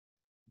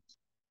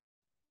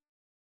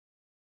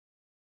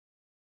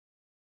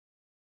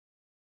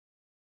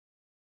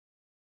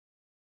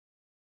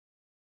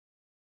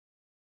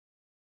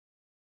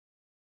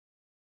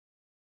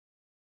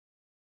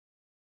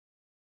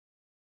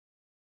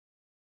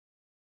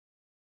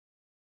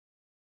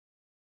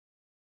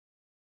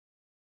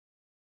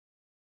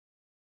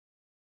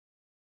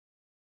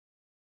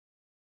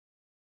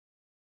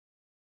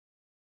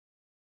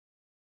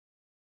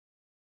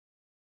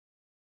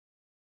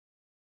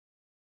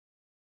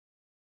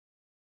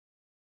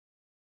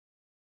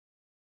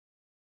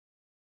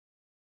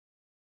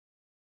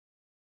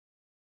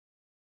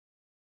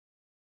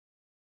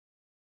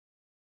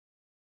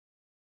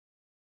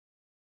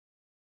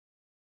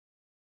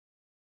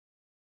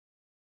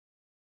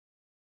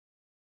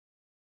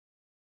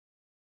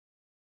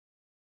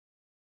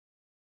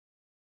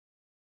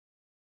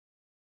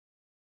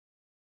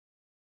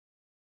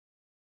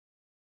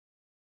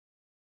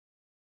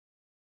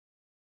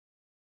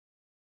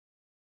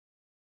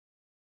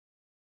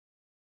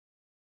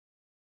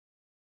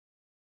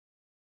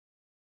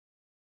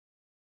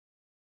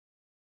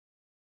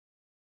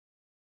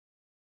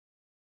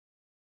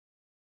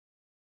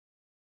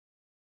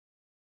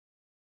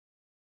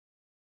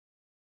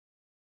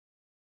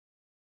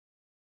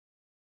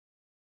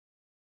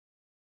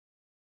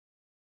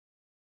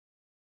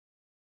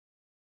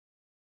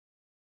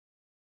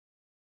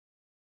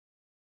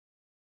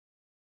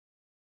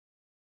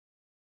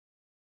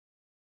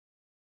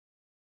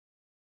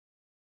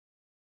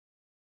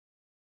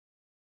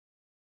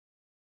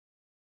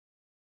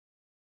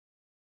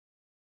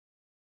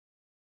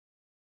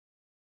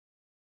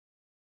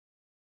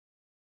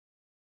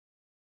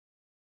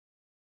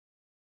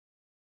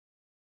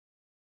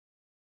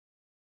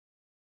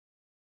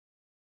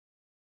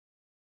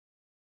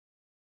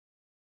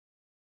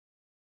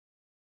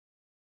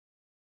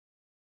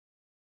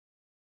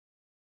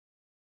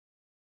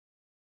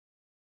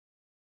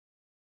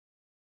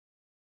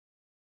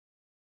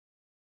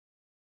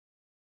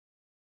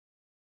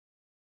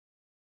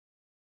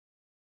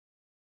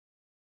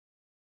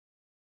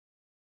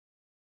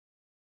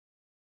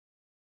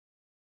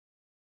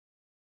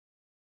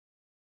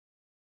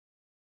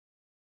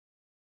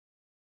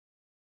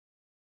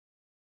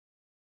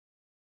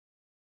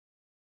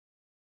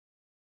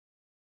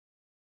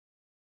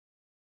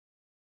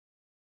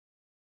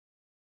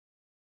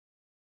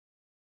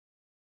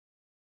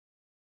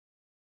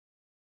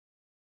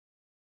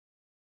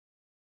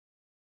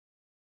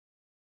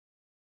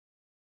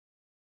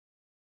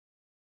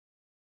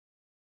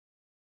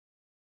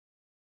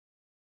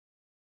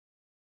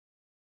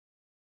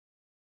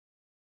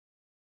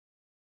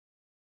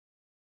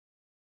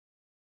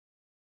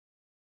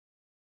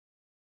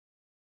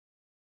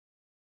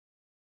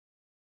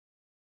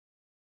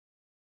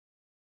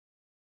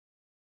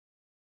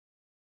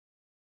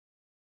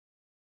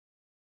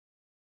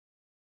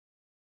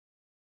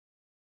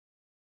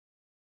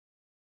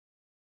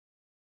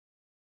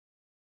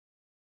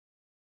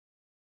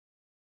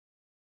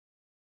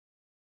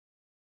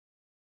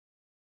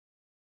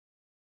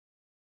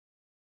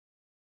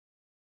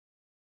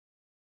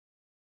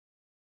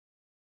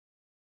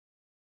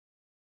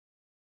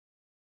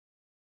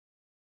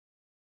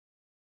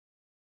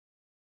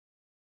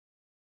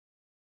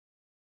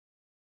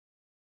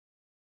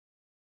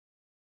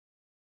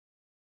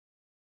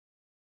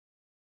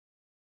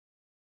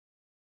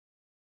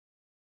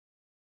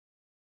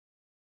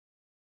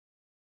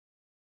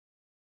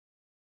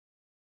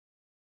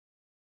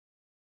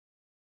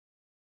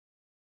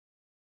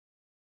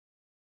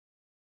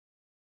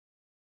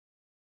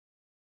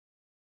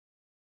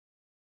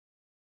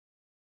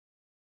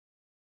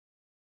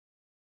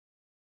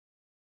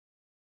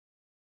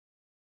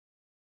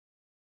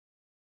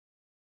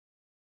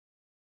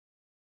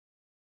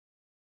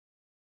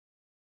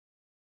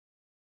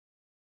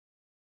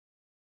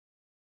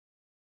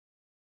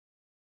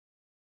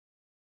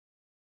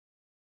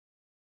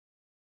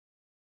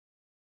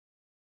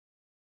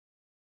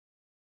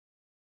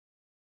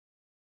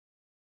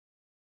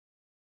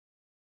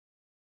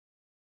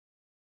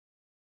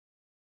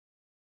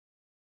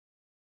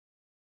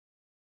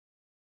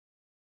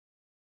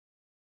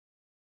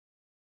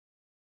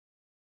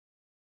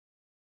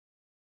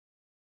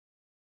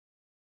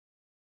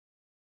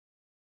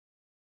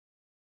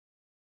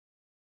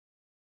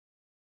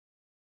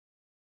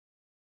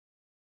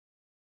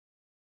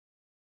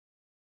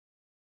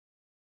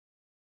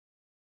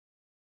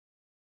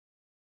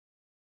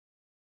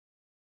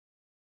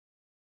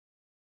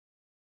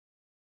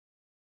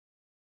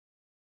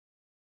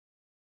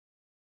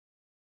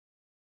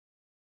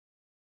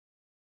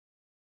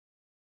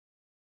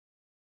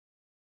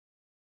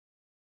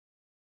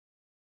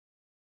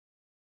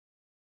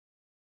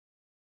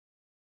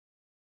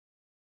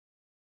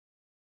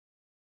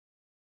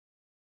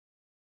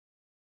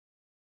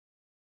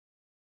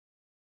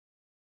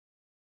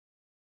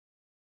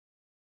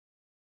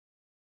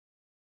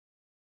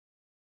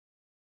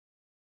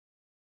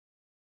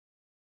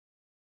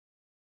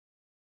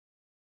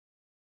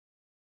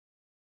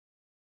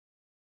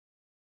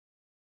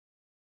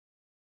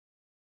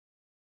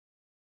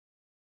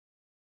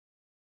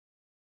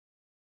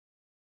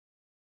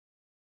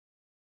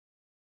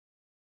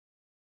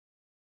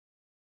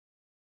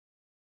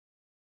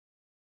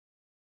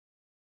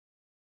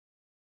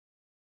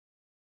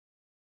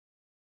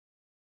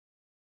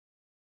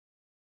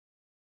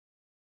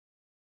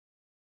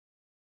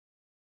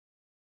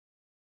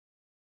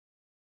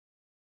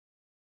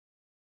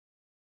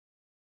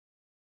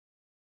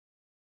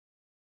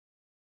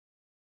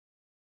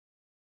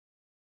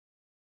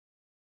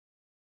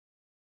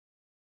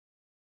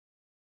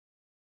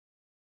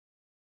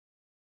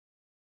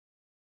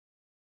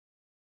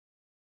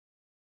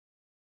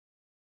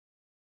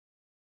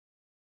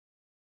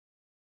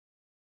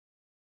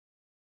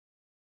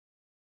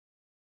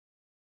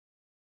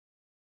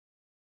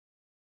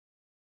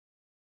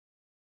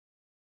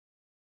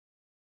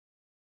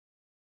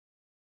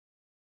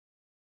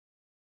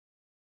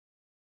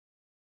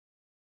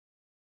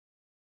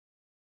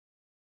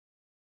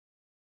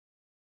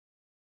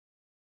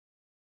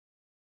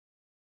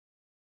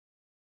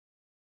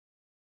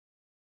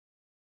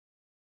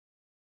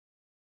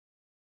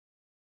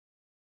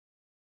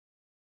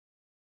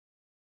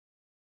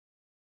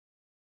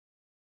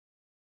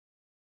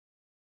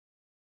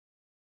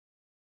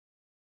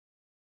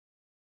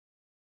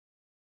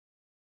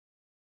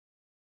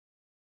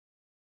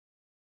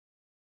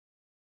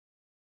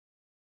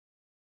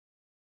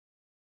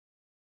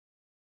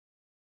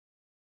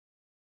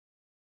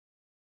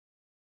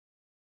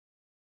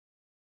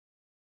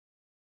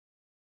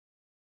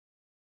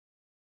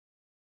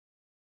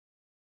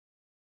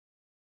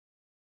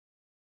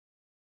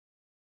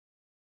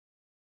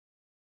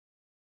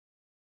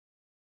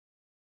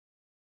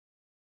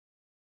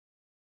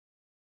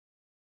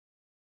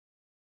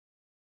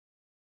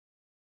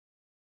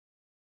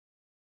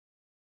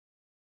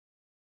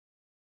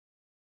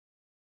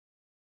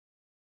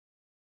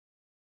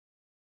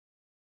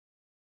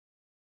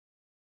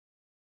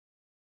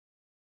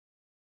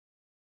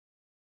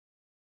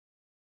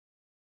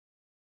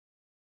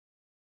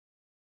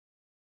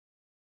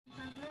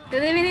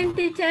Good evening,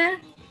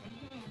 teacher.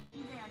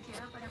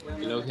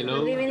 Hello, hello.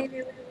 Good evening,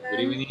 Good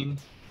everyone. evening.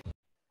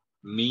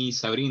 Me,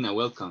 Sabrina,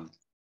 welcome.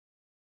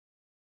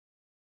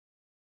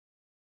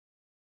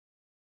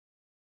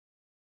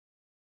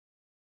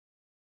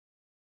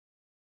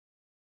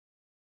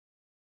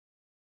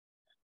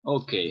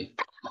 Okay,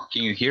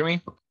 can you hear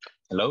me?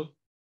 Hello?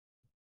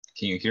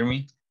 Can you hear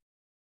me?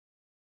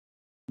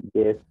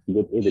 Yes,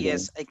 good evening.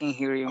 Yes, I can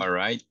hear you. All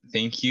right,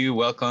 thank you.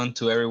 Welcome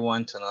to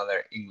everyone to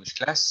another English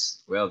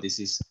class. Well, this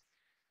is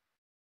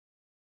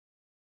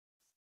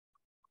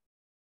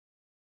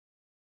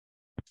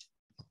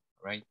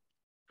right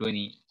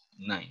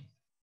 29.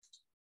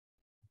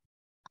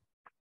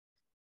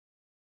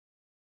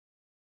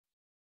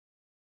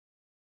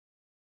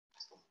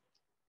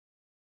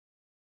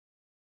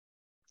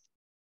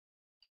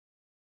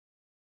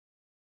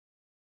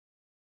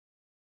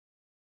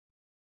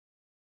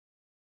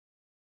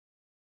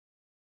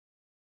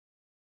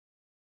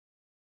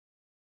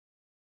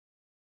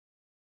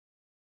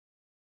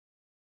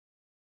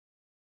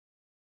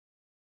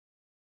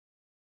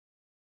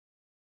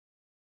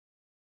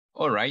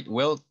 All right,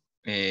 well,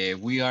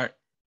 we are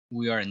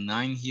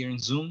 9 here in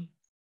Zoom.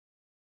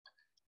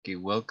 Okay,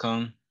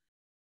 welcome.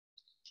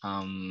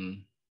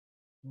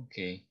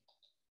 Okay,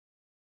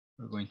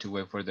 we're going to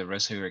wait for the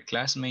rest of your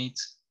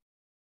classmates.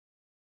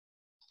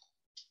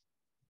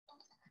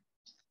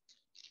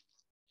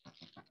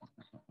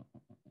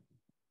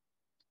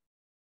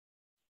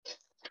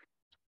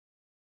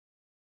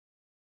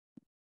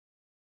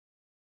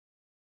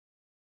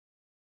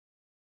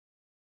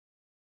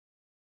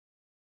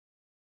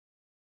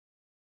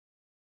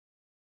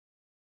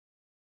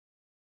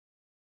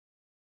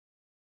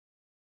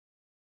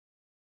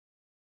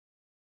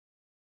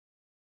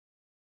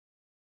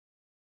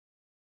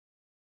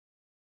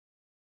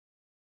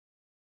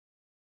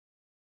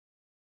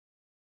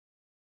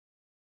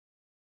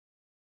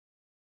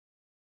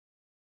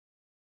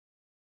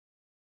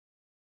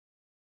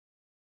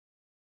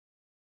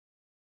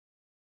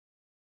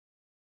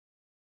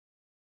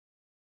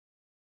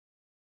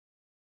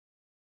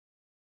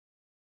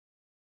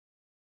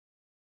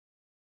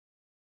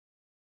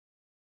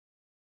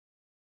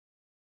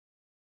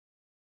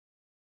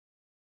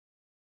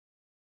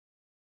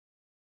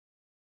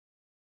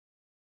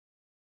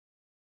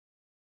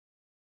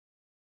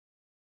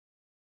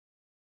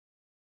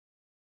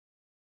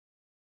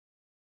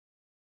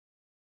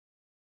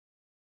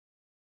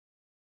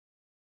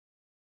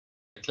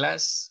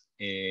 Class,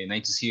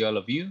 nice to see all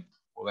of you.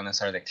 We're gonna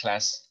start the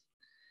class.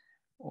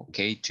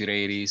 Okay,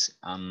 today it is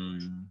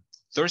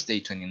Thursday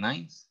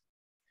 29th.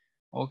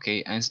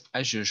 Okay, as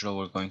usual,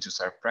 we're going to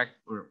start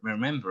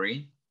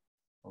remembering.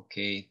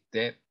 Okay,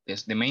 the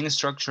main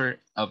structure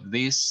of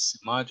this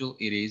module,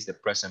 it is the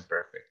present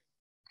perfect.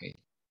 Okay,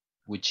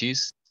 which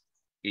is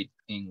it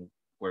in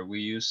where we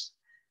use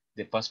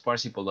the past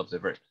participle of the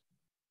verb.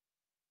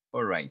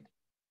 All right.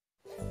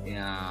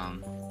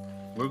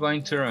 We're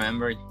going to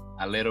remember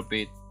a little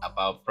bit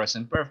about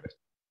present perfect.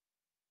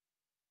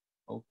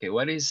 Okay,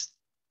 what is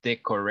the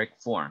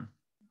correct form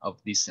of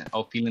this,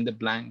 of fill in the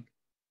blank?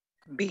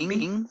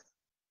 Being.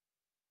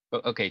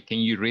 Okay, can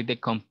you read the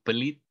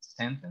complete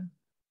sentence?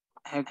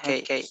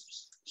 Okay.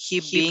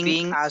 He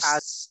being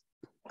as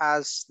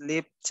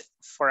slept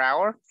for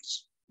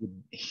hours.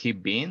 He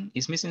been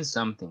is missing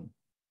something.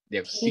 The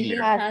He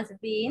auxiliary. has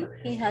been.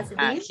 He has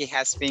been. He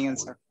has been.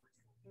 Sir.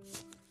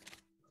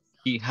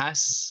 He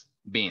has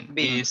been.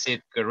 Been. Is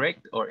it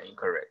correct or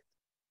incorrect?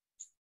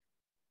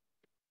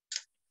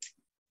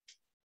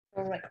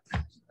 Correct.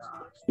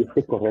 Is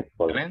the correct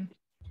one? Seven.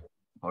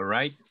 All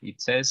right.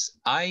 It says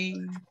I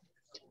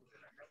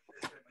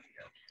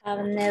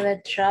Have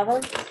never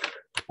traveled.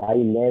 I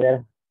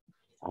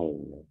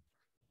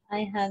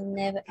I have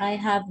never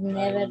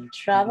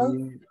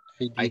traveled.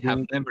 I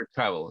have never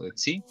traveled.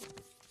 Let's see.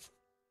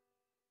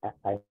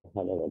 have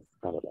never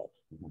traveled.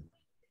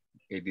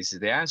 Okay, this is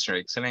the answer.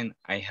 Excellent.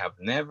 I have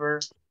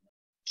never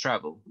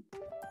traveled.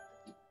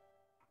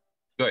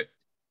 Good.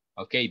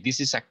 Okay, this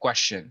is a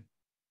question.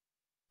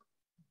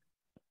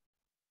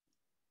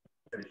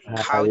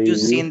 Have you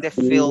seen the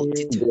film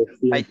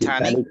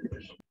Titanic?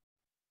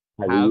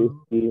 Have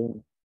you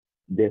seen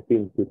the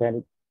film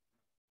Titanic?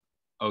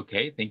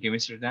 Okay, thank you,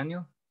 Mr.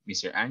 Daniel.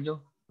 Mr.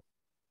 Angel.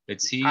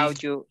 Let's see. Have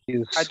you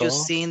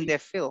seen the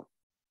film?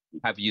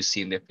 Have you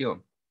seen the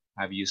film?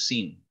 Have you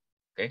seen?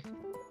 Okay.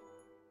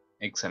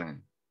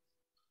 Excellent.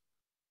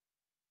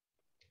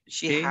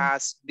 She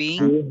has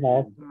been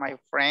my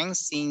friend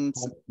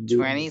since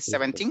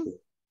 2017.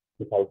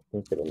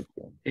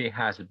 2017. It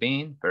has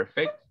been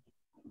perfect.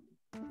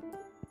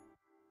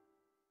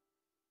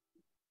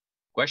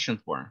 Question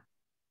 4.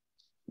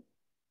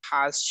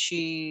 Has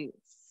she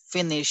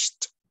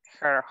finished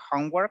her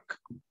homework?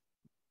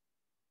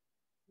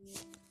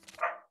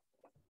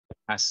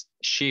 Has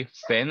she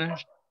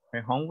finished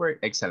her homework?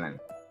 Excellent.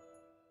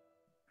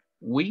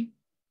 We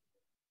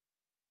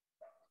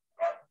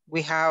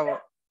have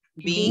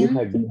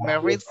been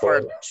married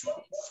for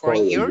 4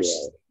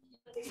 years.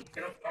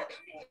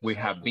 We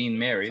have been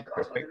married.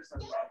 Perfect.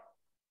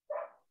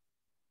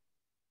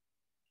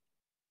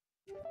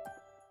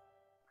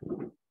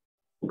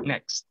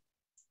 Next.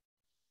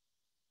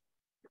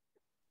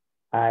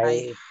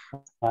 I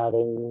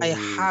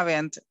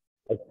haven't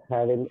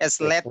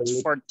slept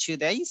for 2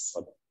 days.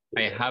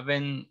 I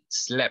haven't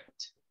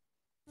slept.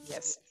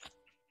 Yes.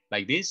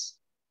 Like this?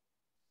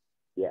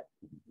 Yeah.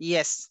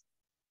 Yes.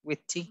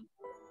 With T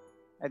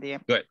at the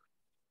end. Good.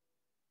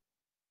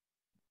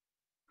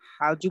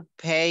 How do you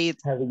pay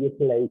Have you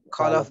played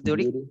Call of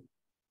Duty?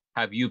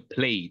 Have you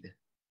played?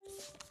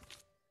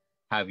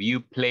 Have you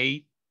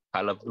played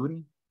Call of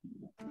Duty?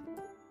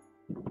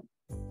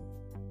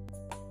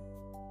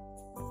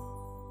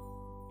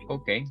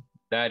 Okay,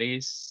 that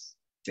is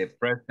the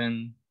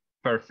present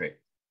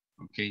perfect.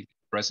 Okay,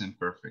 present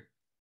perfect.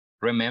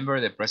 Remember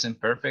the present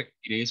perfect,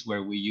 it is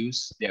where we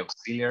use the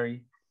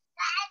auxiliary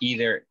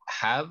either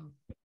have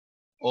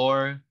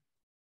or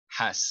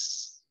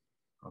has.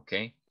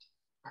 Okay,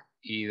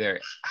 either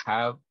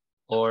have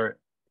or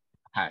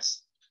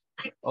has.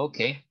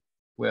 Okay,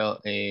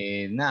 well,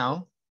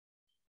 now,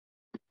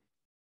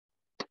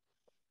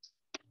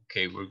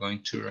 okay, we're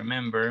going to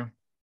remember,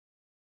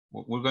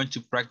 we're going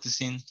to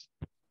practicing,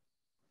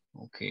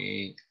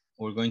 okay,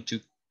 we're going to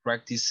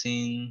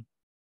practicing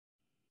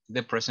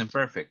the present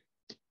perfect.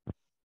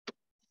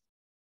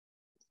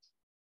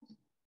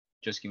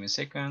 Just give me a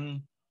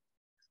second.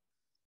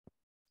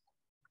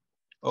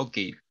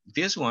 Okay,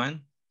 this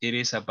one, it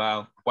is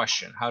about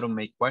question, how to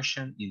make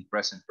question in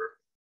present perfect.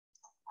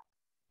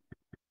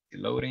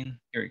 Loading,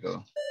 here we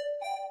go.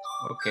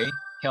 Okay,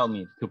 help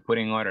me to put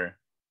in order.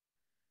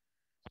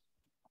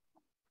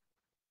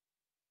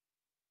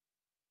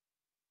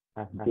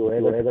 Have you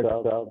ever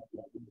traveled?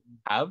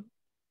 Have?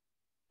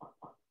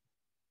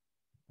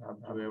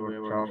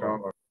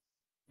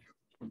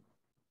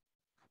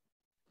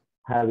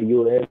 Have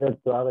you ever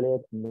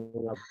traveled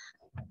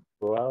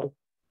abroad?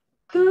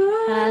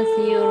 Has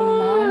your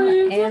mom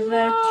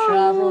ever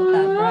traveled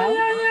abroad?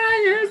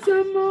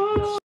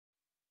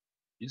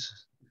 Yes.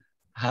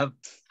 Have,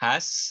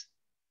 has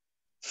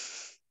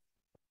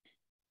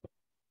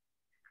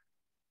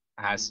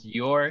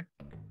your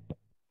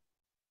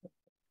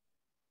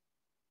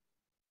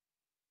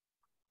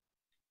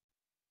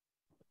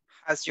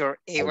Has your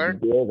Have ever?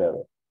 you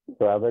ever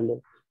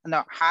traveled?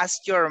 No, has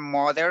your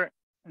mother?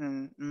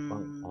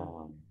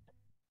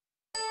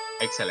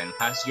 Excellent.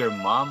 Has your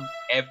mom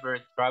ever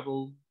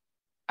traveled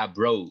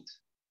abroad?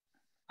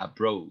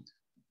 Abroad.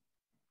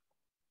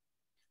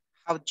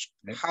 How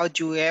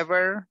do you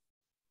ever?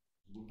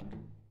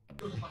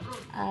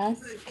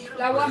 Ask.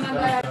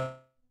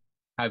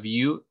 Have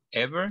you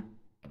ever?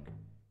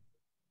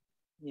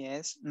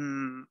 Yes.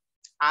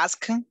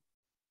 Ask.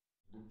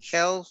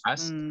 Help.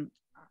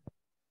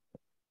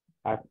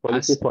 Ask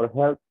police for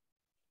help.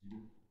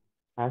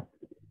 Ask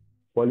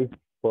police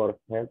for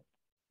help.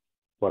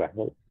 For a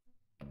help.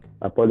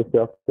 A police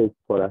office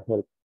for a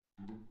help.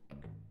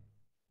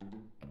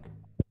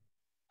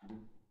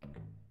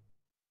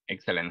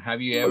 Excellent.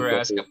 Have you ever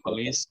asked a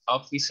police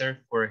officer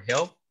for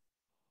help?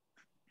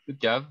 Good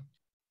job.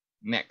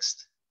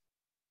 Next.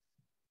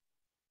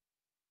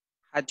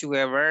 Had you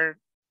ever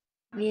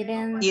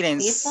eaten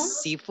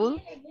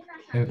seafood?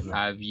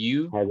 Have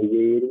you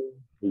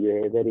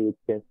ever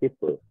eaten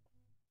seafood?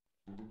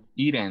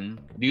 eaten?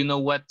 Do you know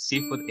what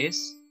seafood is?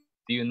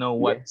 Do you know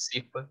what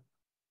seafood?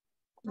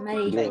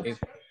 Marisco.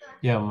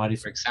 Yeah,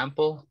 marisco. For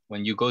example,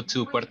 when you go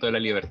to Puerto de la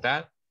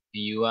Libertad,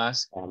 and you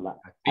ask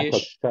a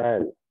fish,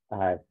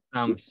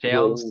 some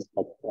shells,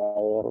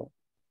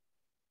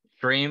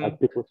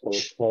 shrimp,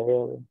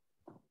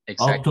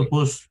 exactly.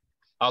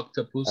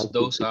 Octopus,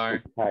 those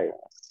are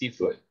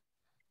seafood.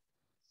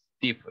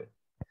 Seafood.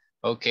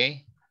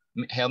 Okay,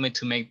 help me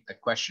to make the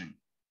question.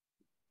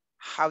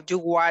 Have you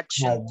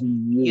watched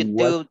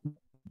YouTube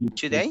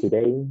today?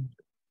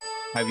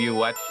 Have you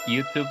watched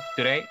YouTube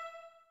today?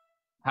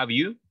 Have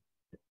you?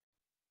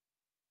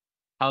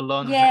 How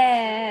long?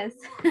 Yes.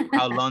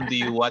 How long do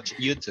you watch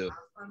YouTube?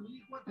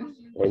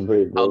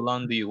 How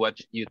long do you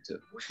watch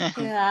YouTube?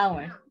 2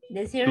 hours.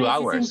 The 2 series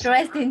hours. is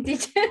interesting,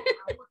 teacher.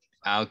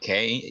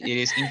 Okay, it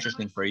is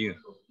interesting for you.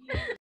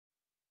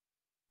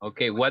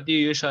 Okay, what do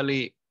you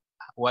usually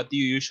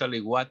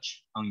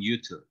watch on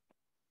YouTube?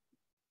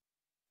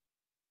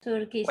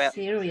 Turkish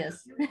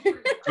series.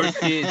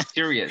 Turkish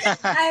series.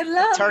 I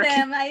love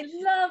them. I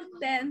love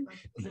them.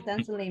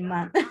 Sultan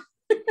Suleiman.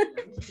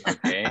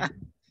 Okay.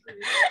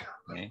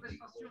 Okay.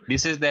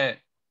 This is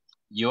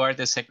you are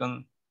the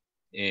second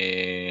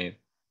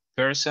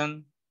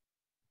person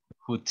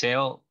who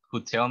tell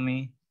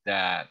me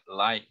that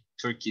like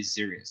Turkish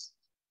series.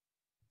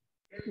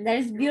 That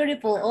is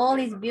beautiful. All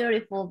is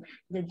beautiful.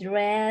 The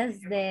dress,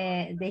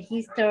 the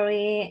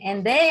history,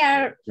 and they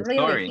are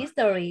really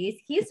history.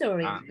 It's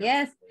history.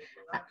 Yes.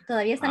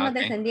 Todavía están los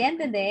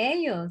descendientes de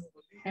ellos.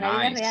 En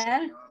la vida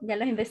real, ya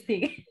los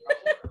investigué.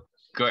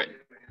 Good.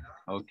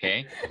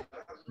 Okay.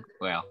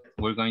 Well,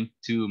 we're going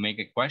to make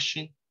a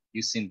question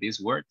using these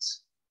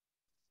words.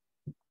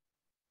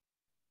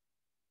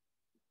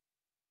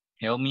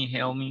 Help me,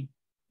 help me.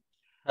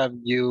 Have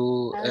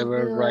you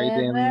ever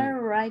ridden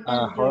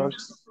a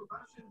horse?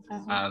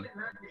 Have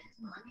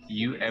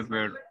you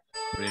ever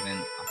ridden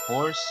a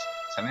horse.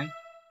 Excelente.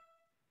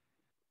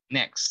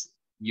 Next,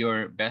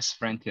 your best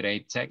friend today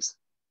text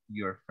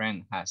your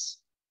friend has.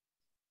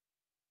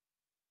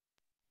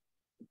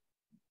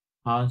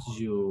 Has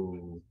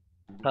you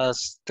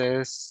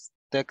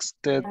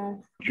Texted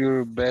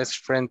your best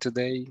friend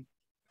today?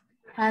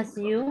 Has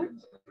you?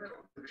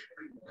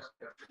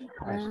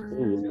 Has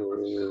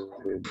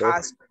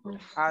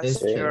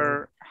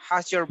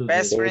Texted your today.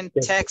 best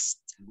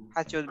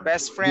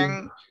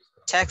friend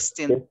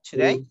texting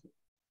today?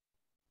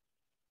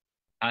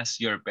 Has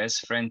your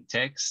best friend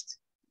text?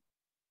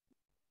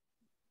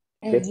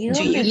 You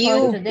To before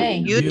you. today.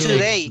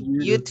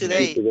 You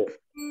today.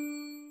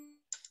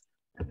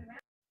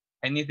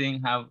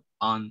 Anything have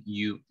on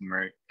you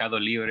Mercado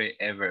Libre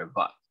ever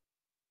bought?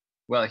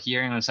 Well,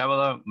 here in El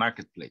Salvador,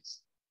 marketplace.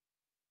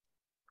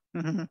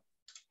 Have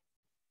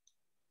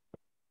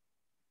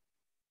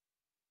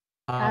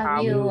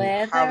you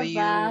ever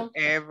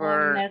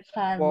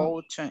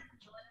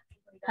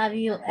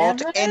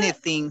bought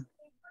anything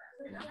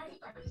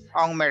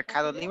on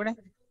Mercado Libre?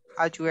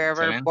 Have you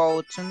ever Excellent.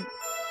 bought?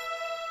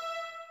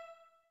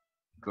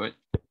 Good.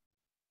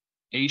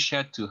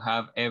 Asia, to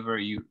have ever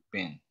you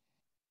been?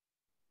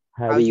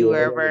 Have you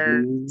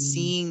ever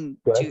seen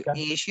to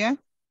Asia?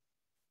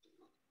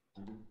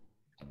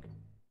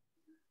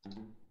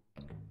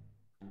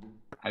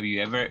 Have you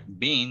ever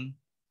been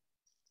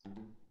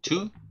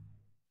to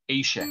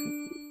Asia?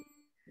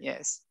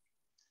 Yes.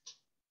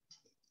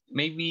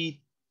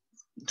 Maybe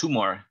two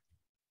more.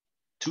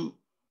 Two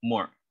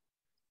more.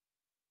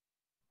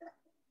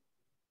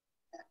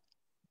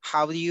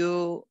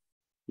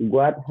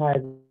 What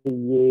have you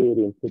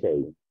eaten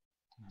today?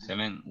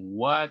 7.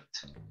 What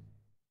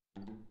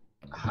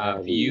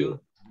have you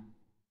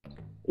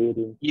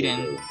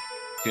eaten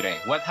today?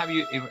 What have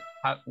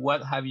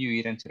you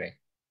eaten today?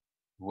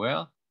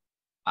 Well,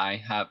 I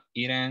have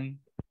eaten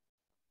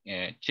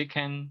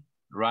chicken,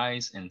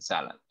 rice, and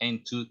salad,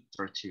 and 2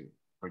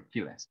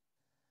 tortillas.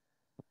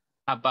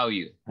 How about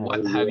you?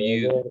 What have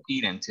you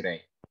eaten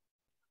today?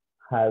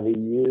 Have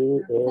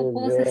you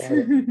Pupusas.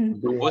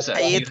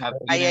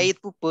 I ate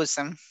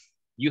pupusas.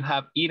 You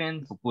have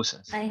eaten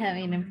pupusas. I have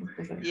eaten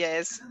pupusas.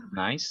 Yes.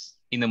 Nice.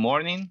 In the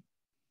morning?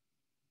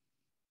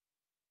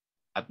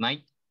 At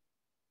night?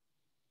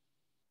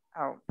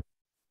 Oh,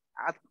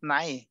 at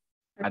night.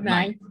 At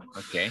night.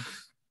 Okay.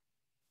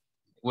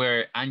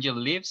 Where Angel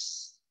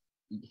lives,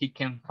 he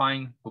can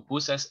find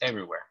pupusas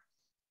everywhere.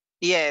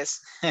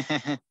 Yes.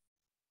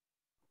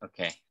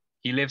 Okay.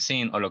 He lives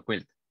in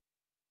Oloquilt.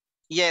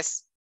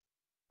 Yes.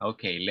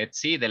 Okay, let's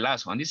see the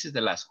last one. This is the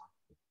last one.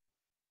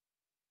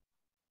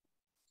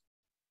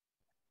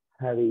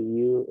 Have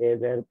you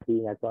ever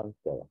been a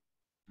concert?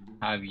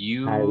 Have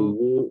you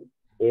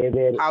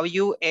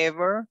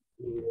ever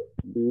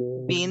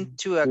been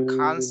to a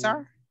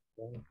concert?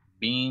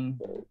 Been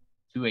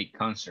to a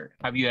concert?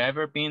 Have you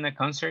ever been a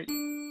concert?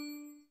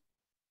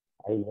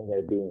 I've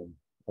never been.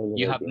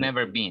 You have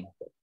never been.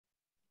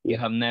 You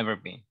have never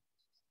been.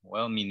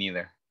 Well, me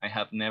neither. I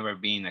have never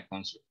been a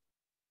concert.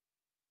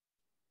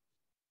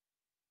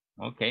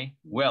 Okay,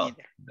 well,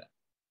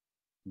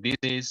 this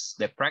is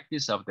the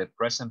practice of the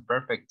present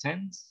perfect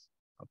tense.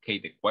 Okay,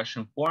 the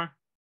question 4.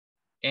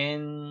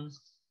 And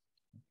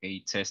okay,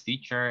 it says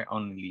teacher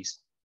only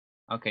list.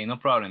 Okay, no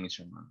problem,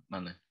 Mr.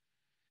 Manuel.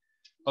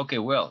 Okay,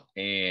 well,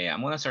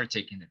 I'm gonna start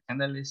taking the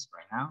attendance list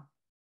right now.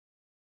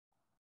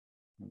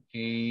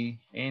 Okay,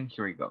 and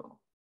here we go.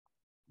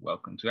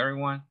 Welcome to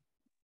everyone.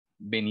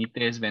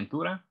 Benitez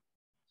Ventura.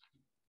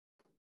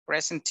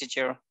 Present,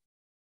 teacher.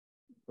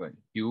 Good.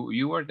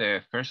 You were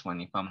the first one,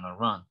 if I'm not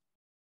wrong.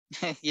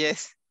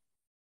 Yes.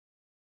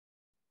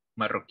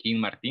 Marroquín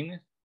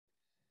Martínez.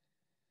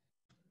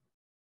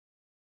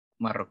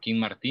 Marroquín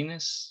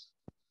Martínez.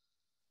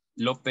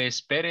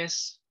 López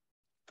Pérez.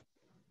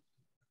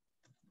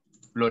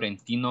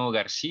 Florentino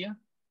García.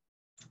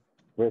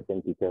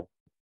 Present, teacher.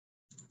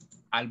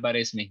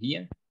 Álvarez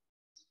Mejía.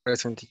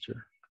 Present,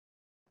 teacher.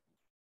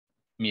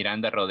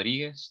 Miranda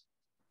Rodríguez.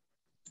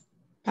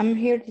 I'm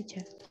here,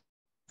 teacher.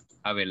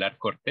 Abelar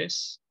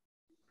Cortés.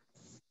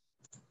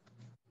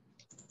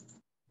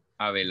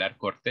 Abelar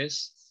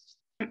Cortés.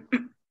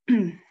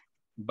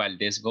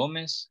 Valdés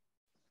Gómez.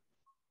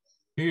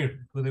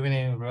 Here. Good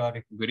evening,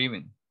 everybody. Good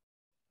evening.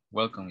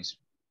 Welcome, Mr.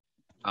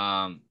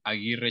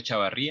 Aguirre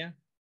Chavarría.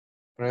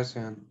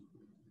 Present.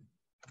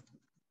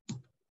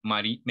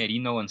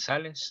 Merino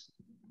González.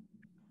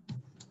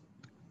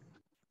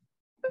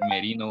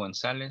 Merino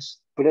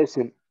González.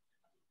 Present.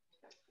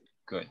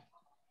 Good.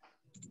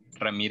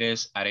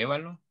 Ramírez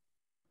Arevalo.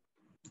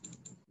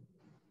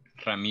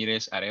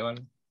 Ramírez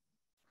Arevalo.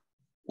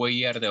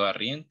 Cuellar de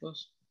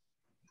Barrientos.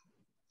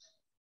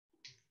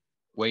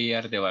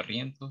 Cuellar de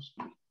Barrientos.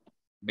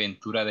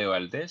 Ventura de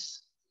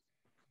Valdés.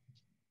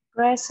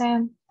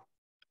 Present.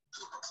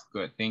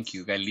 Good, thank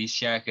you.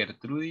 Galicia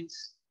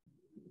Gertrudis.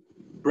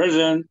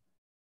 Present.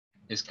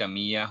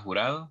 Escamilla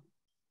Jurado.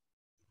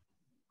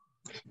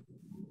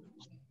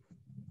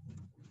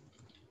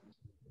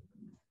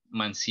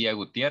 Mancía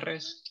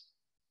Gutiérrez.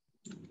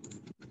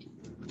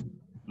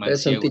 Mancía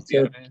Present,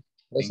 teacher. Gutiérrez.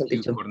 Thank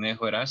you,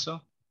 Cornejo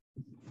Erazo.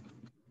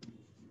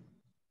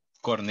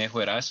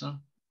 Cornejo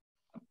Erazo.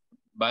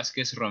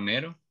 Vázquez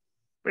Romero.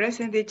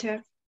 Present,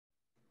 teacher.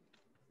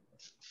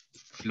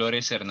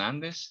 Flores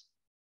Hernández.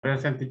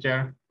 Present,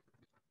 teacher.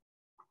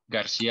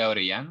 García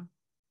Orellano.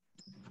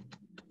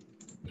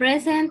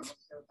 Present.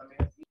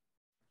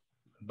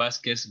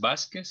 Vázquez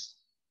Vázquez.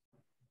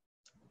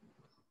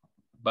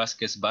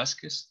 Vázquez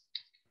Vázquez.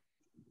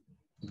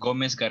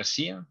 Gómez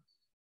García.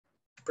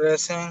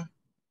 Present.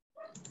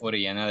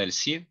 Orellana del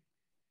Cid.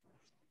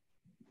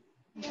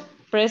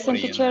 Present,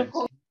 Orellana teacher. del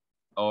Cid.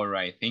 All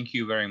right, thank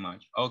you very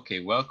much.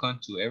 Okay, welcome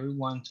to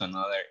everyone to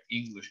another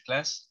English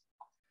class.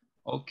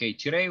 Okay,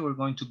 today we're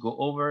going to go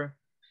over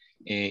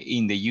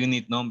in the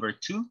unit number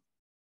 2.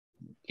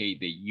 Okay,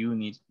 the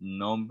unit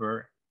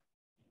number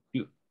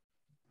 2.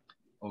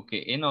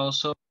 Okay, and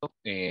also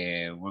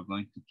we're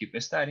going to keep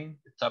studying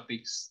the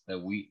topics that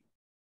we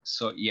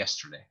saw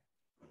yesterday.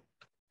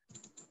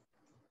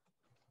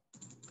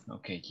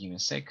 Okay, give me a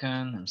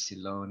second. I'm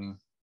still loading.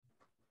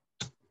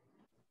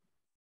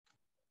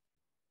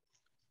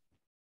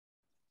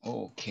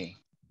 Okay.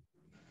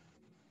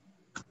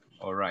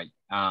 All right.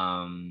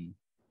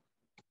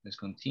 Let's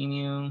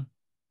continue.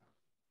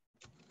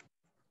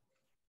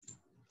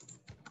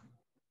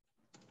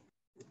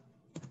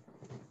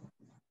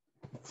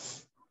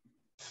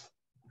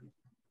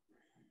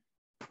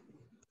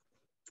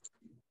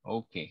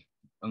 Okay.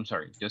 I'm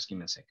sorry. Just give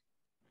me a second.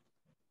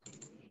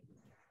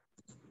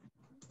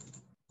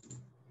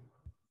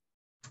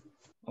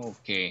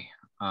 Okay.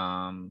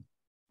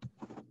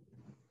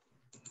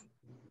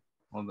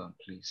 Hold on,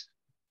 please.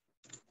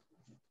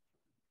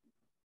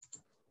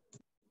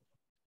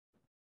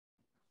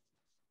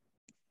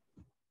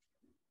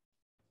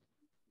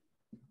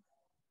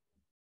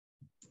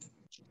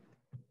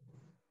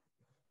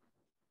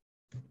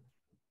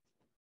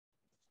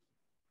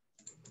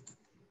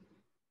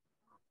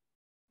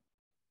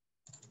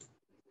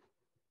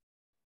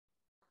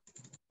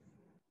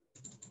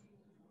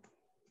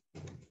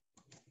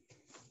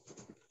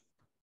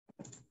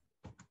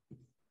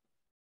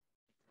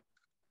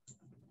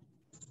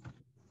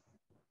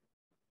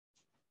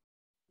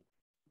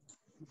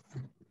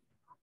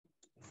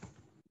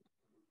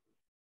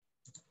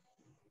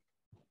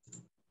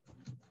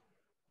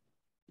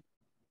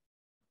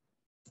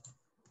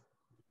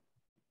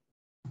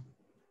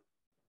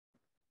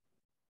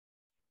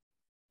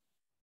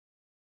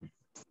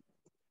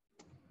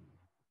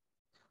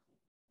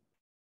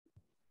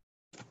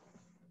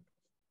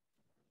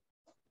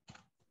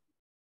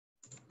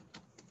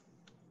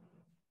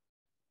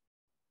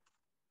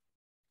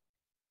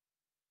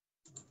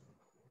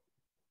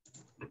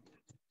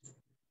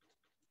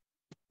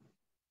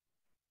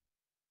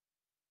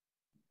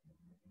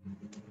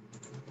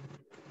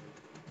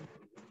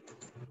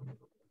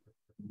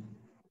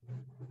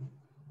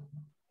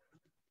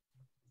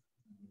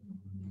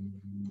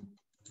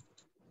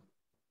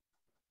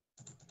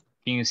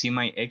 Can you see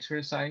my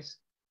exercise?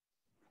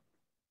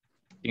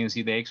 Can you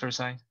see the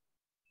exercise?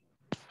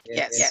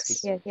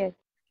 Yes. Yes.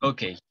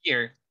 Okay,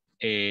 here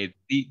it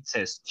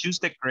says choose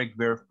the correct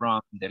verb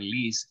from the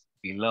list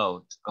below.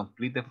 To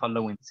complete the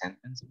following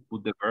sentence,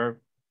 put the verb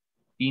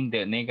in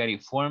the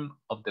negative form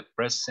of the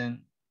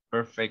present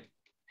perfect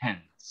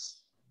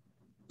tense.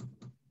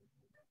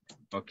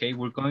 Okay,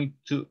 we're going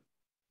to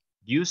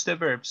use the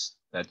verbs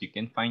that you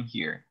can find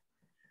here.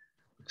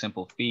 For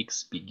example,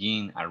 fix,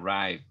 begin,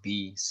 arrive,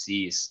 be,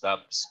 see,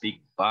 stop,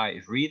 speak,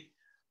 buy, read,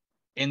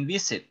 and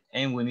visit.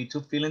 And we need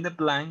to fill in the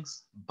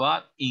blanks,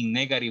 but in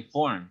negative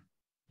form.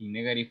 In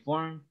negative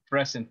form,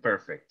 present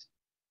perfect.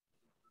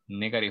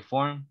 Negative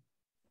form,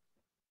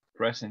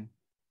 present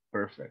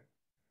perfect.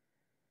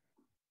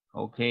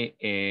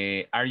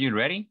 Okay, are you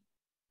ready?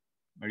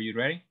 Are you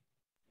ready?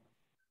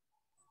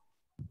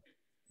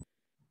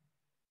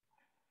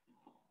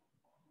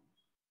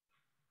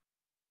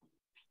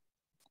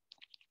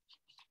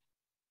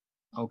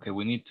 Okay,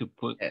 we need to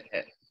put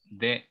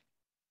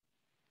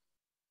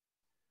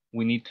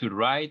we need to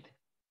write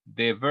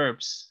the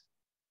verbs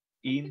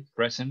in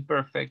present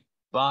perfect,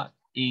 but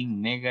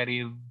in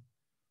negative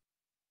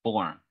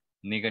form.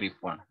 Negative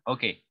form.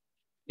 Okay,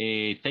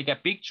 take a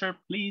picture,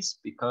 please,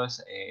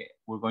 because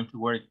we're going to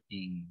work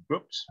in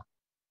groups.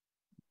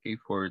 Okay,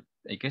 for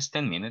I guess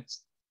 10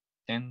 minutes,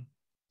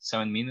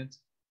 7 minutes.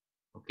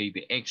 Okay,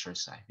 the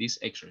exercise, this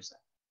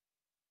exercise.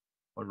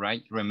 All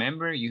right,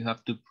 remember you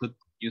have to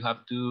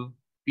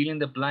fill in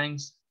the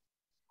blanks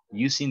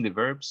using the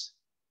verbs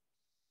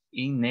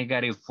in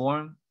negative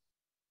form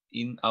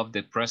of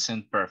the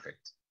present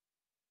perfect.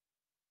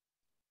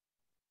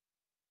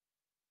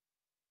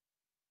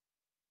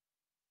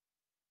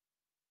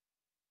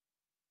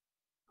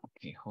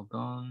 Okay, hold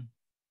on.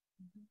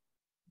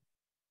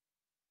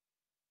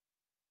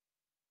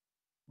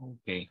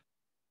 Okay,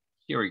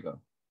 here we go.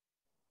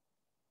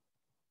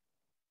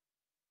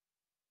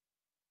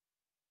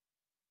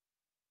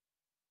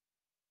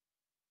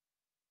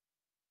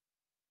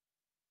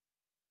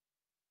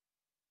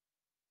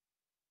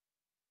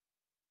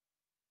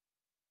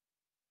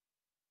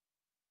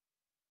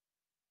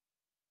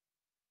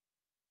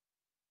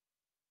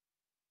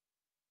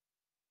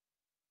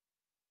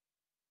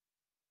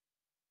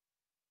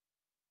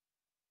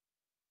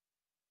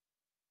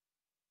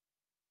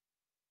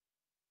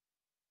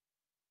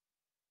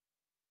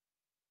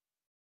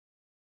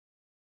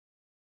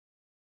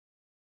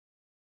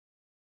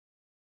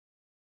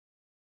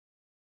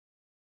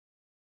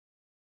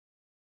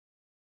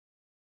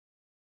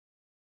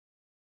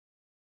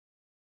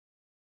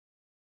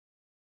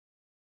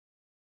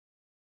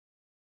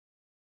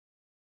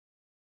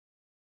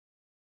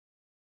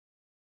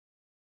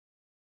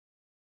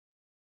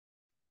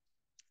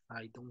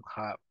 I don't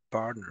have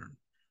partner.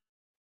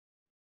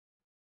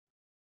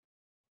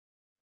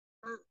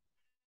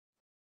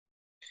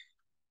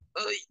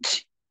 Ay.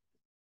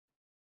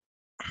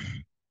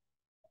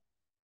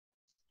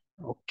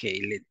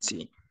 Okay, let's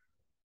see.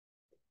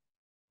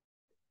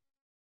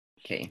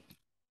 Okay.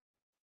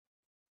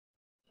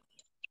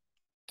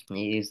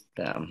 Is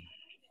the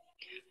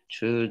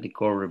choose the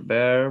correct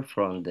verb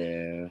from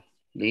the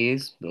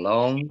list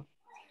below.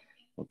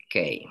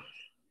 Okay.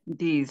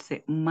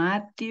 Dice,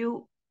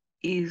 Matthew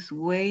is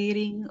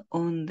waiting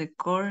on the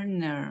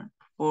corner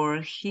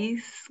for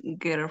his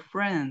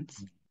girlfriend,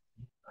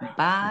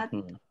 but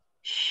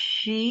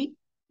she,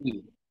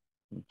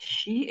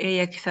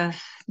 ella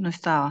quizás no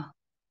estaba.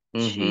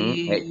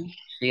 She,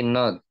 She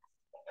not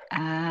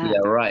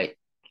arrived.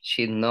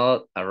 She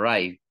not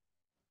arrived.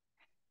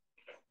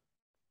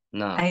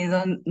 No.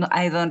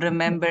 I don't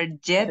remember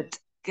yet.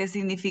 ¿Qué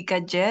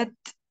significa yet?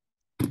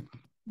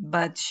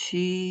 But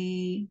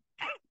she...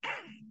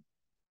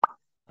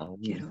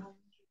 Aún.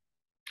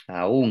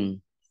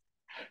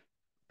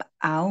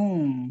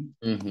 Aún.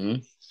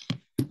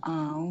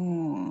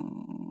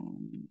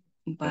 Aún.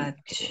 But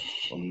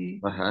she...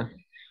 Ajá.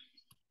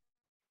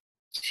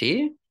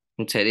 Sí,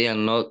 sería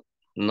not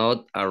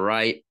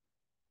arrived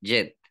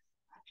yet.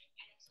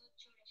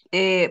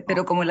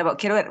 Pero como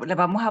quiero ver, la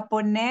vamos a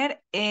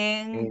poner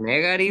en...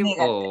 Negative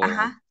o...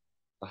 Ajá.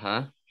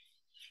 Ajá.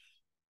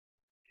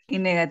 Y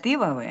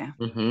negativa, vea.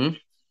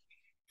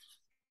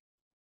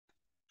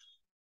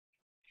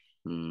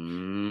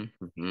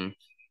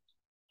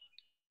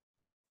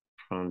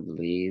 From the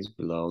list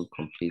below,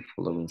 complete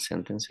following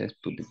sentences,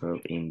 put the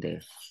verb in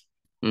the...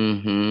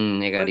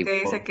 Negative.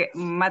 Porque dice que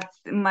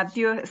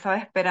Matthew estaba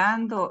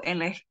esperando en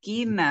la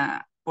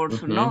esquina por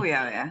su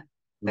novia, vea.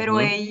 Pero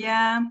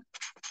ella...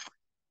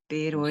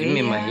 Pero sí, ella... me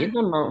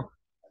imagino, no.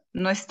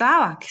 No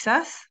estaba,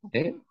 quizás.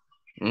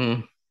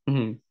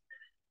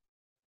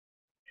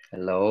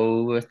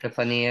 Hello,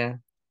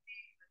 Estefanía.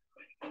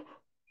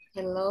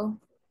 Hello.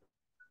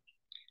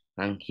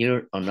 I'm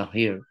here or not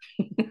here?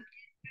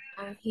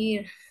 I'm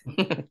here.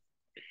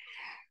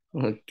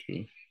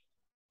 Okay.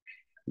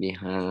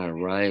 Behind,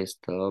 arrive,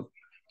 stop,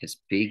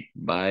 speak,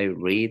 buy,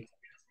 read.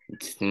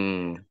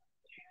 Sí,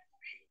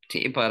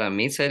 para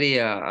mí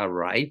sería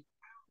arrive.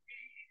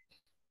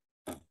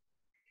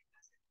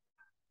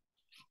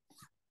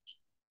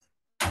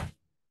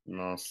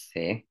 No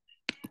sé.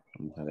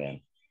 Vamos a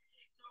ver.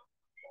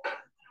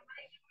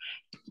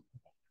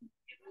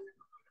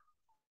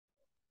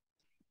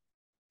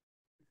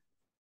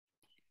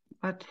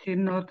 But she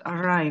not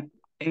arrived.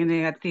 En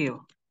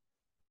negativo.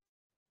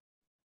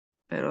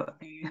 Pero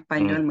en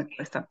español me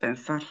cuesta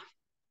pensar.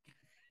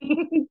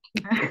 ¿Y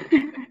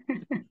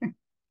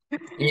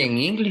en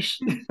English?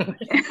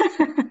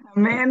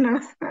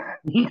 Menos.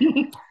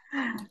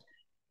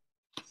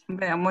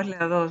 Veamos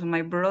la dos.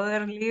 My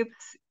brother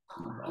lives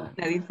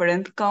in a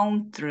different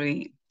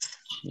country.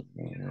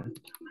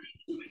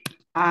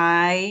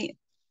 I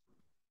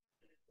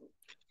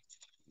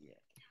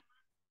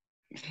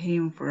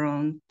him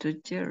from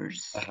 2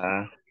 years.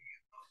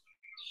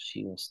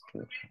 She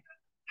still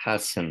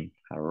hasn't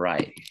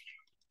arrived.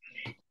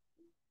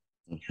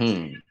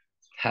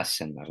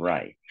 Hasn't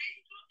arrived.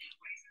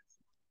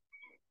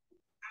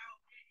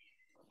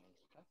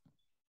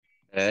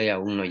 Ella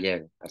aún no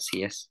llega,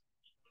 así es.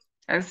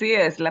 Así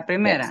es, la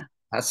primera. Yes.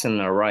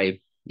 Hasn't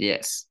arrived,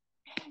 yes.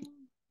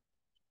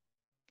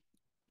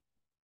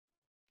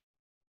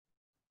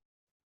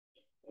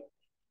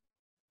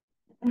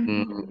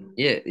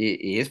 Yeah, it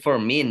is for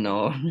me,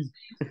 no.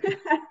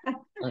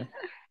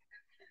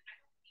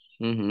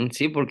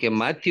 Sí, porque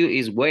Matthew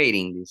is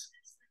waiting.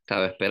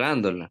 Estaba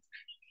esperándola.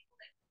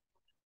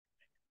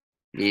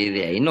 Y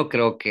de ahí no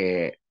creo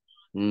que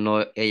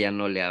ella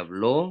no le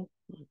habló.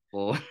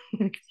 O...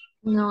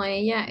 No,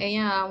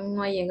 ella aún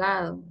no ha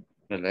llegado.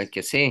 ¿Verdad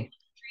que sí?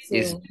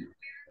 Sí.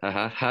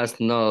 Has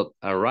not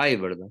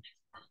arrived, ¿verdad?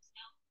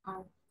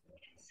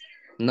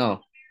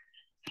 No.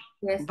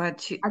 Yes.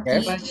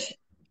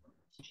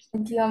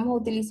 Aquí vamos a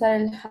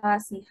utilizar el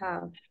has y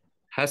have.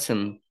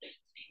 Hasn't.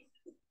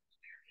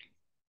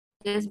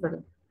 Es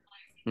verdad.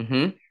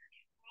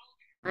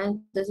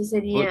 Entonces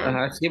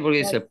sería... Sí, porque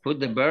dice put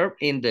the verb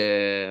in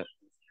the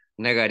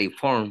negative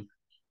form.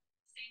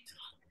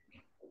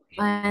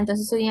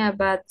 Entonces sería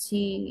but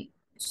she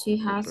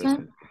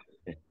hasn't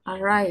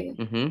arrived.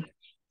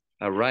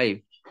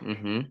 Arrived.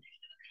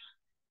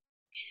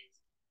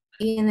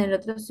 Y en el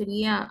otro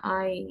sería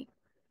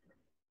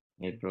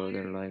My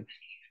brother life.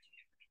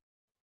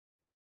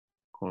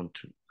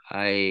 Country.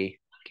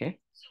 ¿Qué?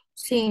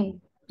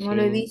 Sí, no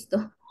lo he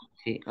visto.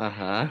 Sí,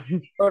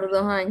 Por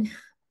 2 años.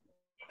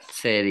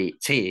 Sí,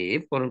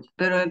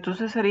 Pero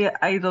entonces sería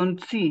I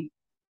don't see.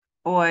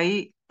 O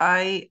I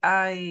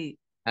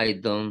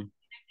don't.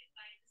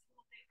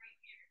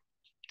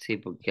 Sí,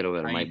 porque quiero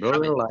ver. My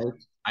brother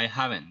life. I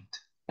haven't.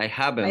 I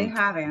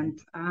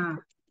haven't.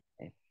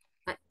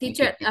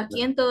 Teacher,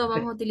 aquí en todo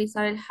vamos a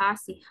utilizar el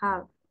has y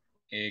have.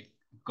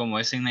 Como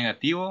es en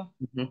negativo,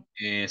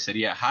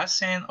 sería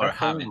hasn't or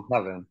haven't.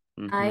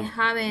 I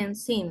haven't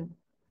seen.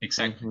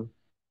 Exactly.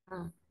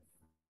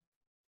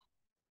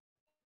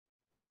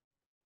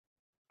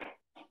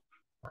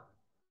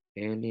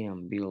 Ellie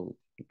and Bill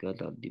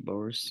got a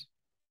divorce.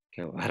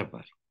 Qué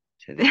bárbaro.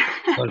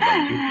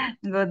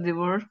 Got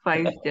divorced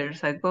 5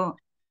 years ago.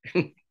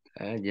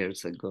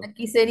 Years ago.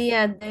 Aquí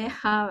sería they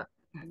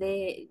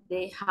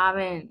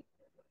haven't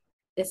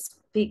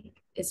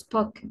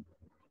spoken.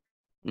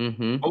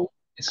 Oh,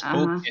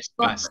 spoke es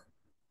past.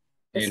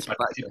 El Spoke.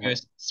 participio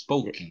es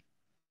spoken.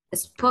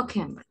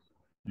 Spoken.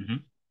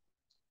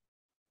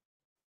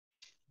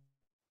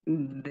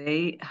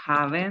 They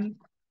haven't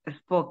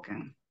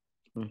spoken.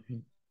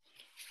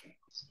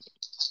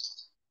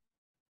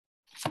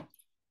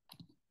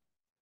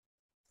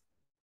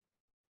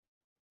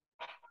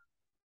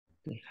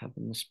 They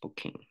haven't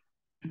spoken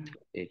to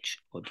each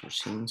other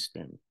since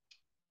then.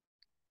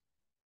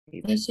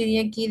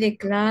 Sería aquí the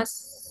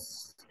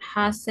class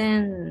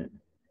hasn't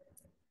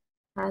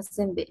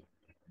been.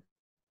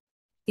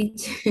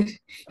 Teacher,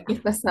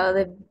 el pasado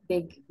de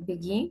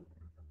begin.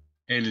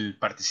 El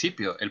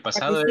participio, el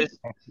pasado es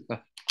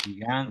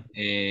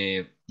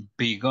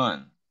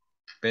begun,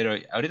 pero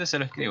ahorita se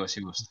lo escribo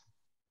si gusta.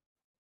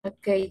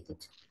 Ok, teacher.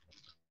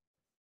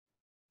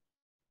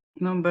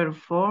 Number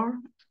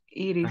 4,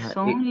 it is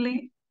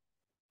only.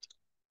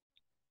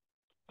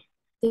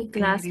 The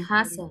class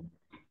hasn't.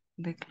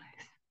 The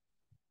class.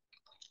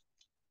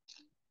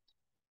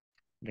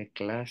 The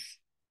class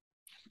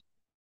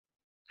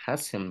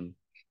hasn't.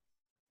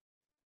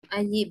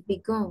 Allí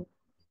begun.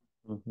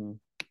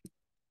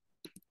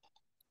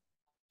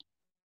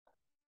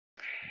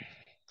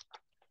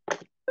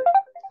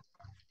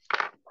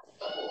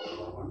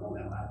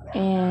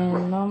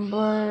 And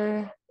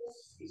number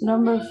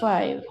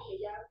 5.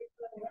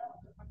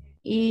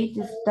 It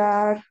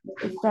started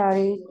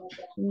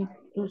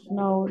to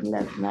snow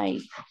last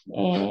night,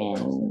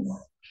 and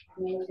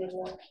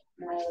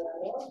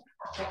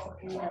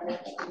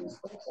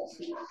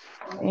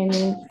it's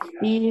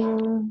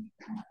still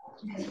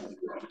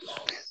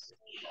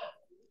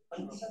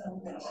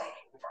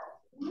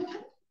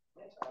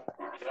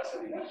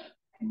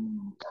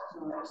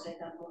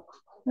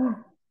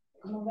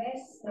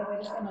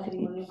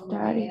it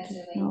started to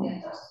snow.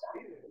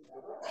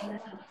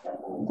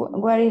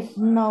 What is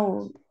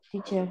snow,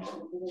 teacher?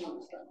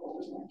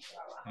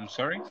 I'm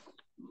sorry?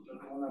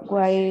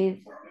 What is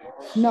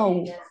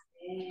snow?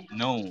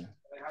 No.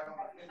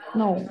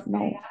 No.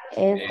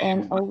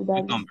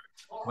 S-N-O-W.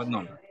 What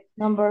number?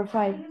 Number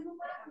 5.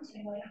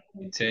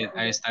 It said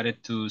I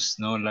started to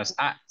snow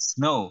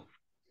snow.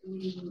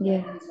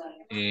 Yes.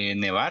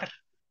 Nevar.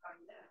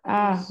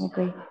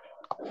 Okay.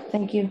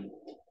 Thank you.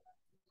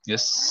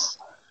 Yes.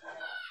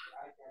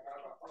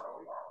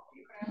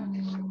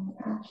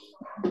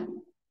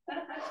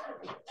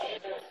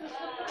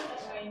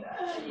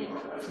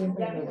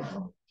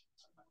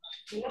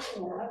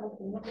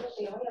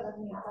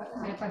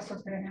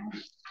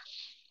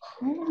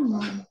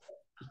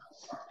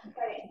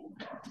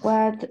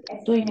 What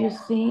do you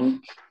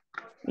think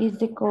is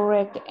the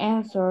correct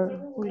answer,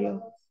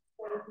 Julio?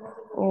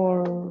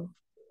 Or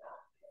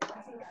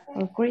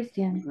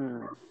Christian?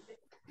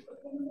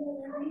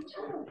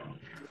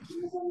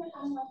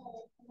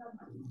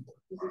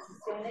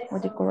 Or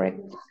the correct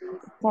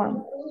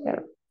form?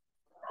 Pero.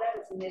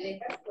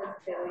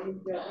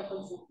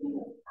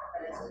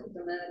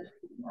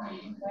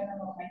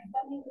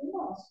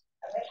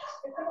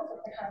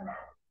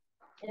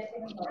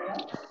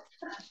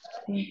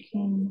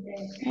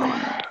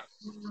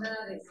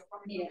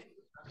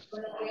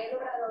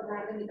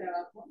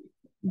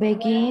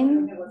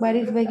 Begin. What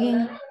is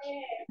begin?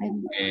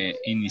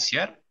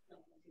 Iniciar.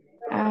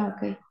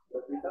 Okay.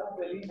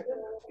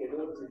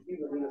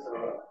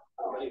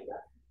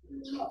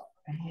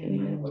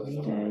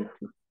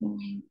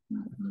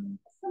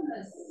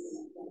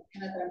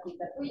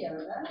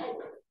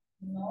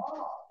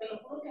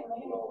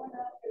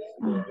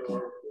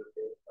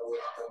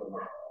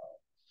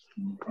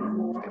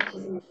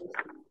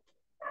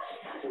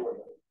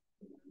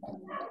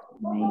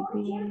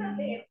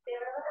 Maybe.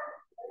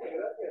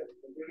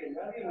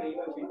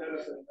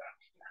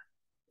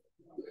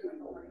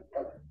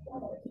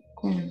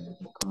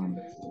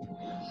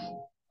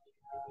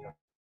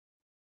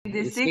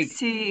 The 6,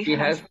 she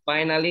has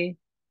finally.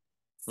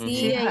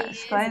 She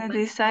has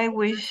finally decided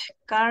which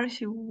car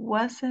she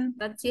wasn't.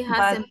 But she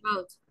hasn't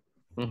bought.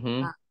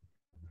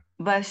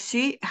 But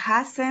she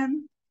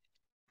hasn't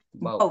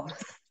bought.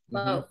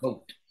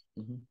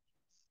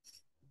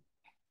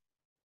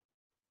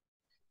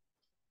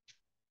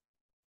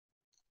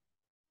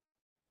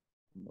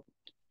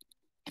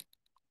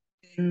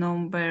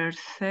 Number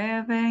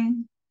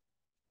 7.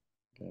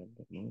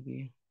 The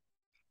movie.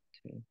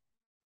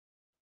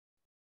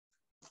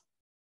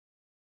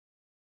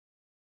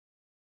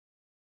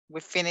 We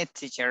finished,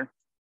 teacher.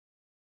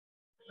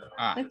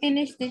 We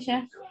finished,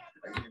 teacher.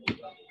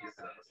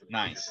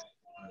 Nice.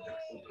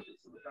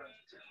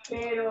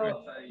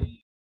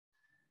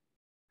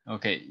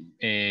 Okay,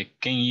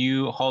 can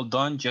you hold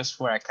on just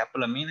for a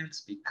couple of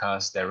minutes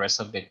because the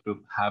rest of the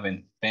group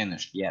haven't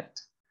finished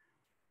yet?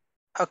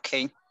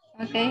 Okay.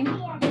 Okay.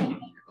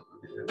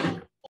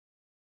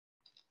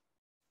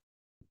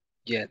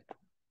 Yet.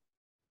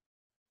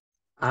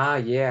 Ah,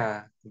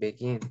 yeah,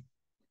 begin.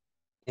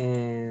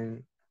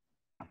 Y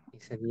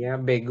sería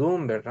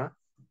begun, ¿verdad?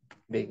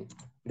 Begin.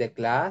 The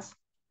class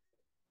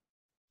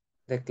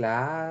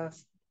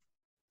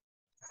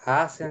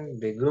hasn't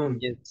begun.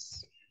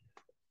 Yes.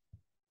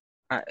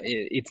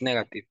 It's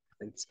negative.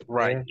 It's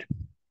right.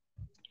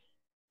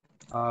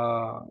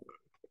 Yeah.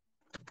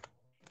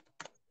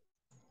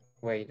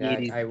 Wait,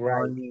 It is I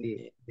write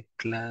only it. the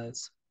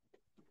class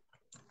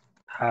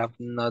have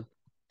not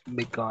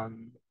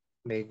begun.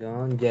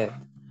 Begun yet.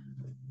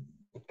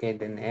 Okay,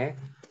 the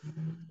next.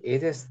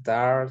 It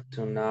started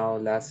to now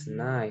last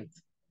night.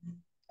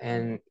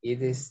 And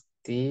it is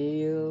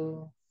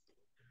still...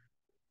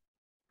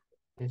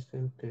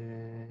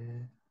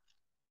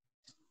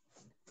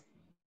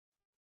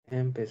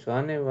 Empezó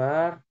a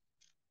nevar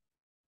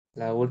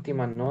la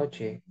última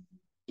noche.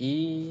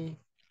 Y...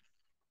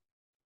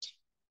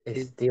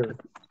 It Still.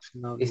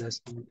 no Es-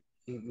 last night.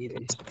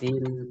 It is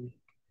Still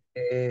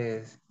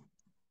es...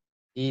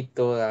 Y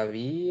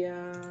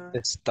todavía...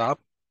 stop.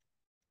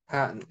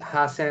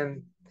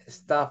 Hasn't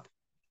stopped.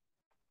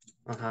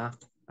 Ajá.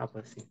 Ah,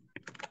 pues sí.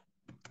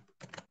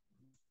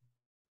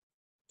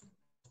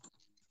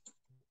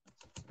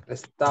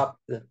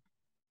 Stopped.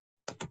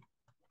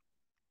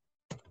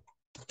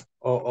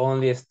 Or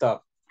only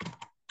stop.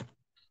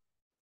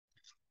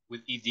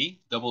 With ED,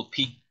 double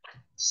P.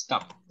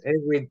 Stop.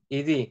 With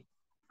ED.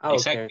 Oh,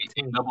 Exactly,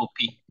 okay. double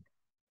P.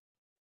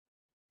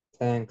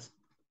 Thanks.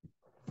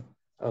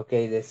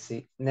 Okay,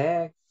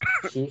 next.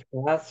 She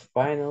has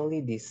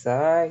finally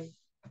decided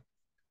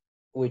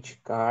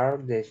which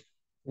car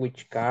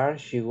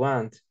she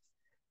wants,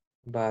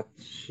 but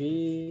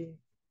she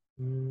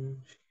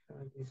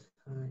has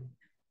decided.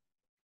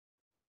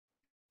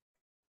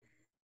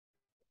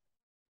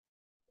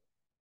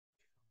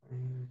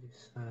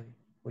 Decide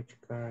which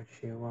car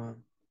she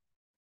wants.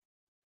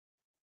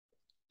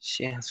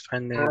 She has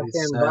finally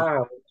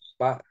decided.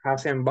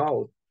 Hasn't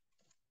bought.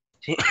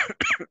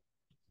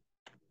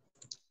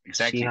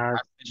 Exactly, She has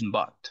been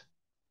bought.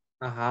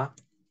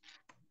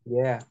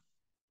 Yeah.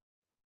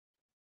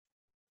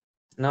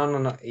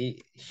 No.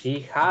 She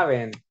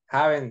haven't.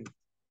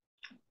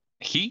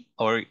 He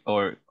or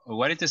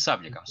what is the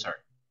subject? I'm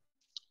sorry.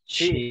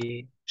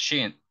 She.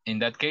 She. In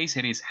that case,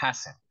 it is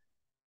hasn't.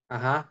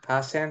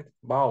 Hasn't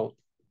bought.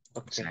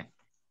 Okay. Exactly.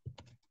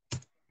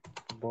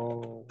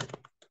 Bought.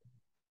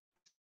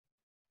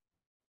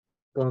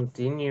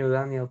 Continue,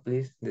 Daniel,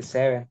 please. The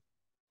 7.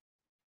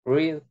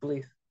 Read,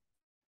 please.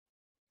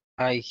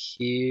 I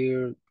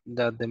hear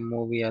that the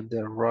movie at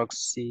the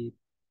Roxy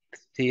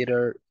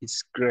Theater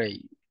is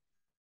great.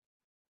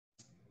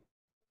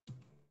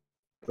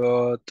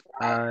 But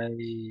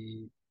I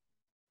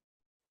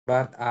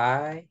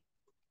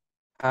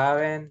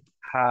haven't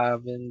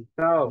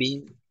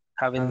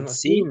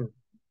seen.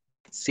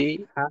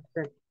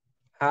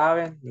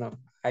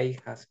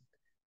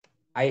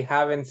 I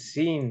haven't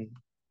seen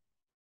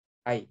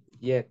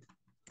yet.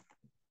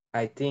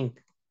 I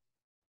think.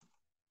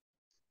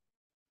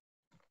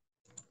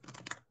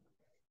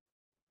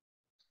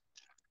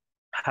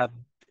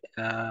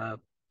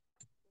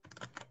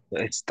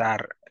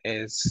 Estar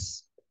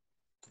es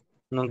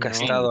nunca ha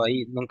estado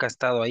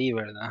ahí,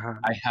 ¿verdad? Ajá.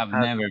 I have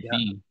never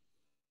been.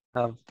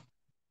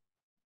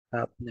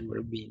 Have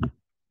never been.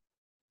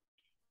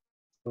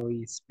 So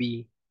it's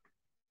be.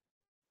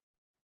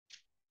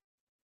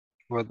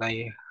 But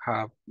I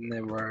have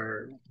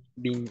never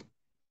been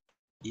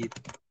it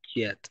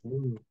yet.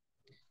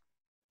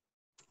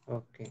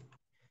 Okay.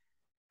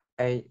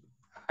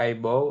 I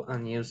bought a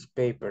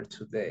newspaper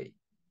today,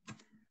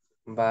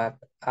 but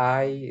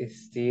I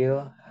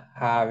still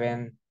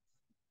haven't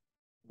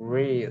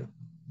read.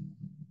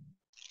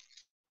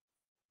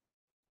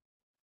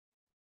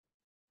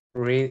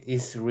 Read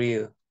is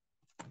real.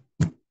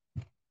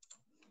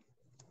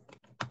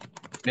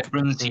 The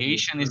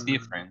pronunciation is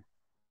different.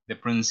 The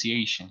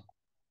pronunciation.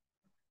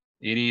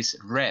 It is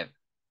read,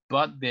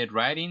 but the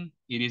writing,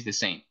 it is the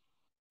same.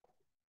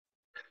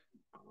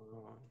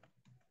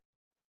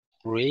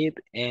 Read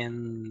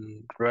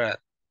and read.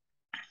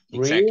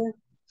 Exactly.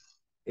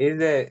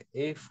 Read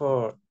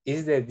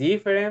is the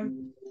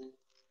different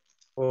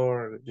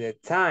for the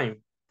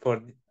time,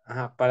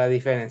 para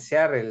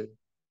diferenciar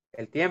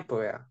el tiempo,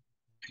 ¿verdad?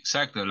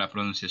 Exacto, la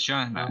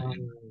pronunciación.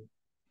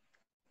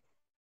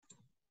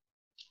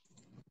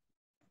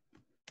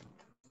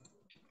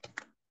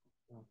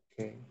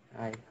 Okay,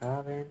 I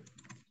haven't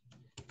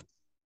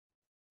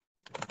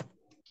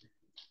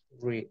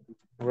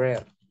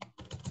read.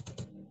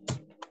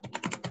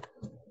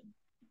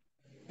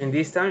 And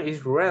this time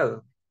is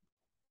read.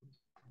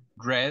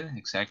 Read,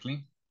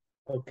 exactly.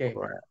 Okay.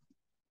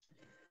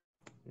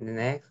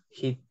 Next,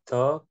 he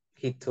took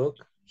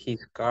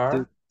his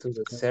car to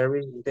the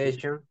service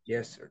station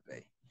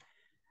yesterday,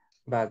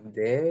 but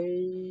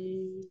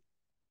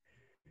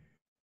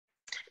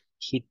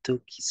he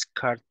took his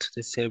car to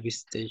the service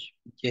station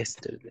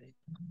yesterday.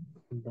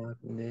 But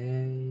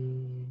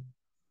they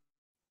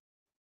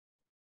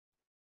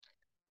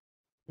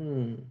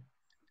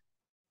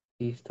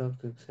He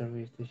stopped the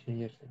service station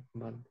yesterday,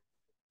 but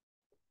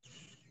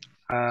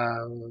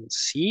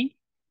Sí.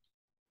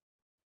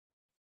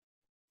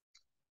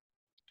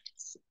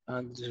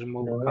 Just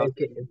move no, out.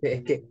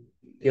 es que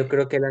yo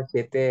creo que la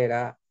 7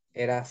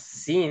 era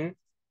sin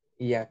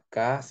y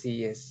acá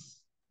sí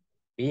es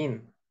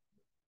pin.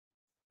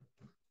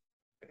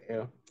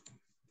 Creo.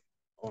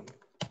 Oh, no.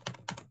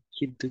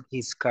 He took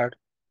his car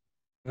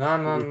No,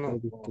 to no, the no.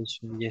 service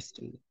station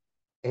yesterday.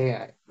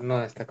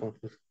 No, está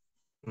confuso.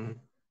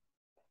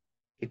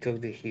 He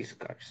took his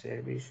car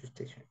service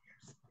station.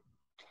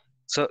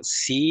 So,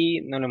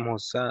 sí, no lo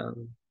hemos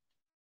usado.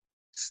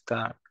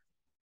 Start.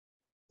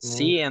 No.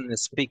 See and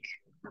speak.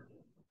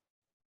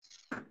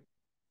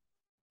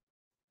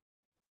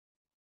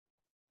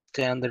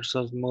 The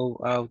Andersons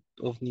moved out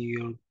of New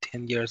York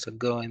 10 years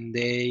ago and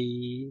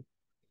the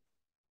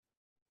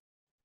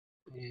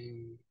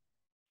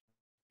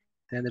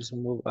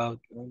Anderson moved out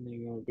of New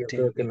York Yo 10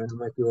 creo que years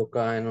me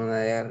equivocaba en una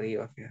de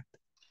arriba, fíjate.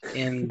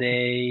 and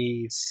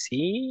they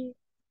see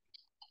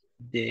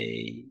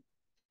they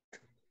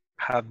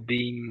have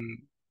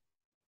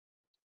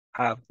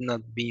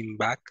not been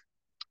back.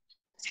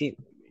 See,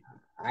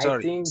 I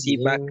think see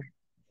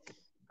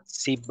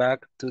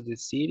back to the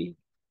city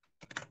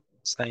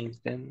since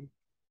then.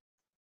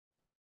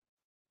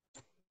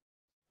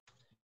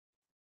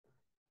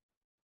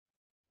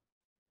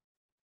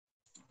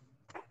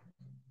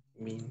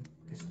 Been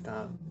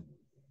estado.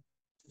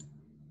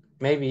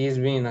 Maybe it's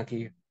been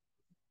aquí.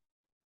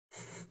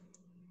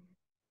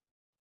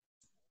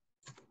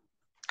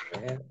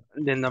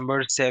 The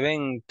number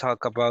 7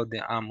 talk about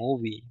a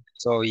movie,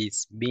 so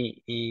it's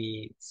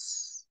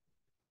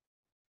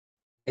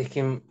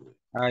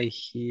I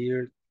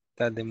hear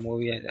that the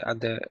movie at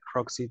the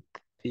Roxy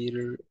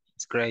Theater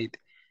is great,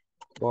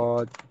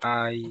 but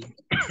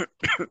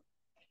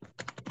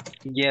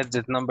yes,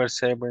 the number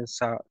 7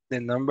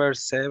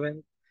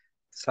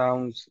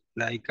 sounds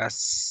like a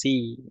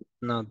C,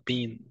 not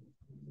bean.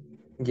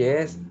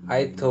 Yes,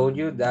 I told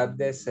you that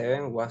the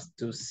 7 was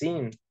to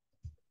sin.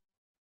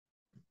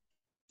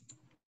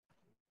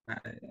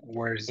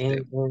 Where's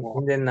in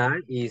the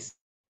 9 is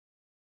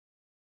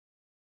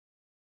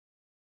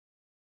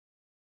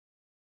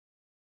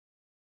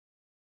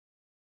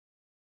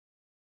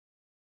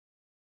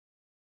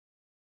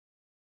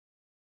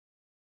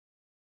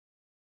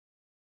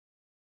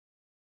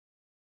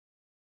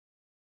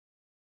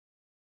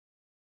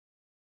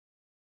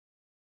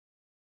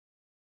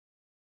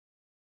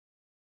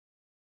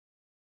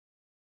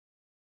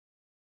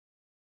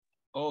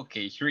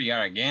Okay, here we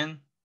are again.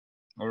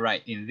 All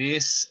right, in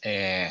this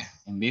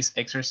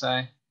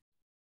exercise,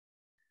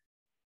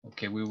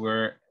 okay, we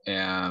were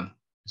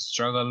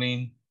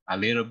struggling a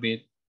little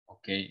bit.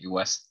 Okay, it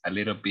was a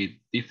little bit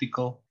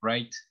difficult,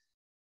 right?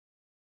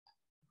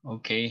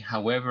 Okay,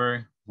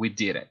 however, we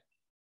did it.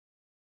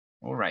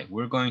 All right,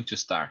 we're going to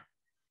start.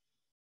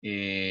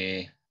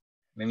 Let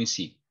me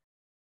see.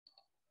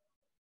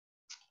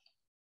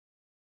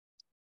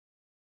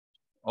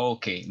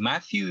 Okay,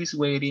 Matthew is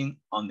waiting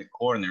on the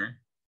corner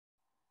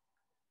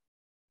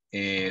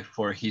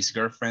for his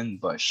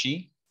girlfriend, but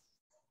she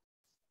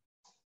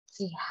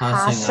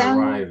hasn't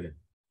arrived.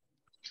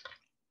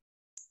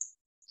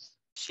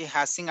 She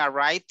hasn't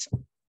arrived.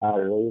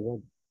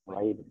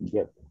 Arrived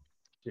yet.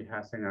 She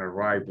hasn't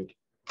arrived.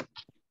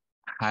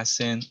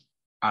 Hasn't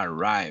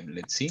arrived.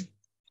 Let's see.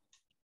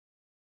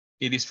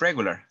 It is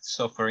regular.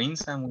 So for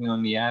instance, we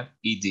only add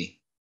ed.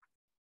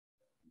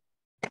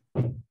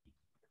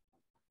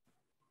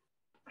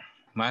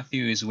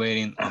 Matthew is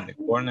waiting on the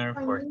corner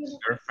for his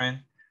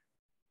girlfriend,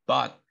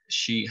 but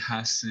she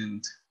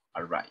hasn't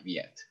arrived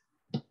yet.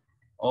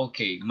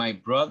 Okay, my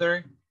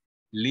brother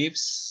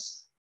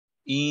lives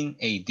in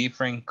a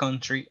different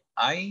country.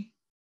 I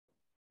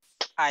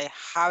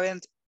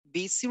haven't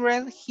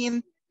visited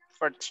him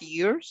for 2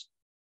 years.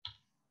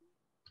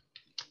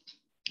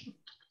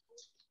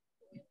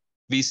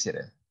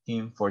 Visited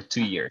him for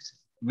 2 years.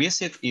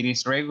 Visit, it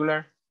is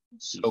regular,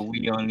 so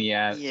we only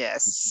add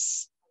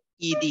yes,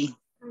 ed.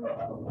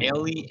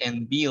 Ellie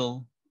and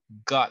Bill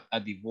got a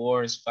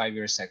divorce 5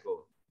 years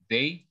ago.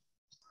 They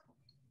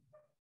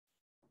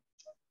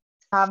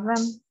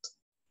haven't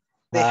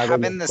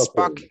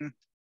spoken.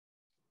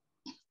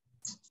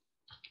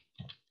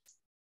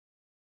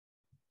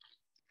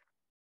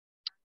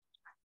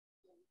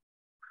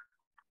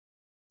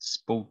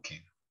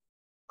 Spoken.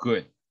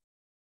 Good.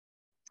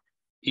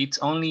 It's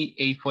only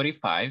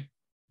 8:45.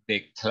 The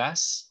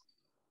class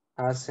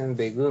hasn't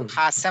begun.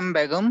 Hasn't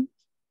begun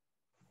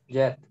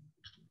yet.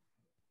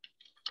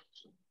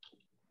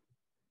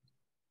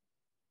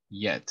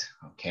 Yet,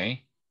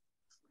 okay.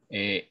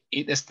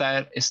 It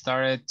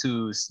started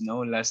to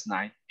snow last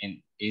night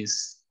and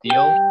is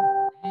still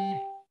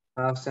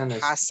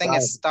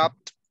hasn't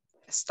stopped.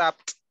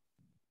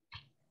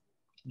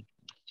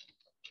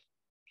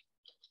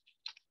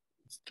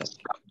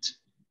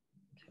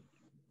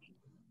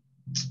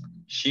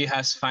 She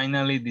has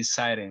finally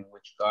decided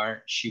which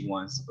car she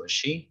wants, but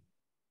she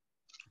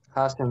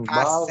hasn't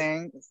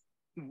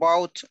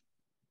bought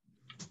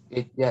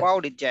yet.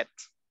 Bought it yet.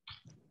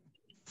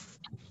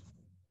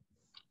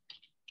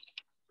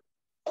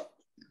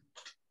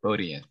 Bought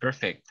it.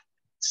 Perfect.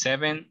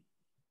 7.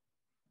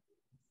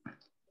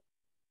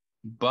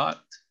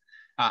 But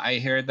I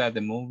heard that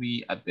the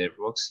movie at the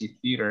Roxy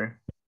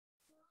Theater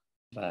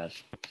But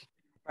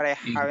I is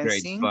haven't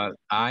great, seen. but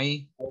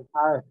I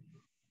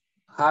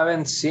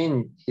Haven't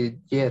seen it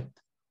yet.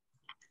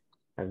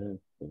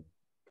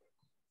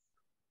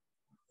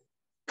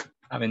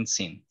 haven't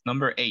seen.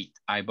 Number 8,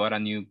 I bought a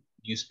new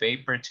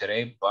newspaper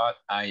today, but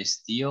I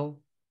still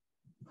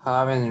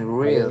Haven't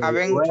read.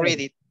 Haven't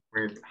read it.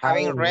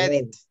 Haven't read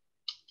it.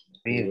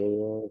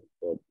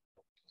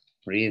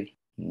 read.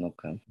 No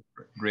can.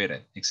 read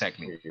it.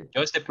 Exactly.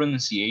 Just the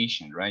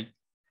pronunciation, right?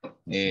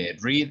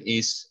 Read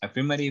is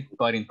affirmative,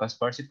 but in past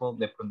participle,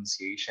 the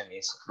pronunciation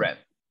is read.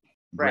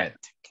 Read.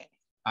 Okay.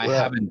 I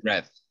haven't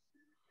read.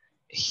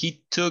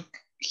 He took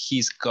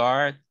his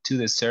car to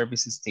the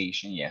service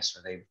station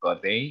yesterday,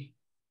 but they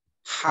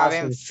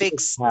Haven't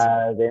fixed.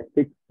 Haven't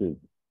fixed it.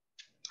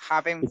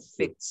 Haven't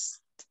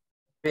fixed.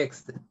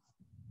 Fixed it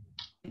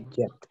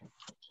yet.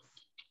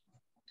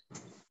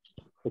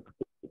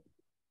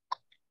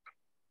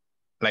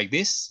 like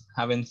this,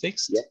 haven't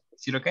fixed. Yeah.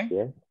 Is it okay?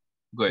 Yeah.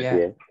 Good. Yeah.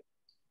 Yeah.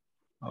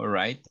 All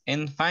right.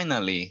 And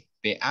finally,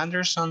 the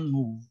Anderson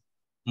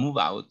move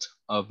out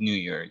of New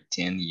York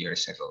 10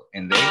 years ago,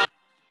 and they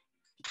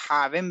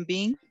Haven't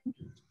been.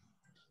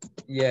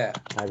 Yeah.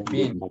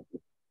 Been.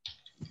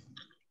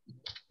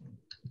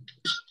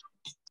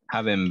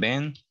 haven't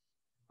been.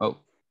 Oh,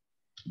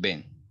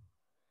 been.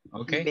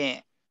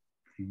 Okay.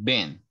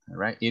 Been. All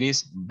right. It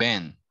is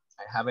been.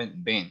 I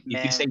haven't been.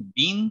 If you say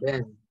been,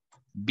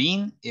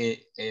 been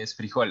is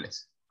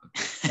frijoles.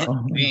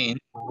 Okay.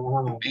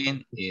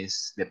 Been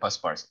is the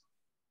past participle.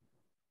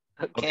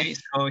 Okay.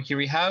 So here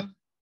we have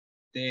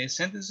the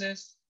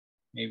sentences.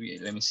 Maybe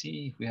let me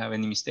see if we have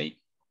any mistake.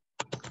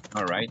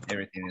 All right.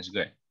 Everything is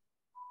good.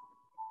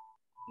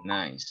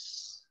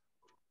 Nice.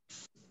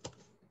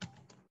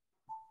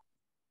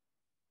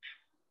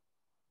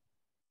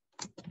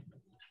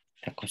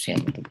 Está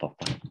cociendo tu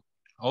papá.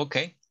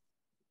 Okay.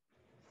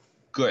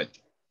 Good.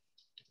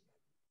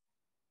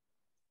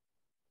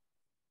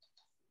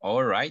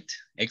 All right.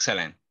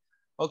 Excellent.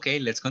 Okay,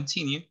 let's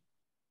continue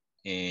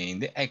in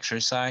the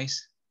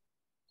exercise.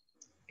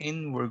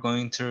 And we're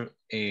going to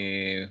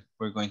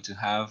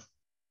have,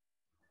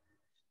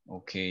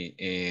 okay,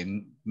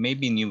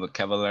 maybe new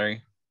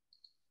vocabulary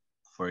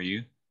for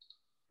you.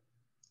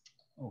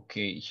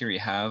 Okay, here you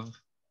have,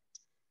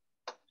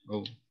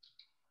 oh,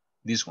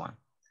 this one.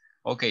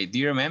 Okay, do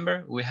you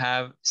remember we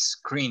have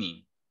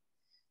screening?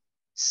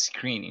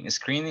 Screening.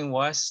 Screening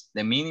was,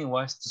 the meaning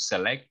was to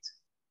select,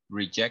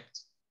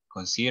 reject,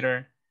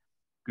 consider,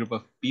 group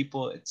of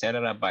people,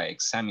 etc. by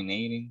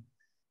examining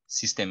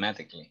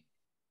systematically.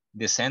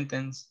 The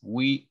sentence,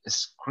 we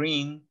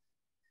screen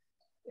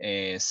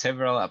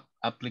several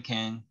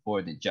applicants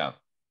for the job.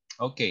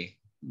 Okay,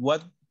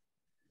 what,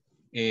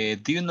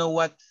 do you know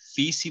what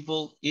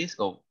feasible is?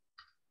 Oh,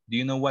 do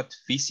you know what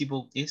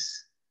feasible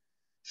is?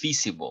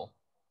 Feasible.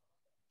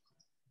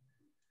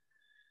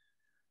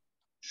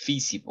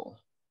 Feasible.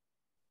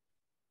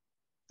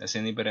 Does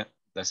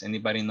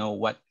anybody know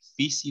what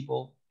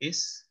feasible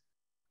is?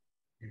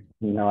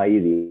 No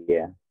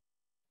idea.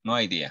 No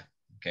idea.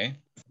 Okay.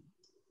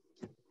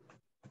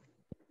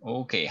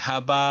 Okay. How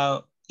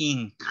about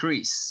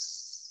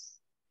increase?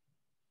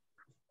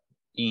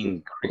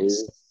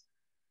 Increase.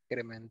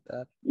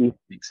 Incrementar.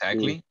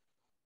 Exactly.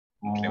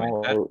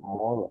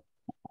 Incrementar.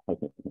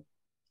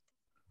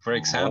 For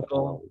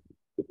example,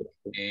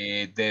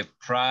 the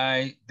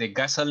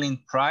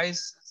gasoline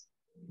price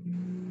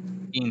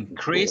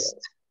increased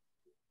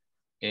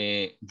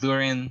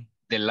during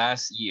the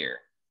last year.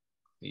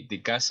 Okay, the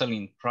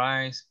gasoline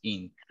price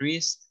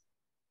increased,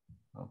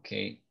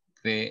 okay,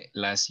 the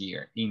last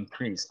year.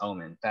 Increase,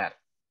 aumentar,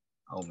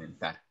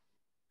 aumentar.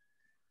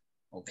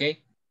 Okay.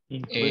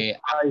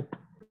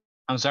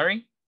 I'm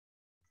sorry?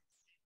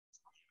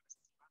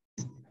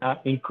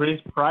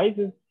 Increase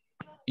prices.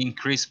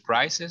 Increase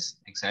prices,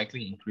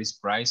 exactly, increase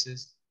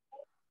prices.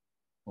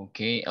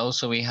 Okay,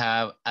 also we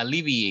have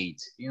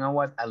alleviate. You know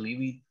what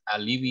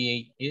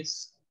alleviate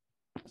is?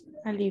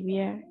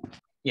 Aliviar.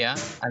 Yeah,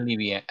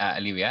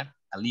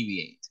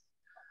 alleviate.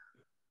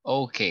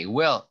 Okay,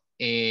 well,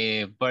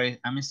 but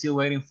I'm still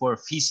waiting for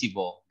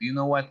feasible. Do you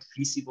know what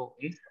feasible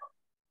is?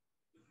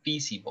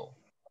 Feasible.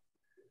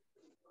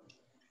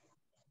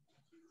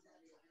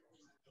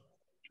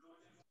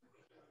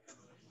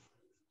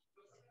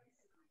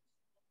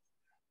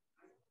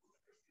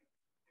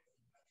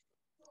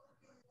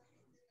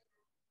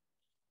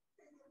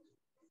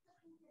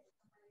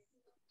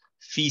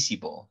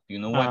 Feasible. Do you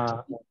know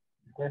what?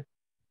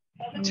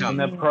 And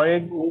the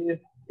project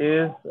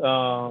is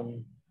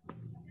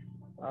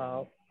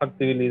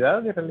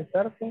factibilidad de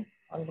realizarse,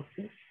 algo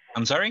así.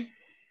 I'm sorry?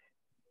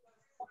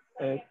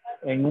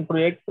 En un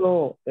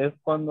proyecto es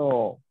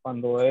cuando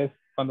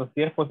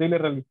sí es posible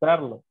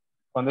realizarlo,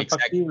 cuando es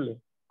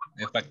factible.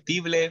 Es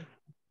factible,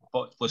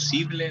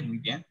 posible, muy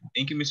bien.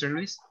 Thank you, Mr.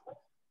 Luis.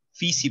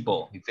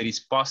 feasible, if it is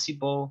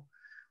possible.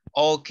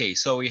 Okay,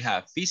 so we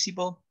have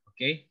feasible,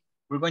 okay?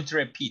 We're going to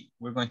repeat,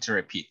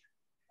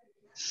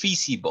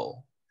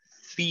 Feasible,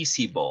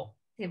 feasible.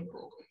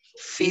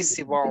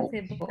 Feasible.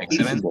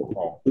 Excellent.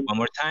 One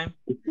more time,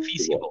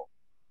 feasible.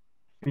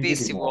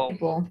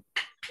 Feasible.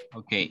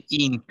 Okay,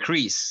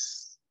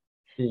 increase.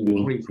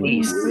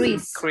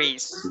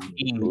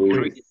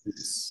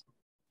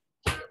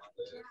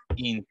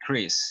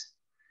 Increase.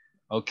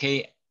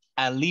 Okay,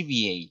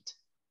 alleviate.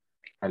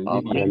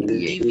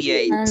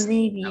 Alleviate.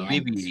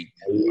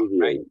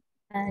 Right?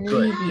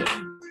 Good.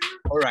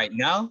 All right,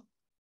 now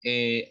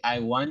I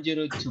want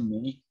you to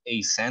make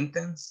a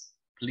sentence.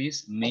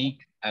 Please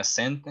make a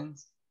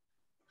sentence.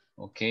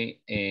 Okay,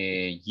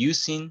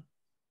 using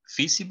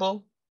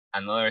feasible,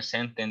 another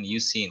sentence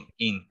using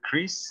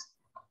increase,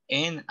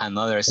 and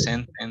another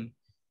sentence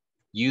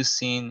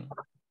using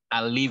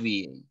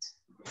alleviate.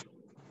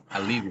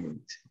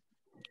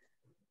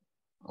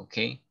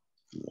 Okay.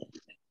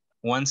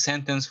 One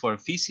sentence for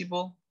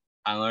feasible,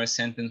 another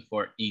sentence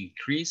for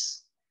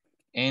increase,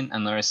 and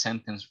another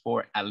sentence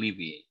for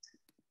alleviate.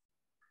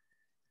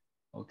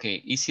 Okay,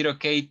 is it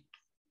okay?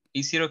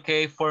 Is it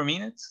okay 4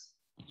 minutes?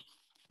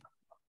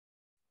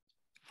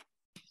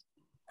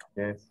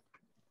 Yes.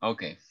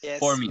 Okay, Yes.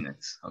 4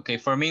 minutes. Okay,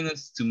 4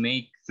 minutes to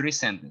make 3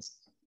 sentences.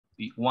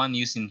 One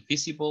using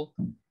feasible,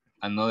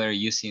 another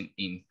using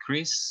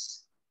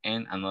increase,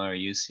 and another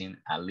using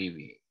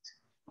alleviate.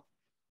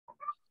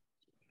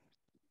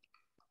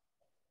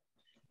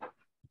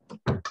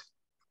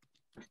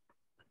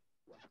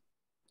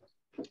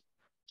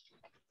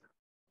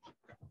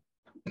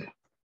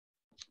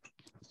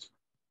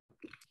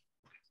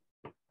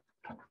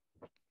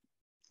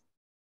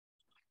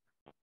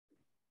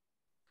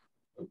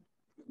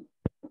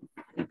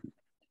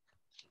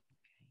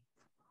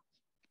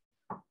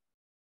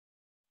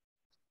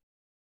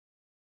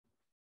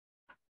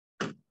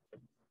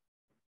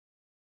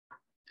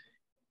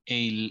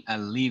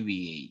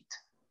 Alleviate.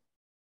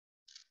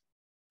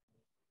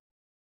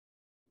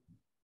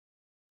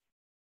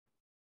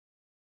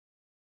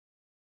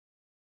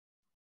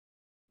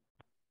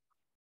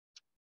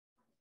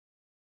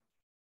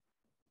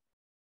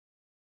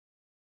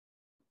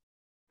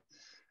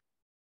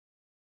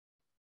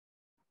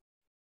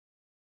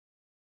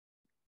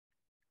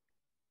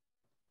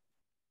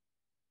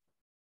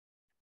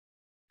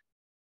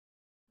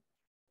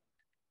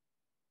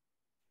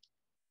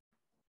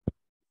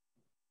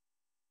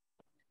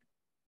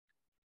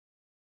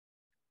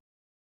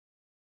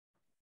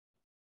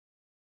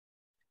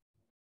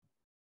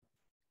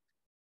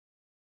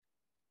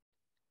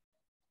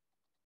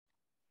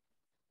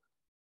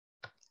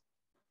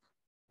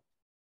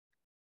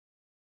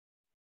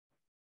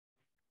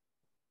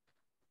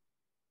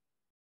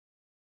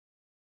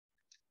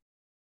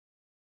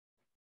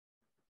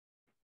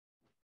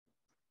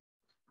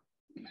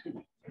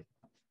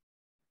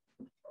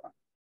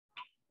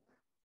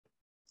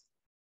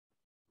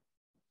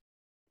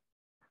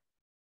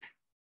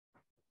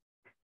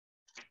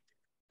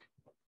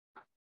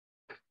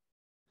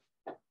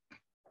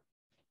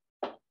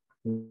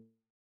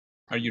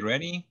 Are you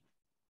ready?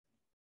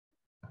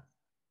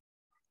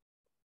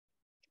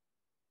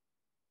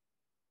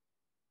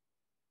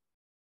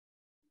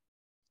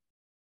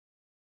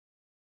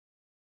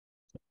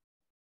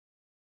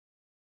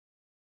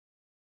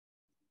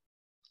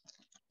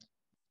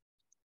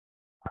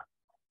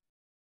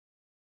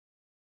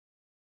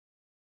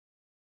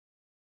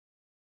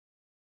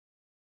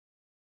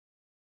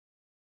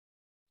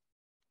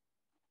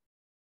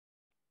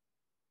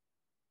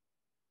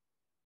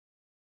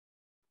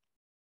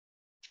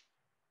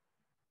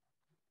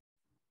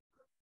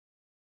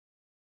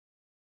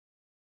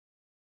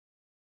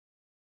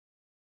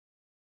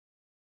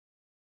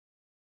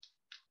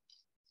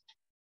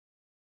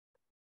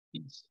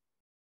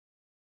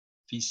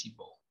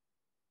 Feasible.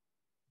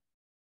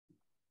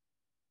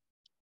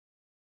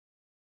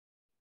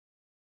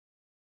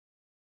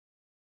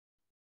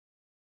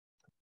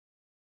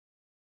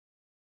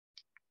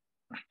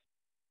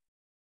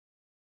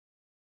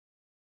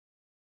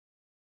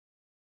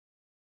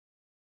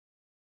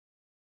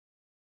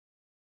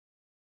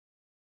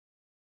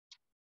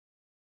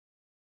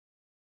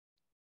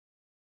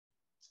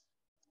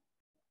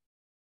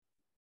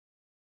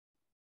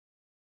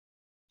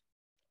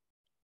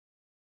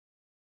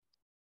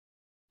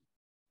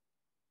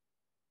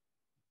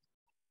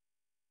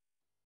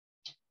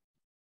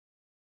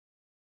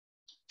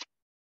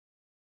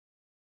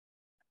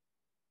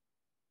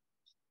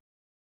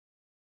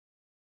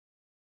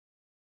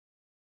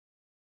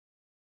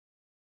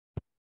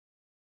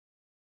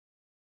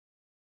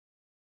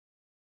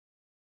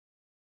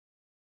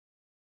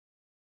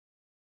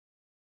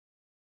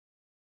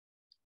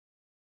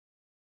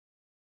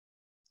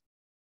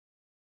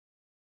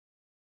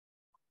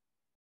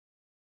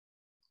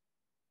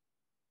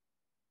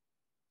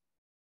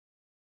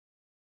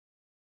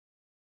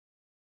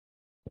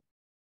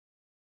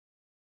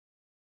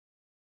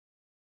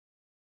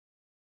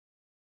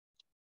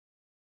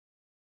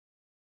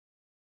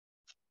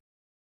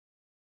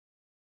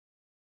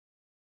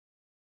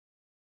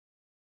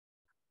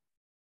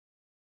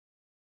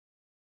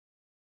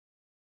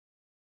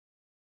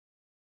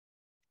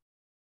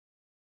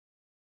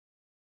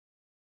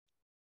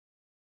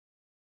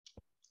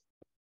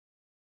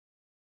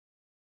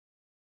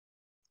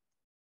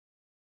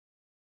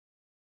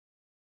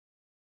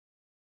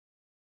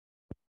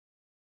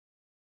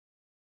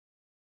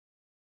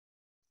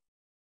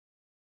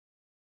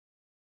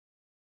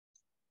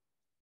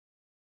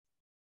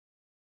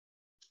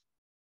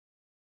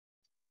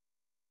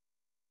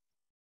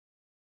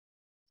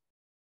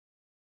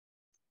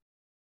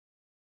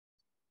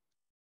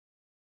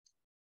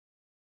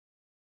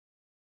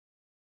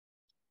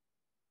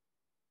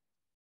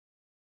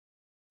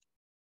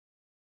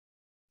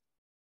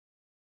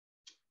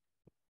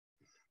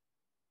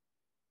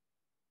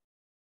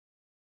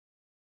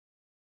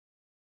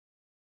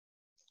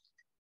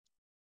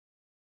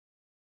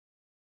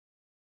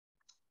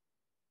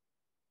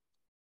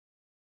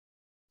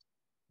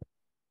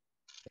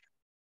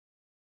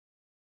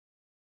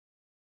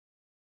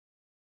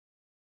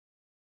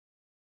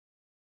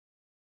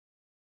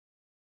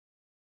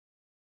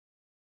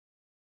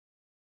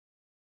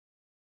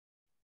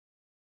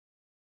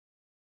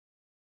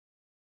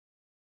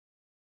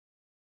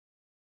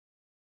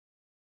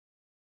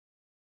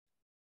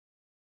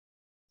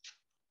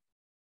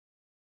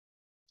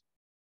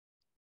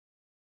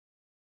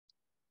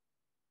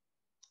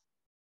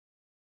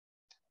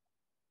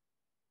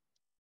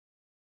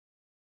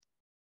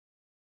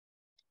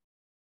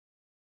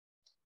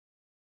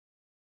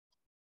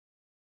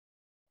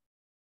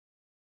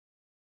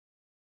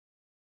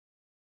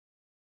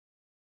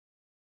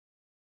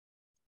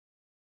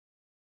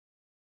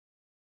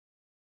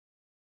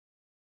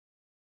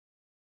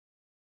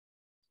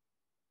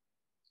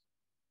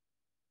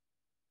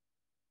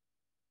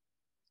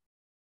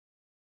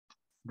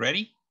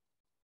 Ready?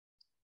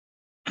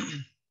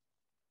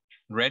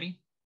 Ready?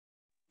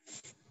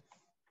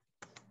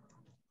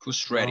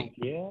 Who's ready?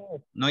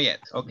 Yes. Not yet.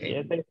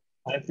 Okay.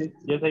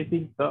 Yes, I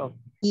think so.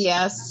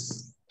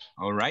 Yes.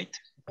 All right.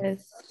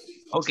 Yes.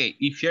 Okay,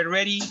 if you're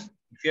ready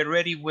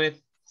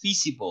with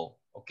feasible,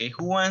 okay,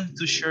 who wants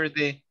to share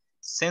the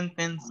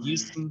sentence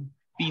using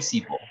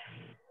feasible?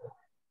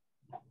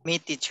 Me,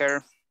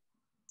 teacher.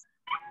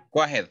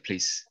 Go ahead,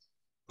 please.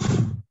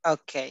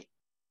 Okay.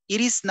 It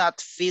is not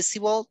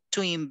feasible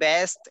to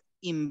invest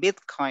in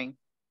Bitcoin.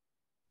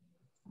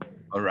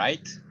 All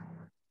right.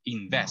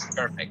 Invest.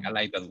 Perfect. I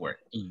like that word.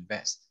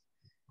 Invest.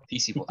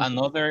 Feasible.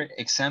 Another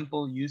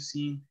example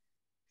using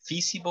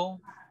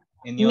feasible.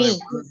 Any other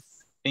word?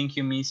 Thank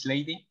you, Miss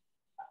Lady.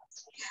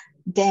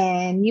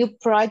 The new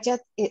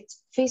project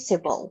is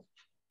feasible.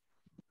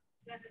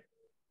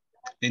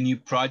 The new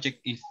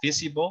project is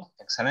feasible.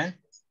 Excellent.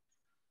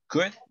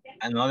 Good.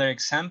 Another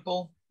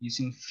example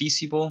using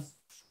feasible.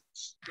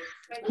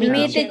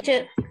 Me,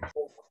 teacher.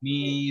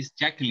 Miss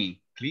Jacqueline,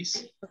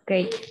 please.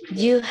 Okay.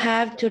 You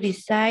have to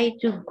decide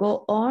to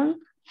go on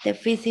the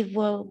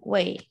feasible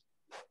way.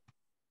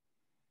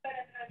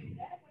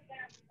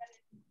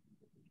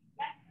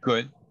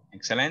 Good.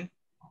 Excellent.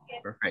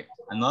 Perfect.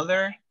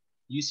 Another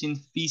using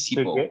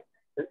feasible.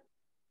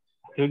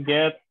 To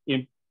get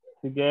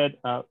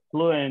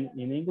fluent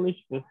in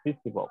English is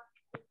feasible.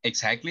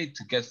 Exactly.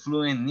 To get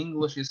fluent in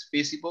English is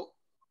feasible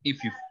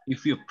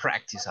if you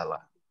practice a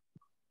lot.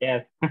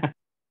 Yes.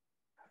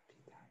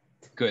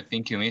 Good.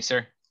 Thank you,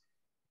 mister.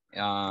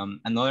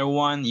 Another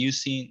one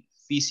using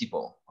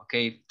feasible.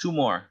 Okay, two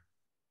more.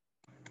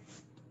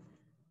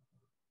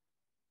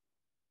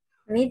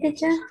 Me,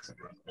 teacher.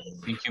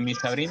 Thank you, Miss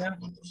Sabrina.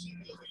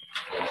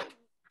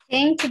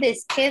 Change the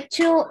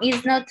schedule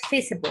is not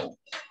feasible.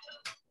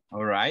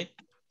 All right.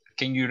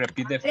 Can you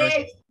repeat the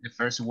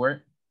first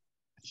word?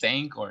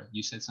 Thank, or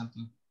you said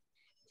something?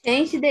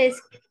 Change the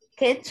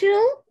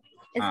schedule.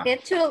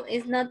 Schedule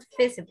is not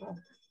feasible.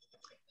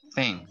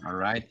 Thing, all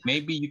right.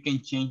 Maybe you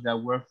can change that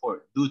word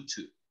for due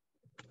to.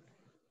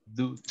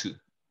 Due to.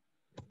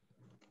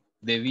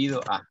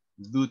 Debido a.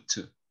 Due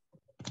to.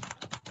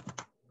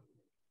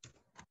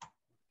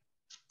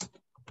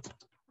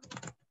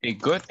 Okay,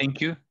 good, thank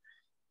you.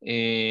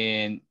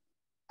 And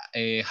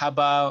how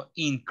about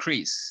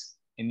increase?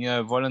 Any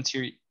other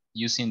volunteer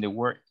using the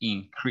word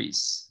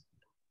increase?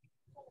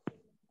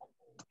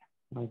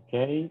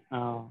 Okay.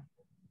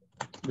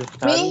 The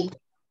studies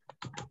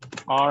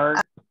are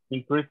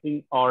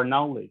increasing our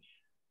knowledge.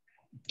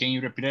 Can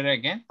you repeat it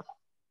again?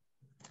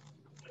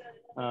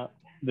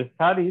 The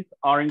studies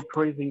are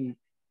increasing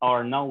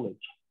our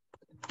knowledge.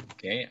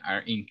 Okay,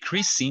 are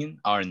increasing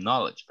our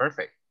knowledge.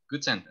 Perfect.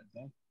 Good sentence.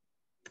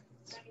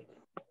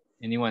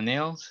 Anyone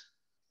else?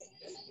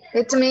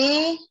 It's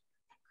me.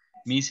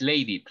 Miss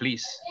Lady,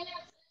 please.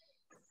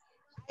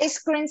 Ice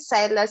cream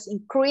sales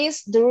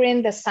increase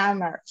during the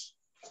summer.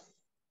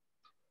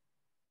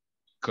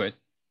 Good.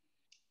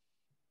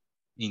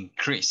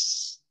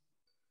 Increase.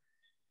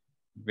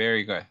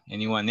 Very good.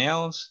 Anyone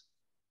else?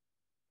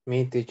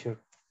 Me, teacher.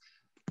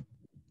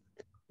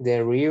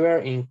 The river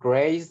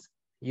increased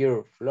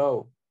your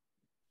flow.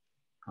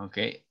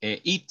 Okay,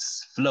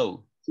 its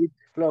flow. Its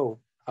flow.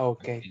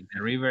 Okay.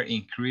 The river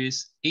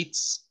increased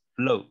its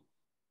flow.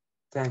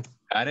 Thanks.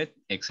 Got it?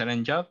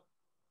 Excellent job.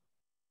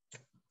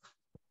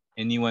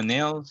 Anyone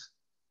else?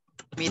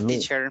 Me,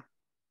 teacher.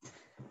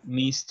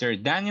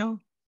 Mr. Daniel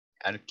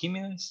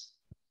Archimedes.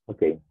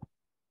 Okay.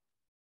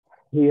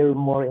 Here,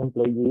 more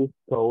employees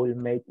could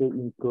make it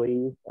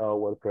increase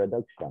our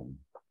production.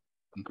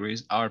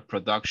 Increase our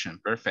production.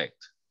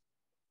 Perfect.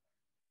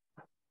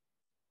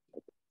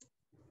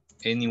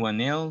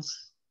 Anyone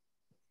else?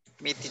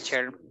 Me,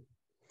 teacher.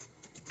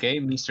 Okay,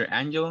 Mr.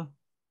 Angel.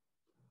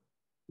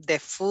 The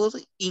food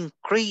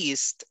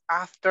increased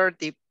after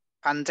the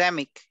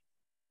pandemic.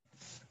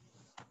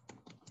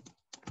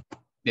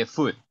 The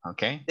food,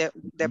 okay. The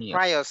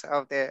price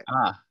of the...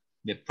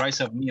 the price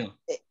of meal.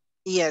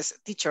 Yes,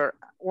 teacher.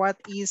 What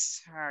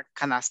is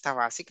canasta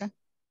básica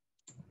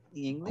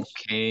in English?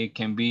 Okay,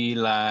 can be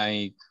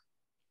like,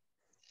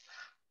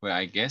 well,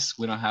 I guess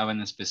we don't have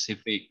any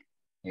specific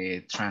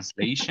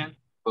translation,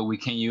 but we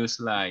can use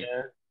like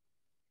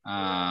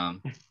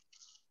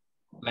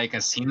a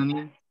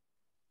synonym.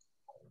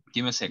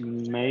 Give me a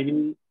second.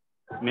 Maybe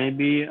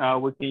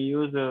we can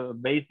use a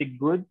basic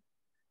good.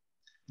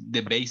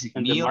 The basic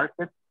in meal. The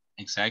market.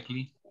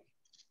 Exactly.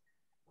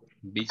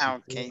 Basic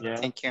okay, food.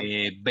 Thank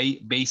you.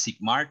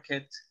 Basic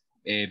market.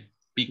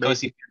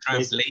 Because if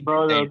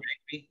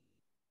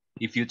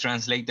you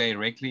translate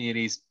directly, it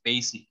is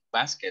basic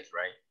basket,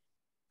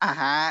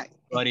 right?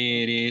 But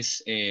it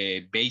is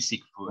a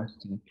basic food.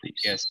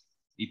 Yes,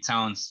 it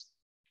sounds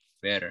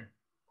better.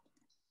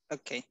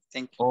 Okay,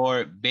 thank you.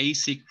 Or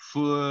basic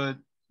food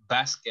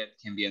basket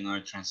can be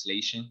another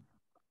translation.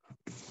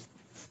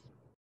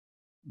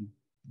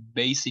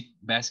 Basic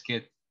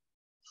basket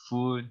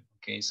food,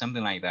 okay,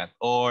 something like that.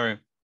 Or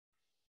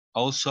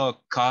also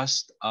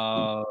cost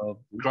of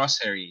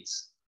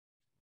groceries.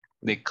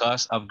 The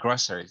cost of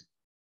groceries.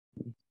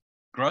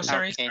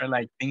 Groceries are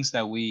like things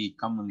that we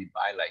commonly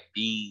buy, like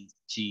beans,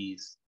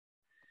 cheese,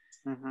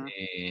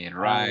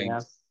 rice. Yeah.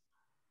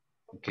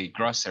 Okay,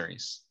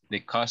 groceries, the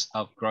cost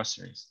of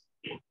groceries.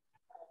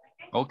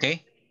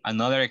 Okay,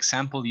 another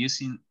example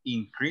using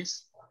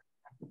increase.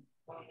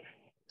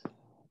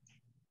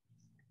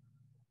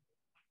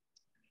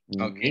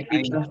 Okay,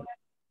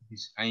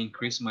 I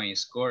increased my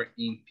score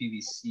in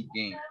PVC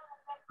game.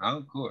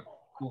 Oh, good,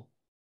 cool.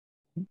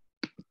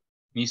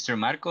 Mr.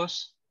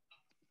 Marcos?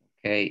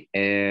 Okay,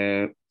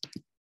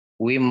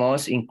 we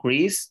must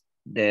increase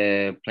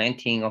the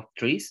planting of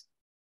trees.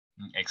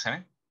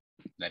 Excellent,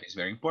 that is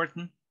very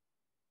important.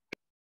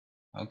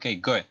 Okay,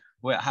 good.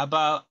 Well, how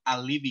about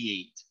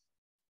alleviate?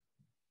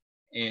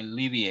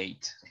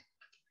 Alleviate.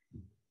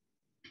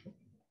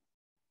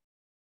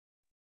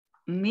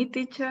 Me,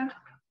 teacher.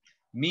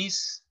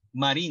 Miss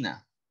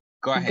Marina,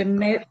 go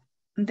ahead.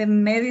 The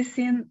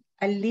medicine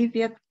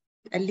alleviate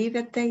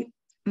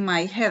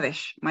my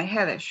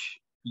headache.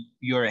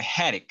 Your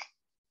headache.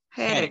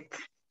 Headache.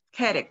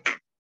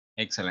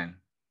 Excellent.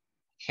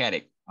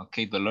 Headache.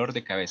 Okay, dolor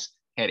de cabeza.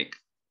 Headache.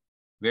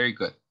 Very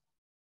good.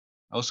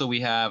 Also, we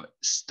have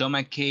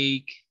stomach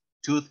ache,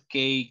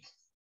 toothache,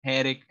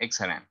 headache.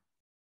 Excellent.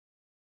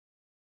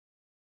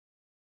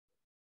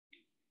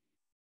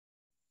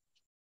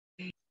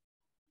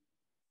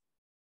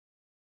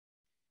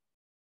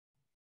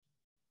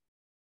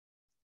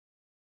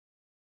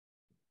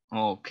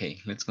 Okay,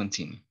 let's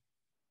continue.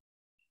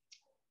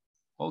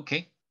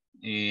 Okay,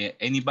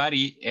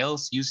 anybody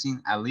else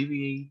using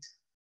alleviate?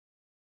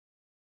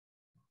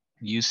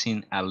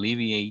 Using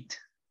alleviate.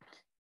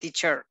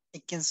 Teacher,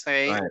 I can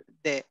say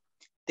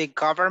the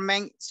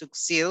government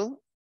succeed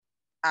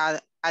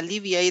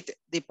alleviate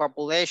the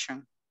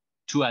population.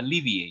 To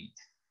alleviate.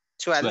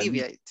 To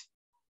alleviate.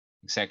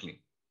 Exactly.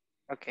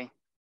 Okay.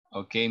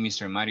 Okay,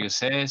 Mr. Mario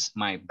says,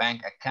 my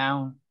bank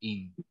account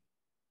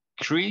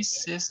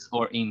increases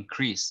or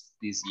increased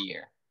this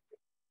year.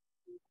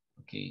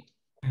 Okay.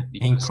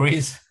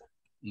 Increases.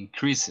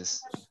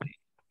 Increases.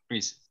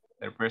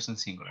 Third person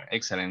singular.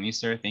 Excellent,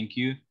 mister. Thank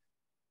you.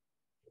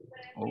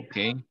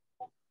 Okay.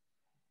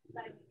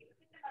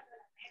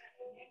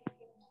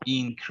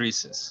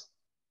 Increases.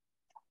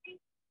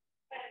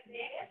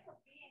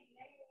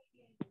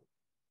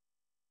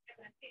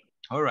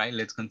 All right,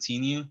 let's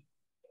continue.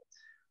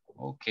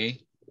 Okay.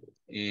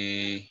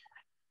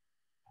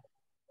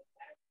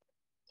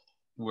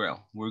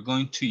 Well, we're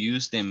going to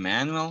use the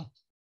manual.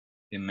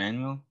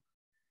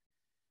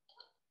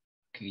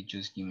 Okay,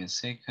 just give me a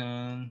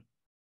second.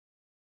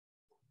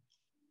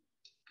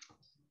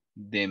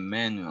 The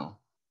manual.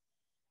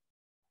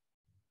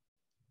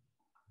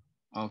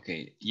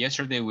 Okay,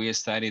 yesterday we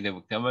studied the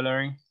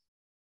vocabulary.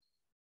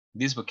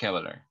 This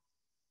vocabulary.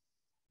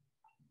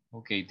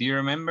 Okay, do you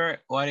remember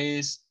what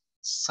is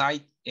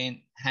sight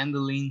and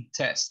handling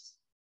test?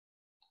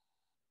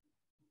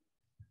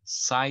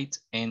 Sight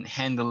and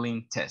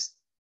handling test.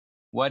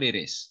 What it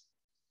is?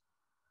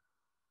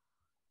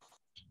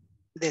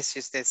 This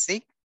is the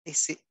sick.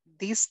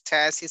 This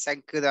test is a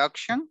good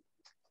option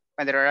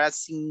when there are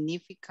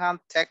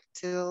significant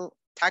tactile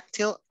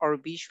or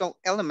visual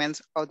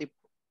elements of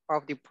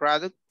the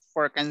product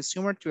for a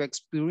consumer to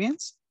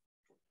experience.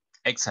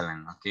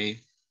 Excellent,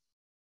 okay.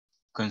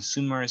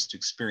 Consumers to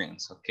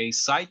experience, okay.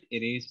 Sight,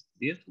 it is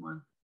this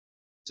one,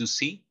 to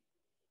see,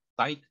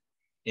 sight,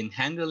 and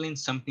handling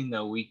something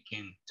that we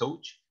can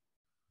touch.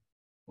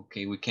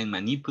 Okay, we can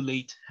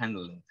manipulate,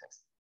 handling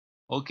test.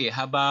 Okay,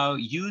 how about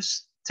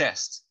use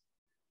test?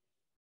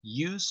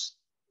 Use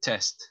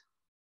test.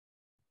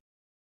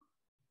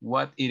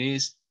 What it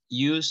is,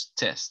 use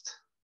test.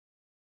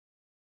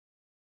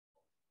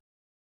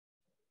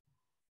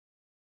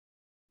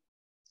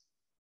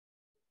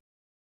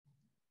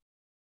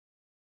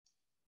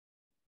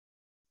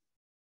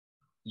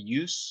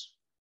 Use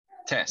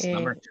test.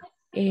 Number 2.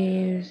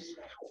 Is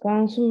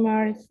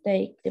consumers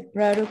take the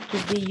product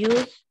to be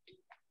used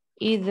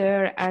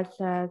either as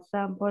a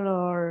sample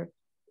or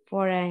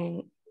for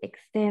an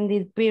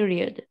extended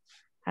period,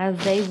 as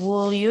they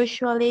will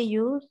usually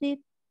use it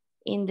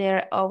in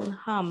their own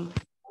home.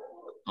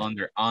 On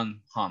their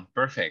own home.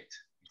 Perfect.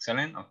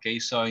 Excellent. Okay,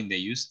 so in the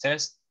use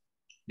test,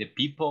 the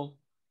people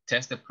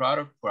test the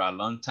product for a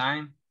long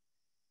time.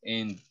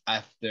 And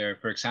after,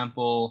 for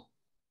example,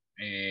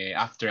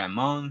 after a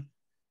month,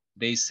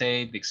 they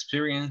say the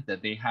experience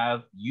that they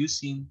have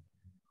using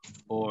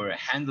or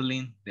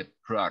handling the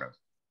product.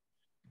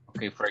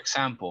 Okay, for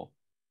example,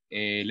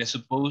 let's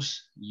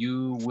suppose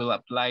you will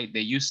apply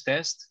the use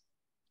test,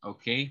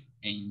 okay,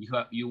 and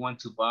you want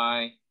to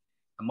buy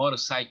a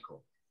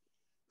motorcycle.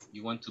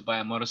 You want to buy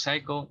a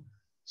motorcycle,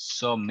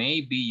 so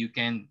maybe you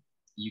can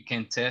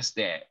test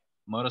the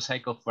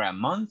motorcycle for a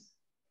month.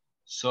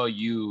 So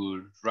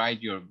you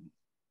ride you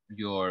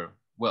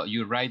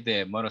ride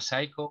the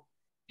motorcycle,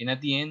 and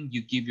at the end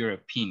you give your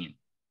opinion.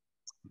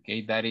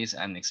 Okay, that is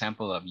an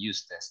example of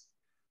use test.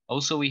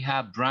 Also, we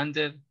have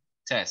branded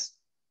test.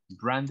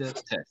 Branded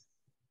test.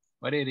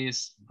 What it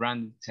is,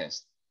 branded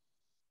test?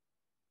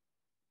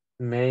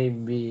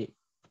 Maybe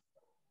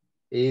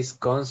is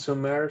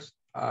consumers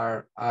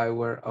are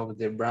aware of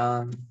the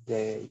brand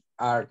they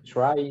are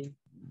trying.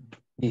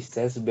 This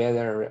test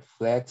better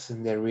reflects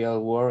the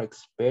real world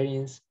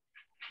experience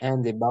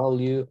and the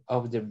value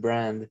of the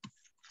brand.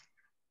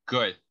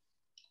 Good.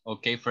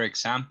 Okay, for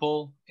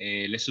example,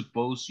 let's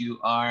suppose you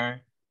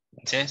are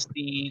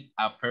testing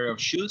a pair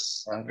of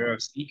shoes, a pair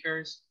of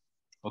sneakers.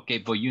 Okay,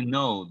 but you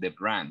know the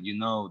brand. You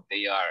know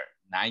they are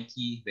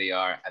Nike, they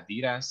are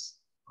Adidas,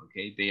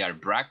 okay, they are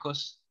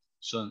Bracos.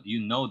 So you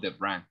know the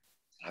brand.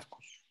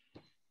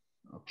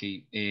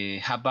 Okay,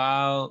 how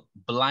about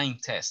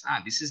blind test?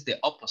 This is the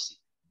opposite.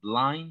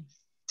 Blind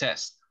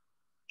test.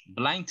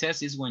 Blind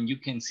test is when you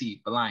can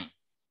see, blind,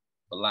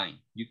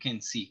 you can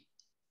see.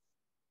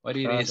 What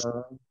it is,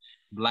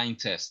 blind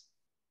test.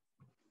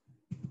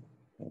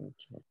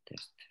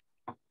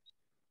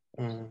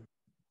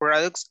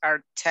 Products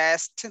are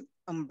tested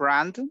on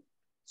brand,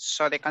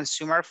 so the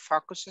consumer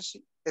focuses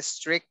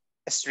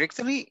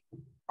strictly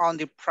on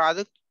the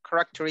product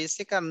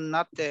characteristic and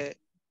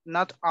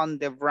not on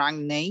the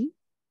brand name.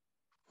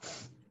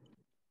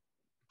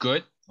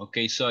 Good.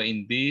 Okay, so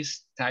in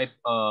this type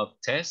of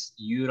test,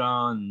 you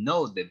don't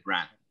know the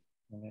brand.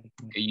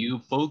 Okay, you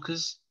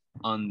focus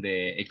on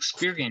the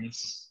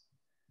experience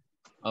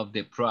of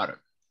the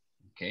product.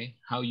 Okay,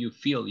 how you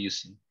feel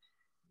using.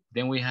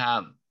 Then we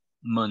have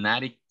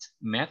monadic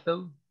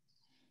method.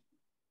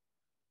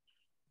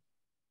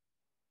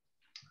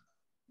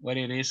 What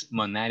it is,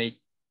 monadic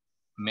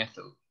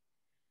method?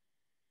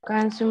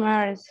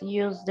 Consumers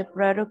use the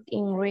product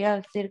in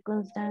real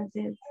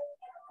circumstances.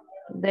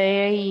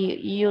 They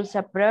use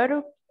a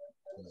product,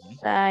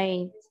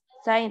 sign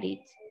it,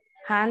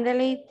 handle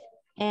it,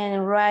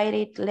 and write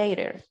it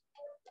later.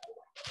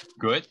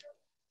 Good.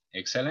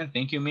 Excellent.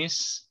 Thank you,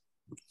 Miss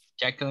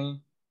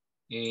Jacqueline.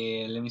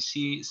 Let me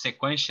see,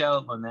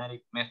 sequential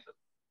monadic method.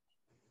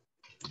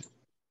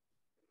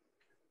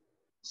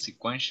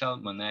 Sequential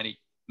monadic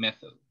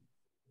method.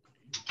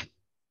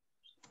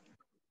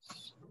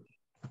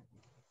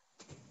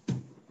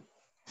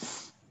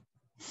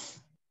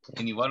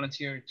 Any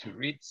volunteer to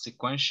read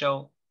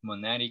sequential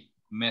monadic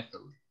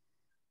method?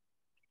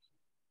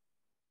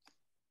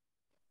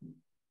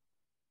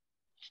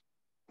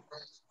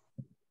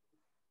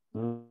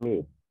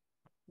 Me.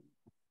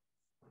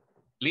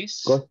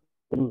 Please.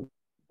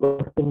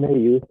 Customer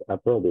use a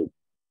product,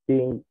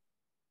 think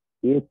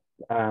it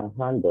and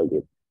handle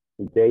it.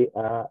 They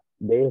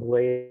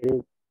rate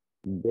it,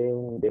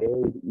 then they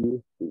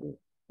use it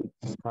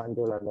to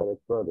handle another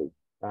product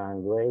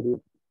and rate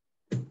it.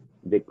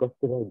 The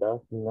customer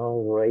does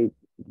not rate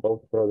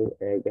both products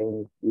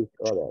against each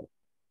other.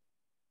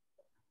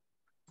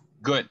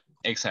 Good,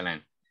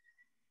 excellent.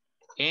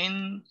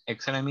 And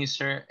excellent,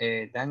 Mr.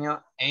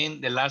 Daniel.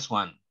 And the last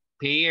one,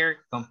 pair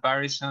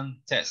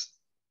comparison test.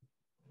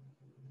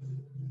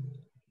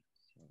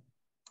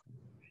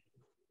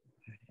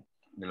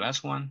 The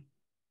last one,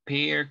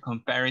 pair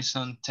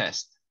comparison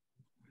test.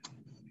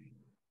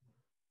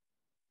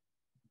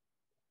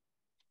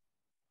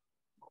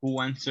 Who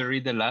wants to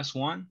read the last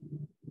one?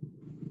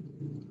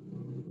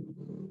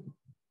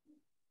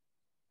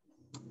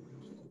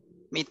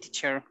 Me,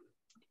 teacher.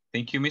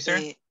 Thank you,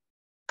 Mr.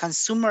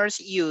 Consumers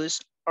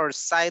use or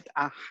cite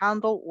and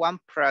handle one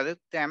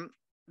product, then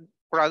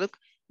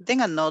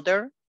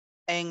another,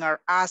 and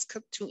are asked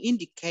to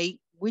indicate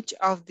which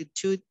of the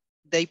two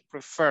they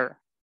prefer.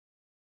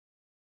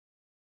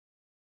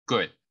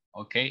 Good.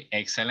 Okay,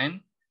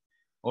 excellent.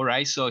 All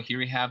right, so here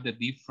we have the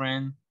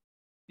different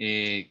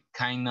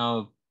kind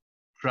of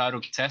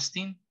product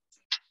testing.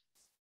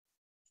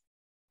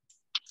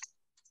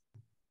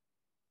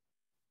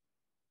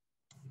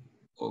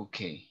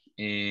 Okay,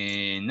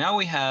 now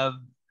we have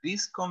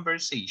this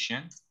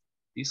conversation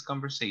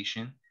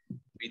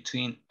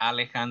between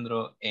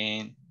Alejandro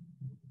and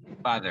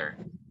father.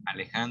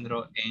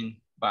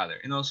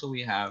 And also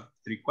we have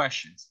 3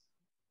 questions.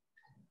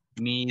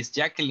 Miss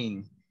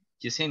Jacqueline,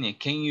 Yesenia,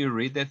 can you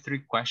read the 3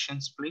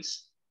 questions,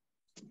 please?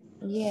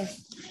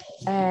 Yes.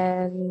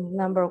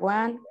 Number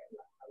 1,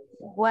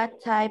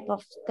 what type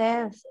of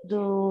test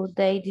do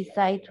they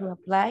decide to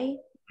apply?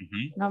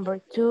 Number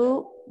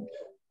 2,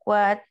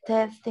 what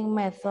testing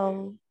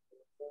method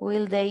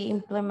will they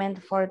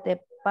implement for the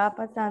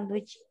Papa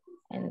sandwich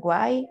and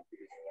why?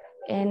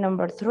 And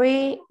number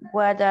 3,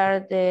 what are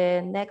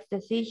the next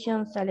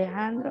decisions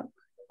Alejandro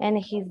and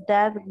his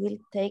dad will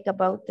take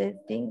about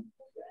testing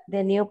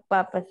the new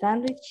Papa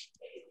sandwich?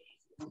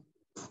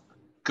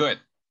 Good,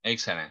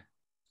 excellent.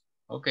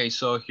 Okay,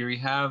 so here we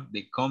have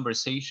the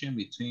conversation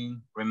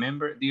between, do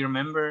you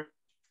remember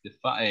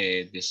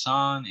the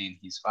son and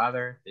his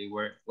father? They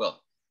were,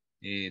 well,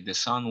 the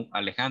son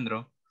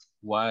Alejandro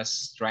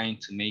was trying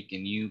to make a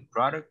new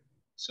product.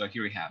 So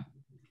here we have,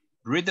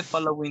 read the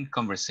following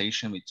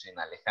conversation between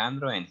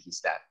Alejandro and his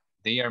dad.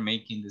 They are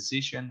making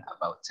decision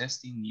about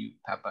testing new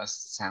Papa's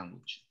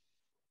sandwich.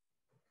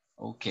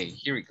 Okay,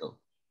 here we go.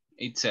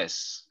 It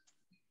says,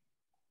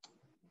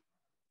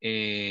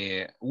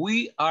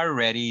 we are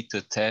ready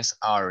to test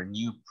our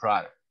new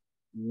product.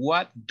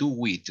 What do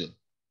we do?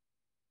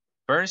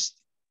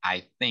 First,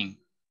 I think,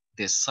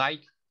 decide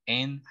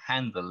and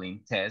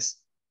handling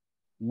test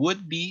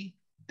would be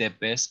the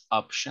best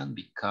option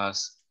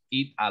because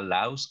it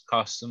allows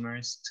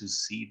customers to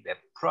see the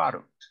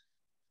product,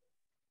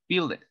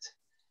 feel it,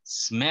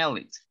 smell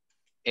it,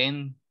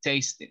 and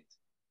taste it.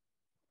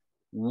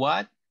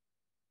 What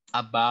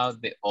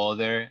about the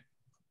other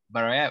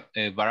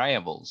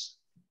variables?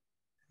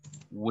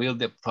 Will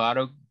the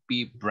product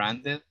be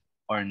branded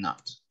or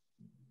not?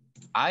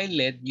 I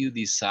let you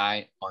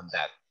decide on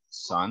that,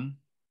 son.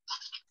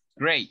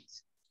 Great.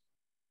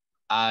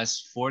 As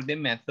for the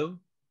method,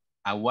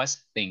 I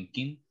was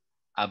thinking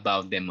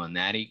about the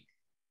monadic.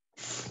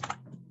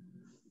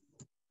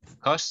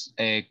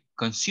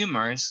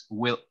 Consumers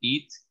will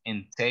eat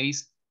and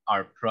taste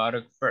our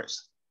product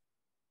first,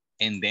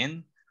 and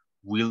then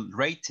we'll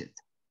rate it.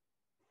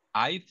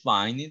 I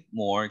find it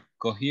more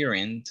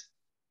coherent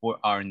for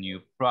our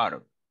new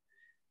product,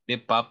 the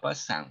Papa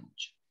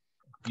sandwich.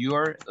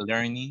 You're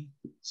learning,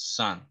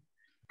 son.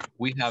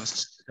 We have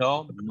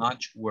so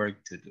much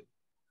work to do.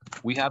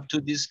 We have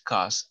to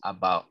discuss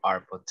about our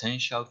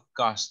potential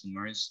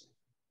customers,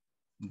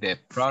 the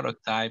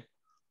prototype,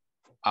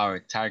 our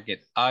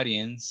target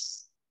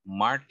audience,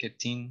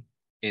 marketing,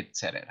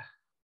 etc.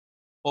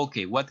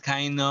 Okay, what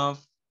kind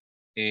of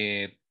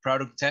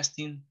product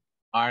testing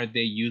are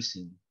they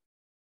using?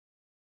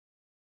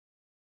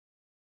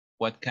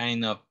 What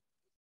kind of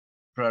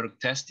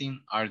product testing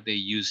are they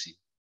using?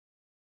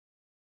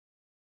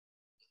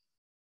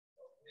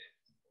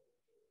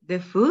 The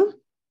food?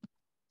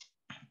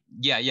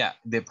 Yeah.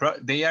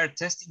 They are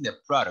testing the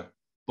product,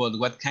 but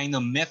what kind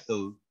of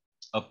method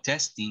of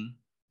testing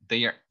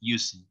they are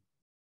using?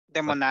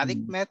 The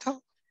monadic method?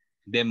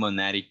 The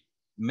monadic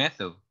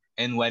method.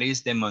 And what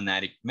is the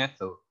monadic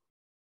method?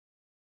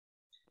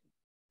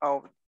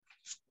 Oh,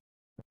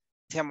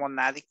 the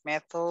monadic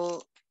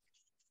method.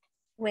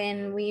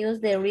 When we use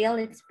the real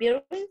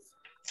experience?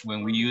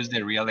 When we use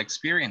the real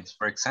experience.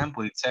 For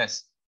example, it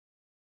says,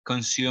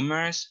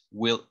 consumers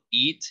will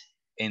eat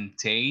and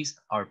taste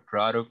our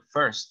product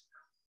first,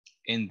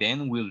 and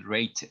then we'll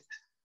rate it.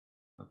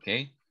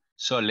 Okay,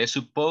 so let's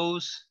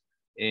suppose,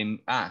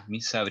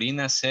 Miss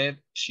Sabrina said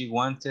she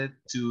wanted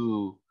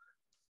to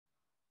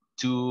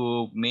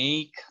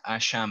make a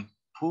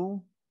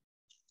shampoo,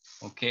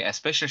 okay, a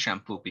special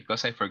shampoo,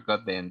 because I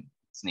forgot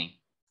its name.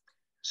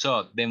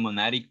 So the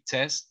monadic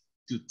test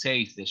to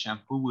taste the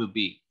shampoo will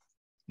be,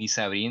 Miss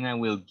Sabrina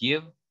will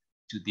give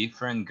to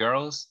different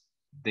girls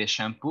the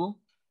shampoo,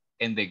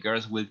 and the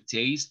girls will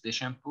taste the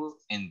shampoo,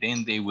 and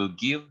then they will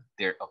give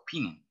their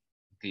opinion.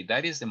 Okay,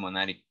 that is the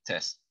monadic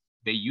test.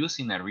 They use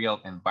in a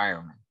real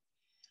environment.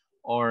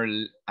 Or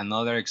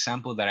another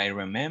example that I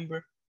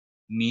remember,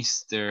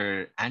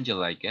 Mr.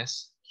 Angela, I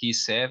guess, he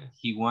said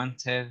he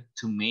wanted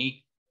to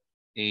make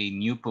a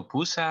new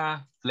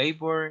pupusa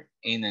flavor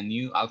and a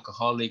new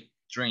alcoholic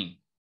drink.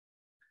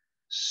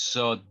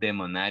 So the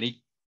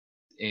monadic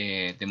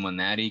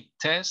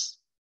test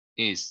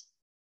is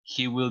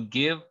he will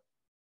give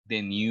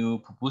the new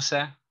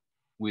pupusa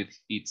with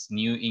its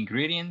new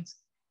ingredients.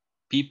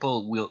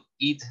 People will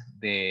eat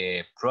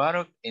the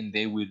product and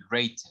they will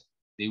rate it.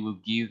 They will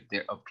give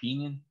their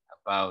opinion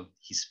about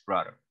his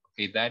product.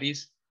 Okay, that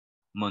is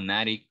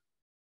monadic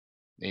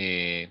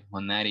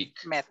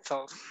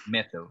method.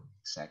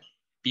 Exactly.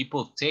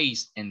 People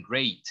taste and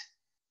rate.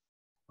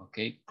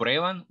 Okay,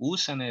 prueban,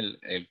 usan el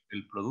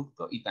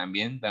producto y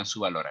también dan su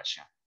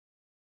valoración.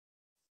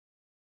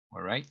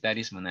 All right, that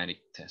is monadic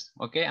test.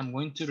 Okay, I'm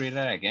going to read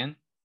that again.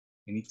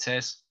 And it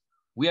says,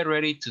 we are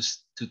ready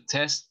to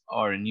test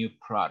our new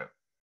product.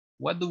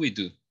 What do we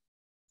do?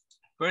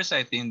 First,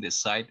 I think the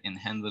sight and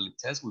handling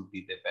test would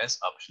be the best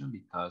option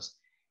because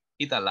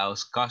it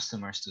allows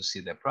customers to see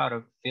the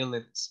product, feel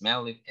it,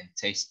 smell it, and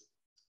taste it.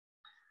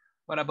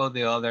 What about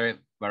the other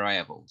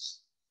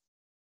variables?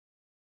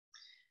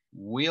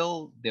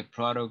 Will the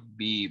product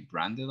be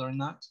branded or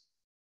not?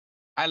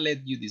 I'll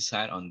let you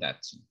decide on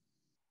that too.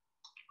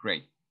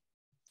 Great.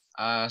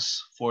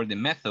 As for the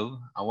method,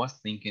 I was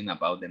thinking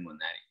about the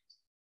monadic.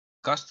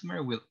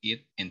 Customer will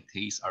eat and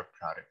taste our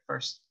product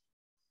first,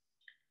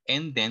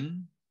 and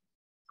then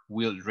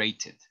we'll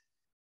rate it.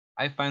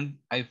 I find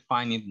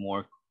it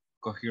more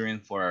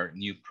coherent for our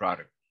new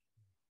product,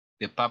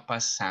 the Papa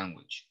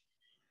sandwich.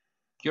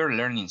 You're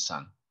learning,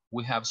 son.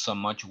 We have so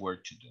much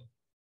work to do.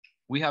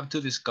 We have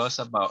to discuss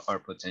about our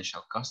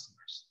potential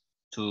customers,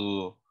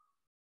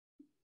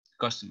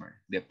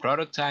 the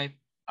prototype,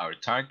 our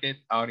target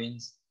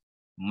audience,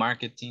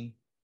 marketing,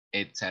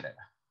 etc.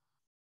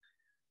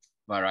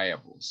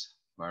 Variables.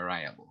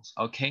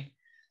 Okay,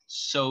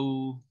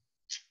 so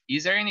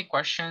is there any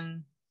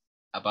question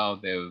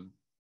about the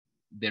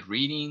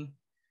reading?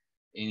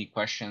 Any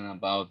question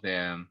about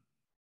the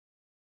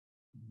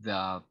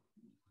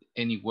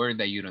any word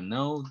that you don't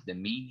know, the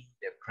meaning,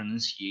 the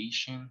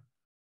pronunciation?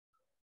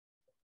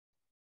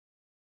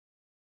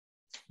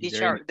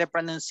 Teacher, the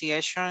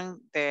pronunciation,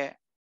 the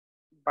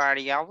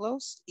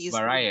variables is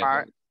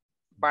variables.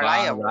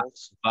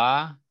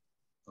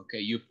 Okay,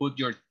 you put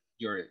your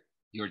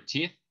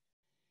teeth,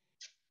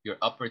 your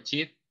upper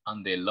teeth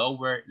on the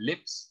lower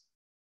lips.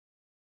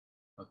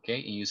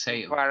 Okay, and you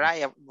say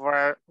variables.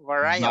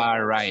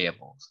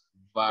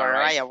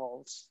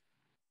 Variables.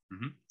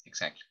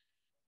 Exactly.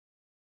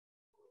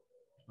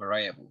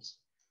 Variables.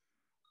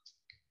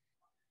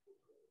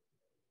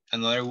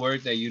 Another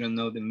word that you don't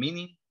know the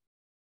meaning?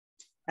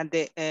 And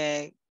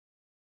the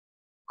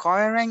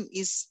coherent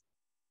is,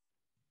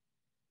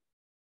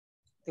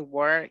 the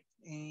word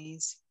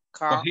is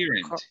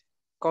coherent.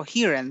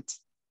 Coherent.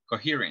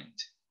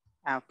 Coherent.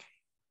 Okay.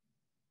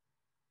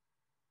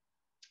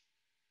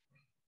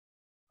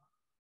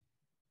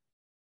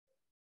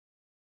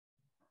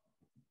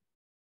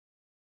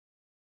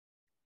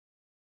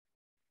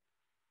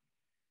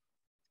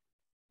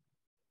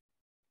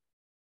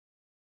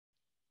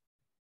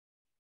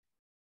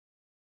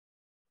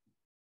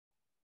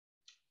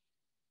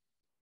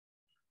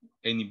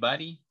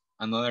 Anybody?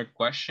 Another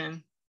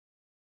question?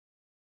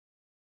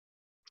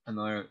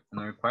 Another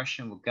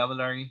question,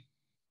 vocabulary,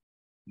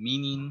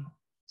 meaning,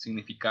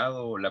 significado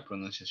o la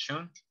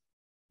pronunciación.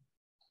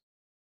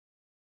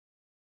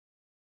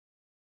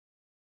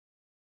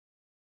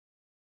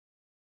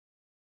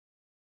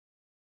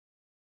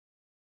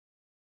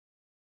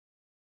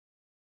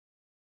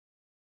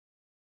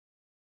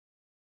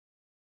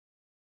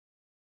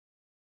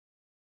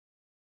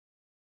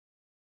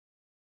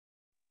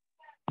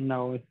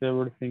 Now is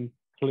everything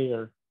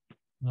clear?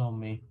 No,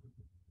 me.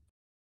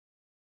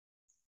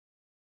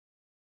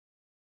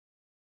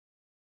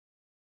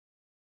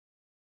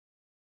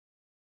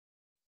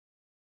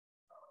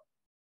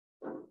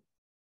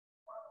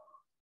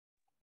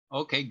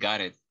 Okay,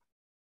 got it.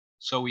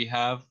 So we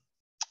have,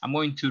 I'm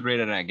going to read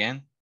it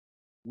again.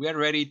 We are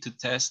ready to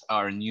test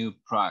our new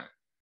product.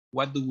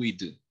 What do we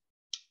do?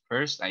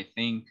 First, I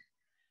think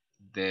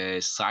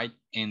the site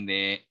and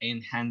the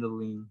end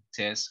handling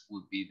test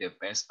would be the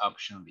best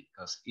option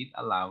because it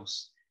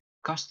allows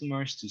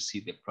customers to see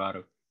the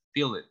product,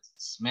 feel it,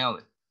 smell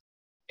it,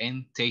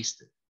 and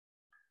taste it.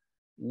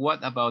 What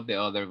about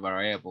the other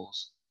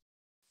variables?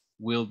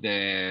 Will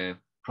the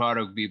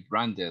product be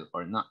branded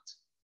or not?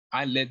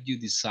 I let you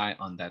decide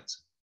on that.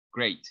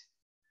 Great.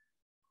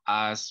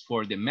 As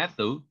for the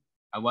method,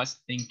 I was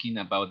thinking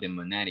about the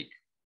monetic.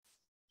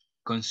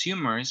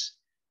 Consumers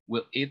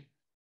will eat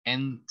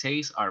and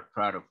taste our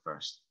product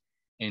first,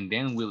 and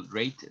then we'll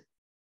rate it.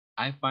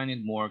 I find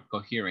it more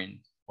coherent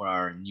for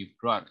our new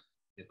product,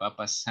 the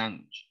Papa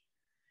sandwich.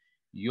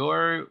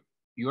 You're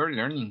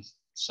learning,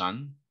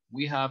 son.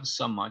 We have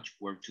so much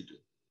work to do.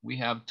 We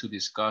have to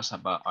discuss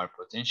about our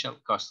potential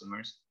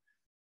customers,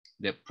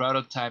 the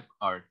prototype,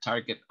 our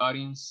target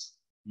audience,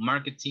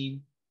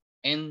 marketing,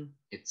 and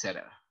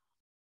etc.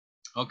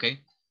 Okay,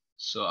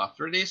 so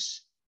after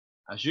this,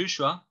 as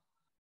usual,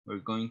 we're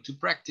going to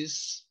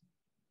practice.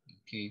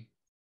 Okay,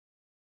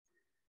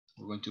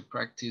 we're going to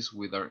practice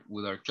with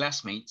our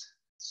classmates.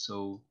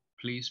 So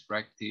please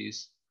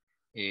practice.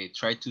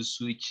 Try to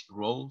switch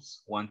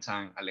roles. One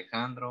time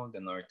Alejandro, the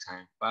other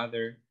time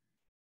Father.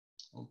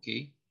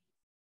 Okay,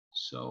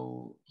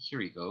 so here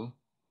we go.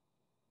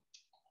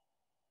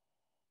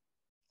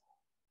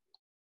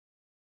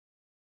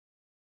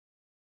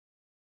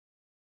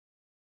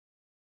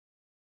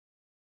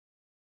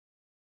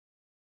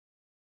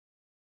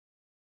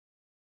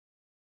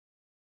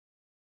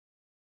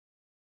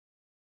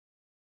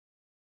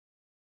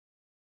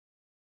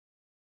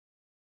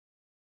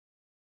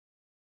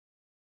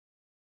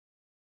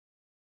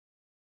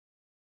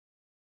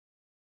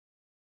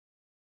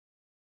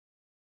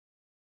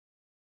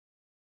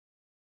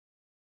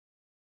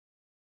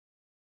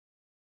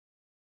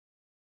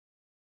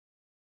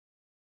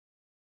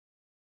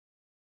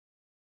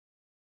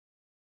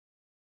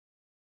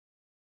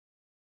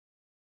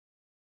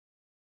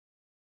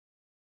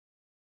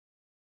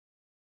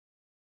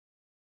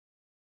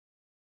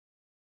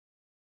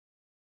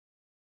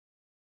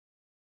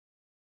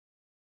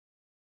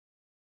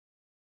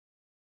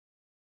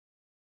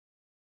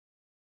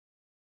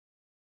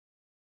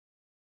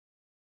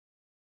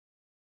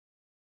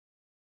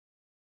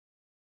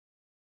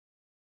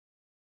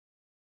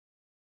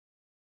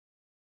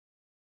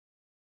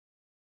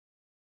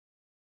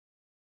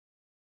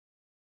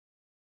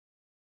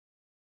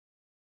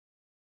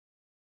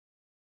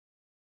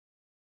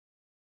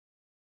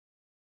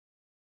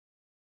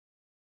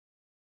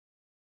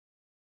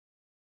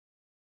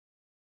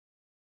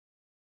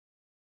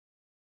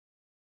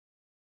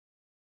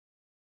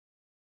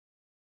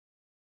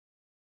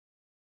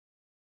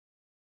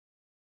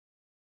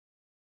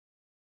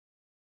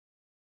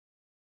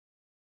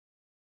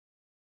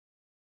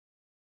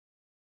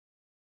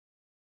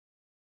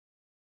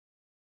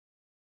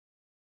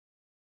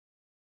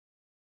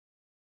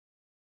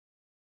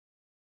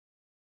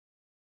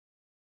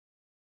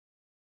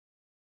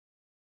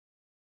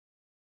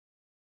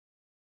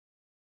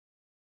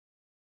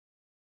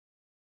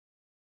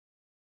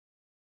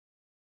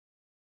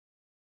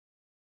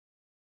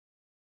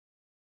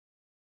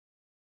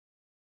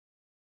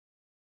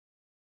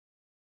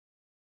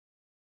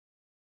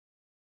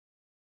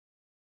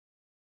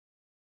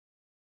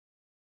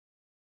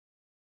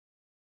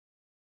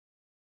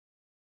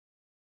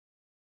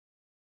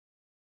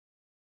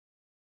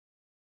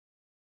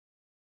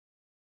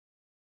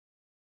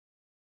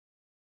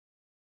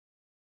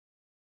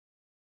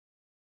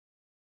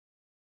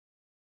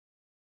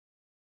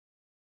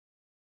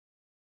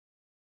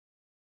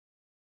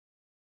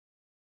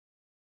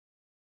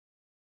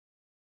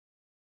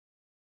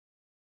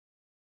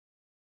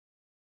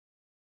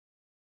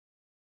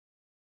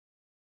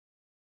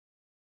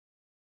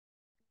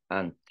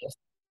 and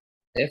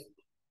test,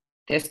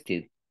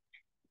 tested.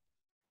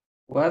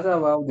 What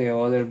about the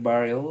other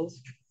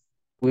variables?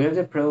 Will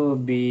the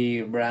product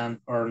be brand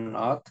or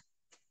not?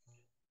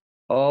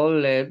 I'll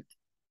let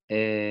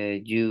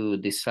you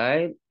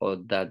decide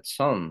on that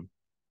some.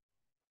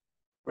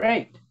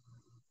 Great.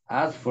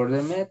 As for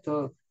the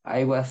method,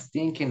 I was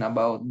thinking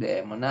about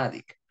the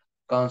monadic.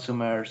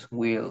 Consumers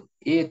will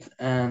eat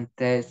and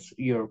test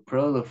your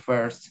product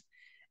first,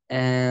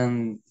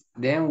 and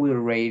then we'll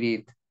rate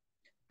it.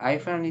 I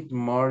find it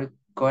more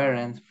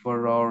coherent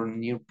for our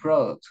new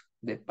product,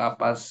 the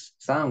Papa's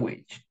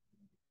sandwich.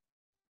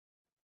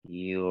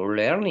 You're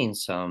learning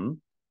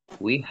some.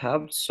 We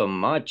have so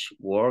much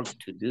work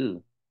to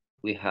do.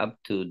 We have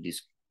to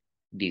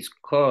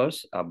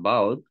discuss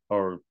about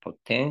our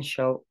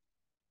potential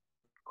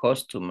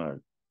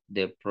customer,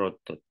 the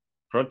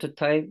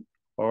prototype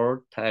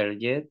or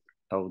target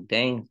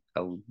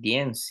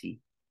audience,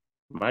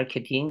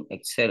 marketing,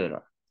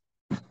 etc.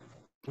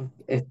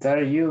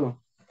 Start you,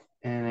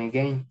 and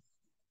again.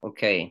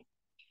 Okay,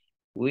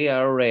 we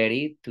are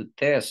ready to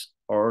test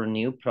our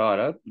new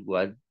product.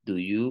 What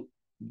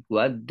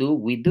do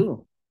we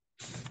do?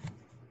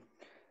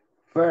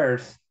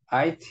 First,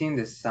 I think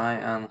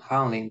design and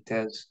handling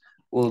tests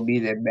will be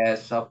the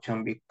best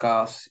option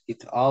because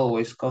it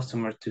allows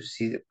customers to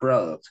see the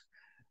product,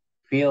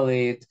 feel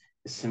it,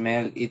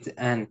 smell it,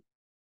 and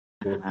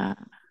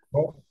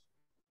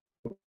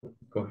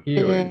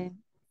coherent.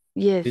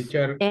 Yes.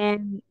 Teacher,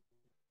 And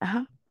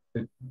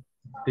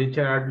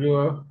teacher, are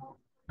you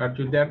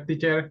there,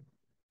 teacher?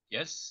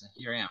 Yes,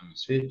 here I am.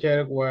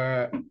 Teacher,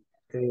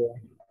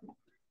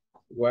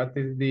 what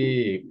is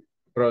the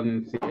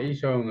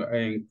pronunciation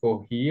and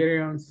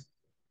coherence?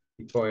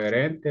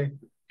 Coherente.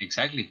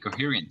 Exactly,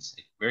 coherence.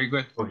 Very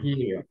good.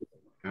 Coherence.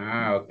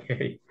 Ah,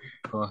 okay.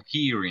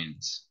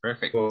 Coherence.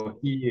 Perfect.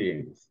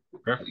 Coherence.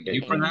 Perfect. Okay.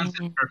 You pronounce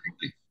it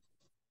perfectly.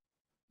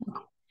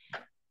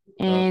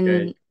 And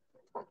okay.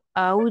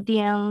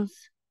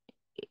 Audience,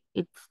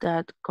 is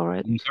that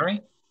correct? I'm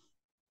sorry?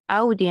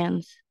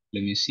 Audience.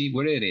 Let me see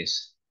what it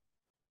is.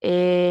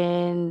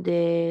 And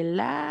the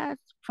last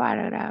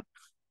paragraph.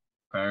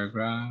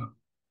 Paragraph.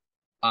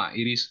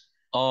 It is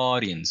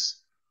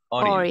audience.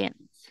 Audience.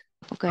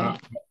 Okay.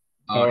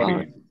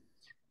 Audience.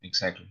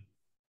 Exactly.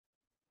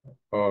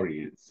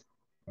 Audience.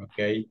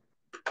 Okay.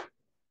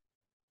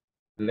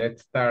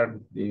 Let's start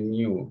the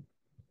new.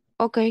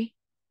 Okay.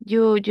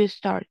 You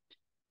start.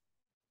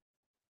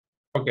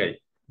 Okay.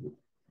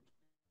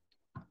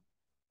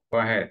 Go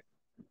ahead.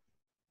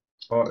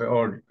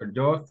 Or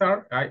you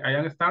start? I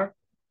am start?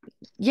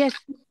 Yes.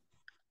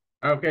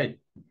 Okay.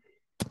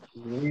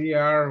 We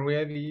are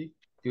ready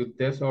to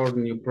test our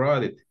new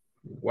product.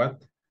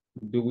 What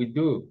do we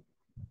do?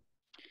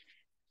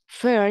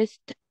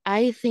 First,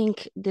 I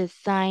think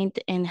design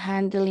and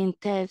handling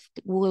test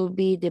will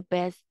be the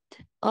best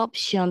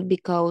option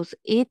because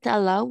it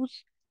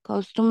allows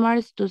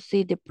customers to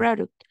see the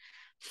product,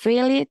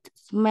 feel it,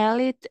 smell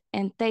it,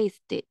 and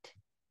taste it.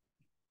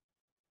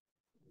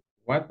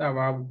 What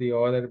about the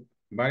other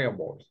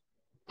variables?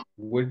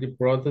 Will the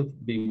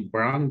product be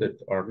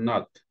branded or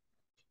not?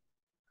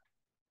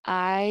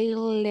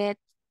 I'll let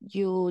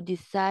you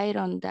decide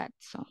on that,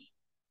 son.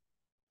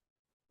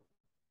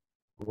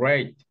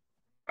 Great.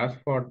 As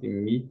for the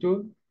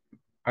method,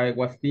 I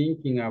was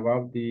thinking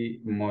about the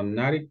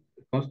monadic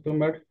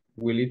customer.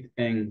 Will it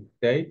and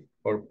taste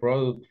or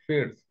product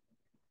first?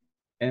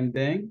 And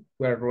then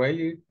we're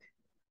ready.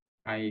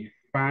 I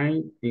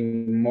find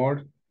it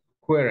more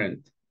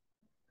coherent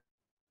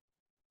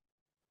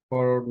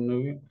for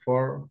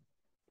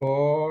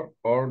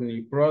our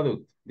new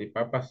product, the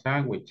Papa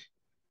sandwich.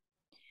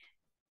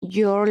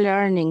 You're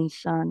learning,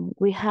 son.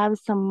 We have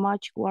so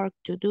much work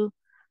to do.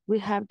 We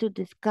have to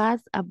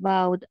discuss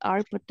about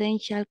our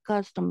potential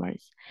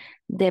customers,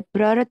 the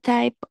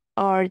prototype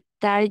or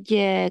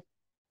target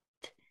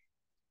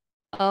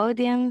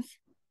audience,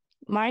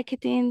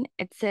 marketing,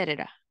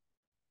 etc.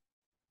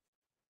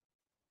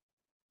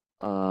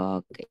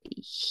 Okay.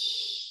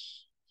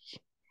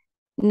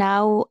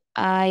 Now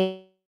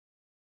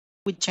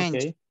We change.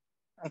 Okay.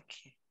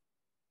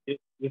 Okay.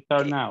 You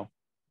start now.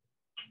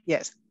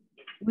 Yes.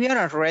 We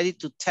are ready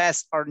to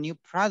test our new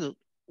product.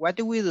 What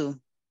do we do?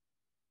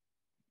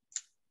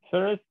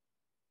 First,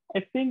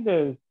 I think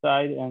the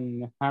site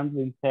and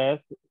handling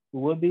test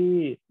will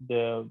be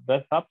the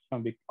best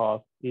option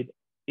because it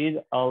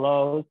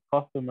allows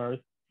customers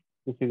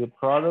to see the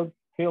product,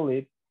 feel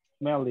it,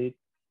 smell it,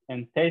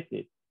 and taste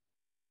it.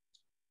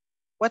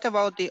 What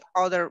about the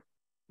other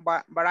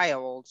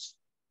variables?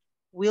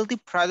 Will the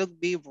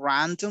product be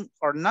random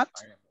or not?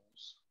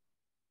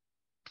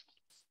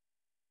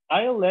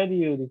 I'll let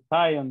you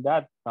decide on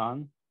that,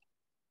 son.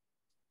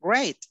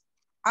 Great.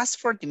 As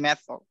for the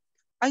method,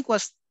 I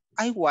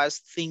was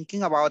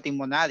thinking about the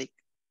monadic.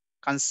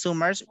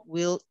 Consumers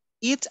will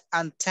eat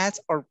and test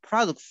our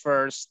product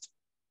first,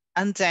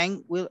 and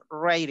then we'll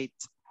rate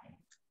it.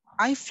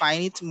 I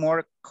find it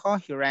more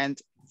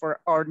coherent for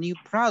our new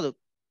product,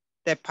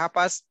 the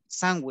Papa's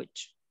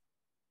sandwich.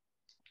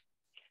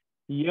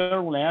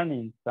 You're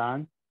learning,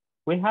 son.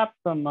 We have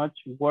so much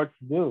work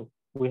to do.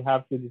 We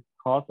have to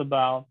discuss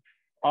about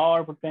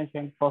our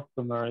potential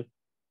customers,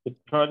 the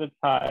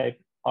prototype,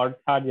 our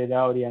target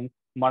audience,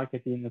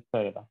 marketing,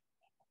 etc.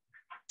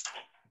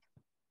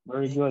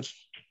 Very good.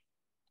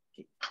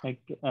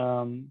 Like,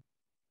 can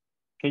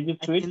you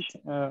switch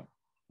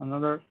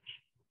another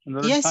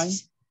yes. time?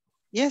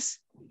 Yes,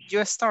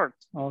 you start.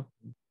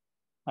 Okay,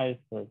 I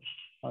start.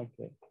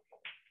 Okay.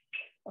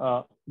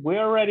 We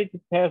are ready to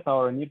test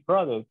our new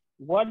product.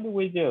 What do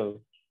we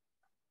do?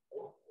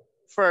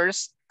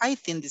 First, I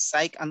think the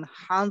psych and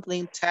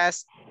handling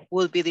test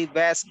will be the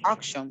best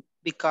option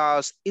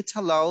because it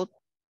allowed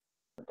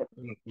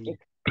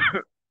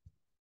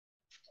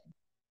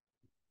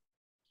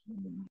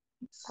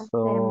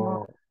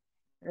So,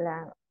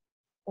 La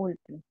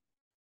última.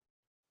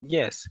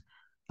 yes,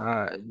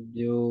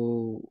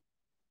 you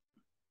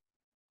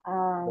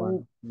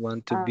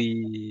want to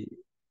be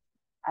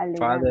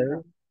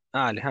father. Alejandro.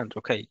 Alejandro,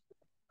 okay.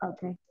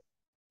 Okay.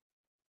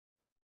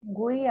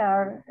 We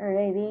are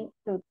ready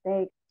to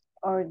take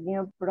our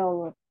new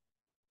product.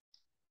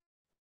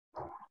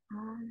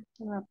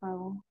 Se me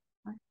apagó.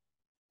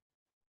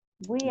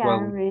 We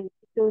are ready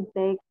to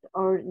take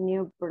our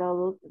new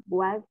product.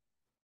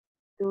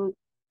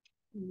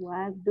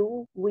 What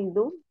do we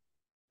do?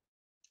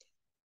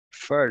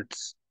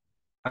 First,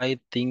 I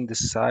think the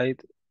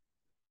site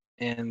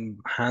and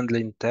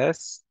handling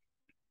test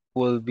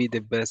will be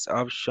the best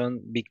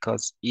option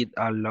because it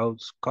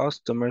allows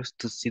customers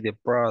to see the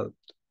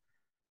product,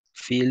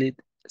 feel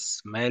it,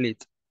 smell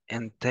it,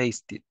 and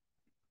taste it.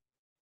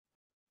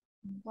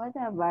 What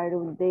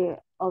about the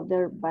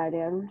other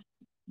barriers?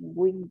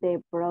 Will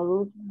the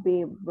product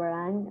be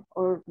brand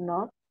or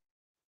not?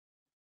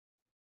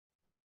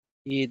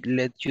 It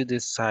lets you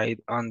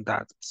decide on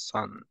that,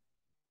 son.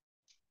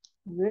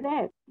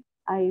 Great.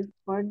 I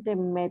thought the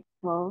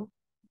method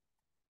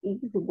is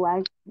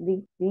what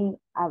the thing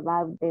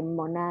about the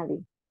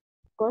monady.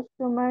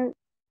 Customer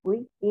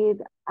will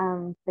get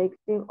and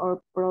texting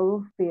or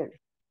product first,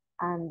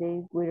 and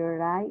they will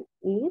write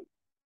it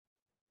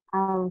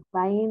and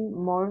find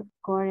more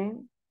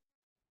current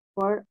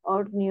for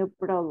our new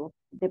product,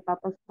 the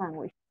Papa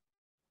sandwich.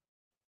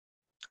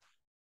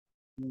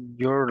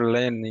 You're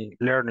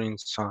learning,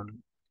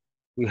 son.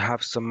 We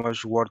have so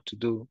much work to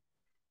do.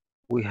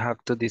 We have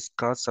to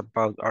discuss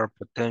about our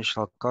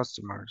potential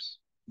customers,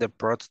 the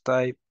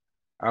prototype,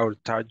 our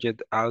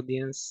target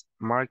audience,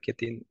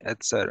 marketing,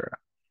 etc.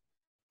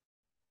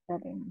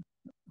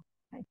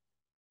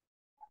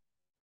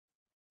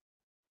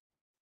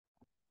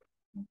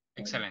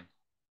 Excellent.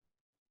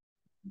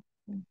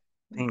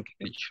 Thank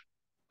you.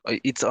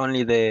 It's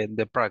only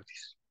the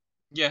practice.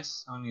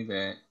 Yes, only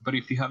but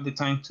if you have the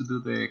time to do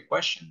the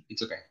question,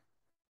 it's okay.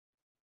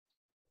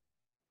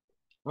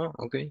 Oh,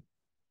 okay.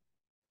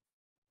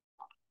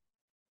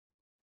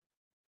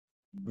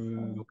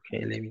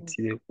 Okay, let me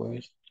see the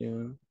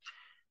question.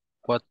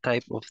 What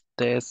type of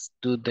test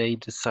do they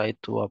decide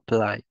to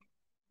apply?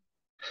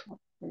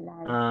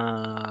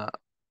 One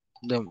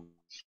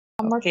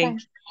more time.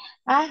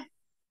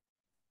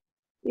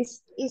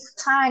 It's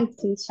time,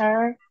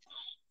 teacher.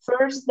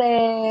 First,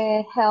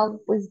 the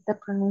help with the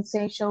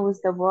pronunciation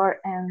with the word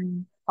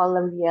and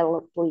color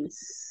yellow, please.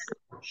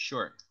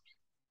 Sure.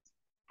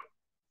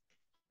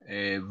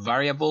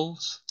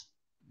 Variables.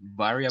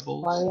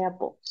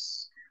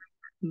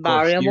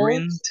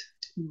 Coherent.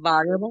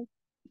 Variable.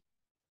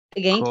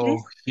 Again,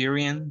 please.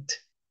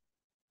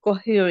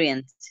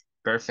 Coherent.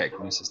 Perfect,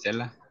 Miss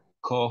Estela.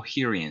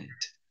 Coherent.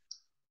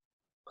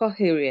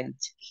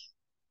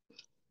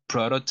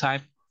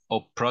 Prototype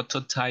or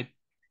prototype.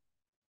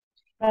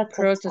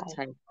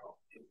 Prototype.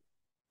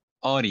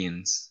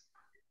 Audience.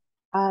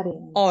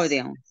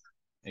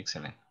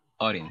 Excellent.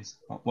 Audience.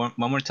 One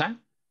more time.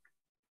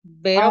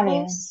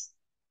 Variables.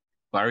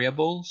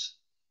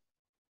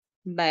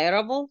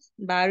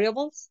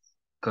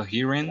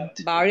 Coherent.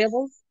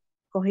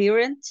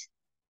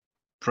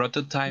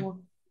 Prototype.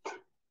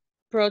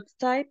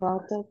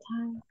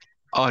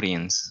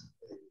 Audience.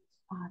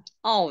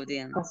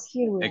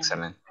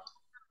 Excellent.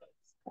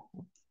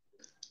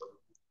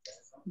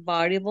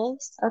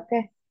 Variables.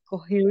 Okay.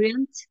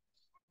 Coherent.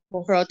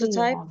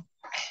 Prototype.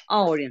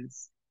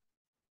 Audience.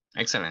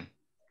 Excellent.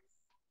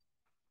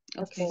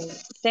 Okay.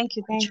 Thank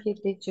you,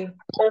 teacher.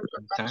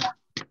 Okay.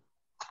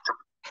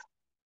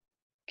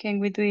 Can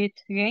we do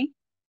it again?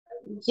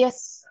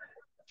 Yes.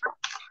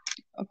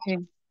 Okay.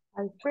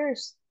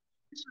 First.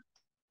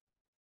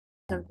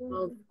 And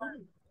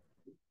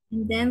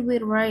then we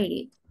write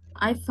it.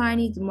 I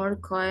find it more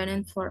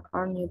coherent for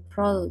our new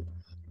product,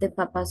 the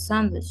Papa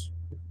sandwich.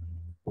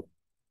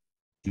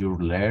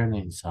 You're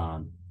learning,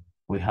 son.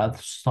 We had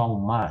so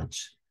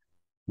much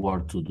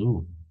work to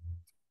do.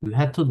 We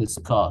had to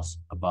discuss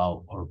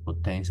about our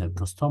potential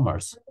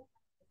customers,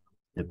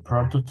 the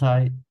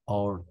prototype,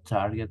 our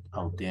target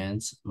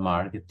audience,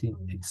 marketing,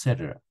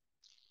 etc.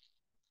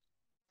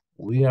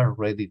 We are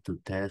ready to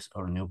test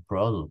our new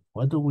product.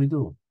 What do we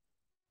do?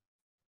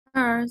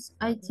 First,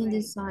 I think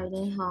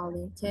deciding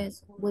handling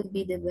test would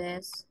be the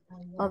best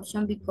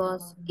option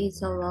because it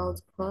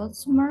allows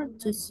customer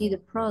to see the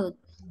product,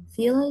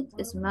 feel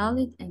it, smell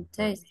it, and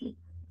taste it.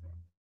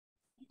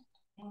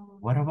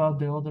 What about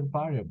the other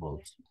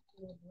variables?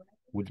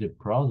 Will the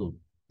product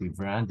be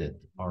branded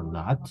or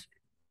not?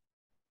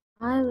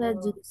 I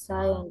let you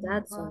decide on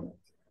that one.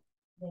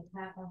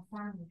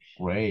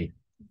 Great.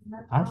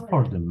 As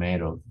for the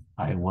method,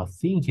 I was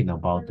thinking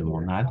about the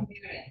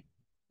monadic.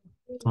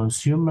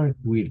 Consumer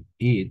will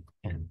eat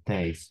and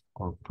taste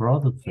our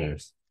product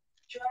first,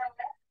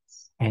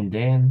 and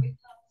then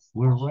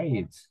we'll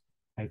rate it.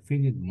 I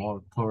feel it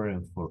more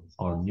current for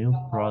our new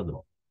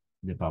product,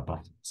 the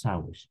Papa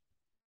sandwich.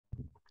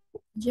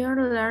 You're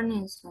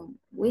learning some.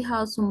 We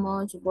have so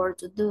much work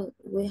to do.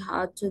 We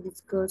had to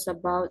discuss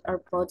about our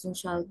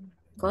potential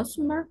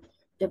customer,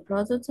 the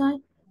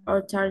prototype,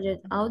 our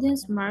target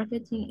audience,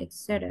 marketing,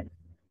 etc.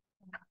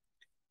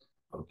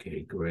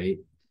 Okay,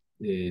 great.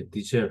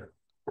 Teacher,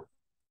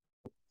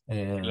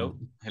 Hello,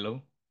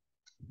 hello.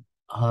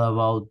 how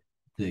about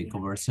the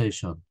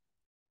conversation?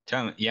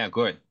 Yeah,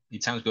 good.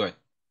 It sounds good.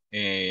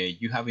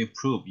 You have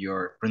improved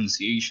your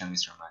pronunciation,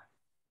 Mr. Man.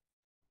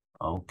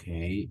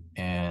 Okay,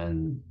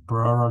 and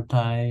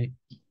prototype.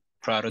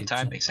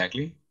 Prototype,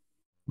 exactly.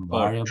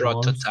 Variables. Or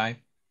prototype,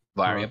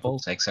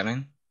 variables,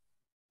 excellent.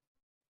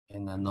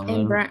 And And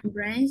another.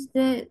 brands,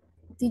 the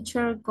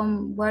teacher,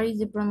 what is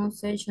the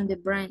pronunciation, the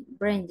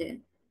branded?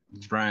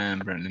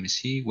 Brand, let me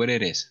see what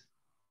it is.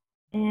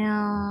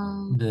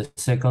 The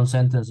second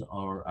sentence,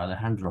 or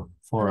Alejandro,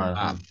 for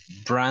Alejandro.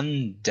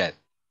 Branded.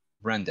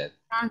 Branded.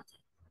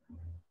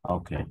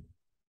 Okay.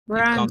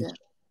 Branded.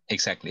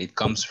 Exactly. It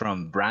comes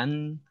from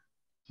brand,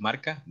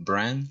 marca,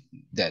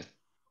 branded.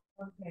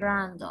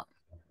 Branded.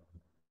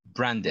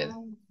 Branded.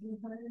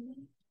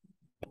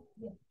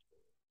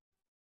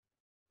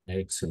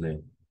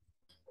 Excellent.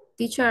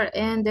 Teacher,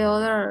 and the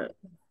other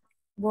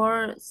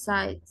word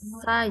site.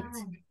 Site,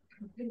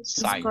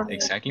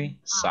 exactly.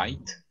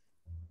 Site.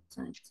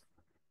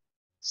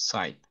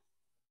 Site.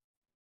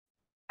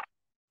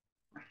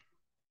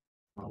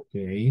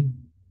 Okay.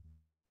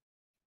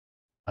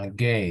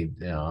 Again,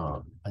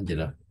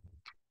 Angela.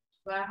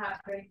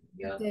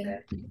 Okay.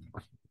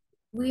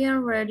 We are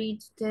ready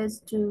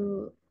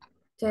to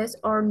test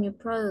our new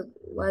product.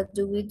 What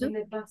do we do?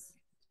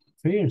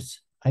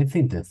 First, I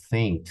think the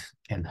think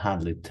and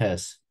handling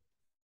test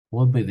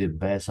would be the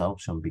best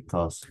option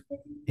because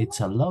it's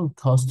allows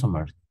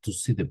customers to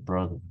see the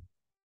product,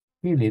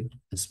 feel it,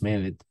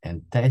 smell it,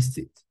 and taste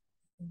it.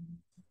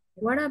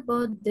 What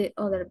about the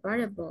other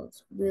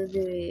variables? Will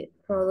the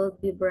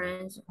product be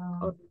branded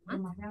or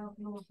not?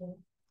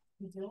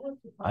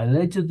 I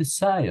let you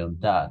decide on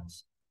that,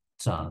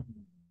 son.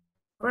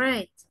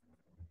 Great.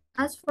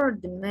 As for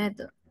the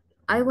method,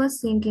 I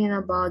was thinking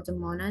about the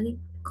monadic.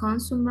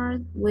 Consumer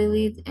will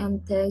eat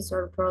and taste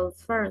our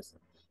product first,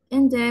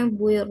 and then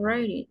we'll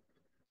rate it.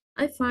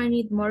 I find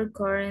it more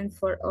current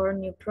for our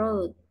new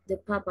product, the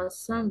Papa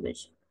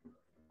sandwich.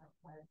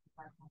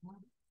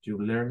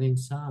 You're learning,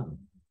 son.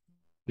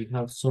 We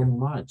have so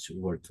much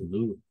work to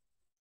do.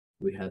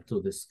 We had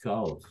to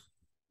discuss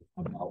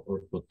about our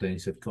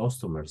potential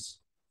customers,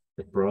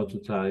 the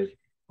prototype,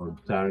 our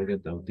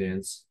target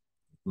audience,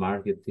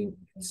 marketing,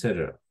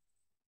 etc.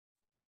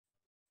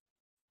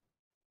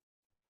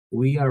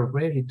 We are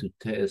ready to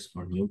test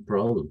our new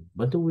product.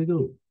 What do we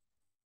do?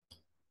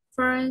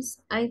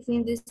 First, I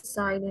think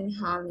deciding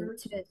handling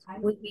test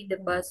would be the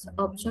best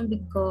option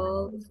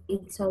because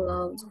it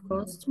allows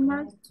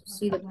customers to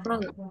see the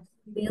product,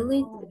 feel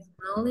it,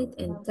 smell it,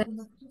 and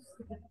taste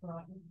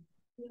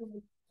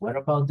it. What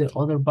about the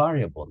other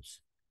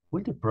variables?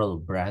 Will the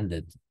product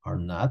branded or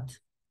not?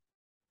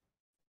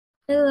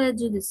 I let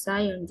you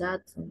decide on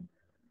that one.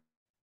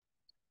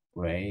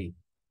 Great.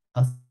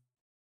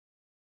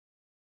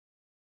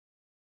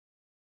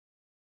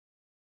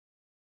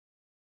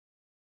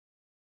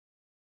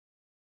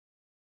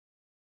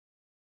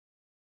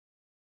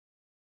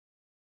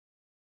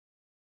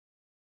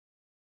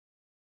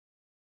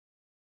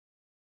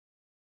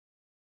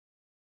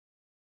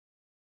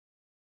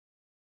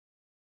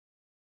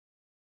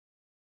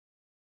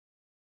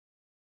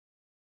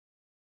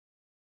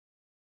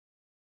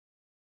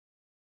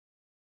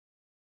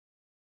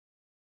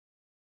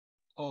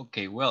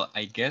 Okay, well,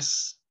 I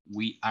guess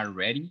we are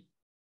ready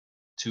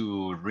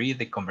to read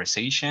the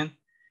conversation.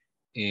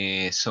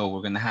 So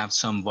we're gonna have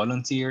some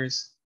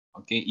volunteers.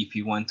 Okay, if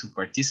you want to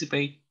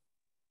participate,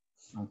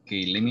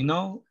 okay, let me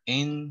know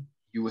and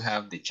you will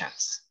have the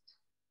chance.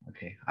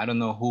 Okay, I don't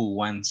know who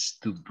wants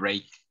to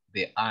break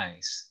the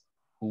ice.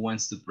 Who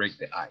wants to break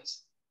the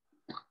ice?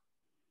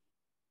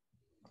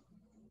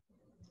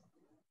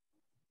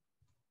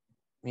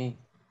 Me.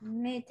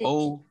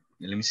 Oh,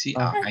 let me see.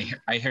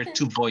 I heard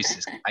two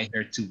voices. I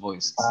heard two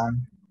voices.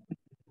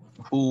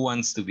 Who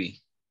wants to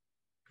be?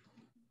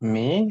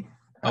 Me?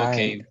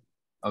 Okay.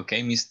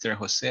 Okay, Mr.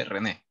 Jose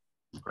Rene,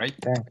 right?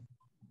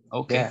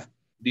 Okay. Yeah.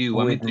 Do you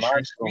want me With to share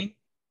Marco. screen?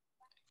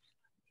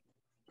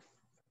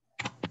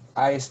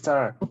 I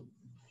start.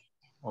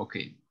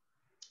 Okay.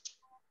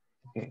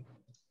 Okay.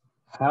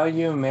 Have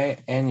you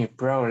made any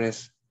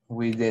progress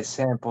with the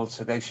sample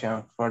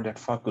selection for the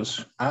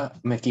focus? Ah,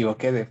 me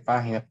equivoqué de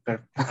página. Va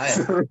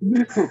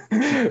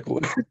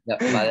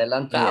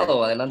adelantado,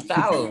 va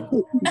adelantado.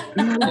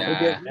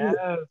 Yeah.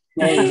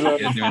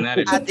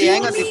 At the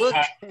end of the book.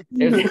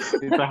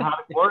 It's a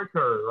hard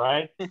worker,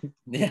 right?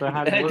 It's a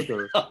hard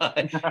worker.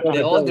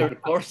 The other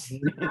course.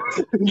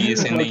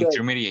 He's in the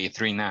intermediate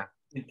 3 now.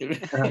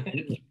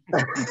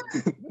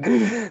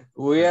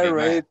 We are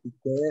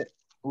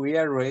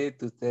ready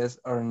to test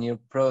our new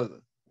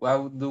product.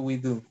 What do we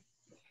do?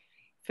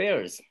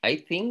 First, I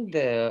think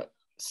the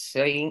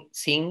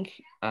sync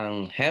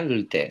and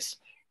handle test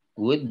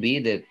would be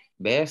the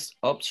best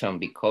option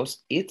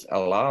because it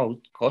allows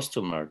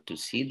customer to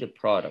see the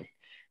product,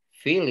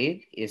 feel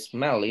it,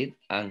 smell it,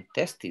 and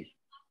test it.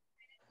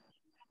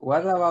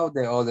 What about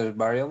the other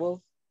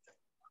variables?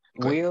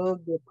 Will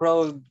the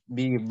product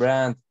be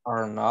brand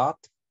or not?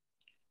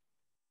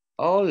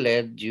 I'll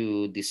let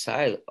you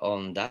decide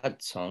on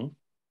that, son.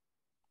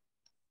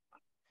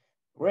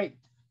 Great.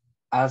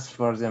 As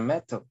for the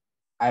method,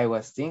 I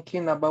was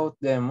thinking about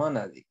the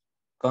monadic.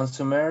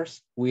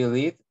 Consumers will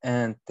eat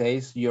and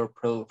taste your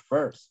product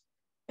first,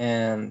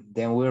 and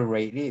then we'll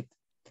rate it.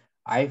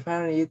 I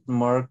find it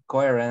more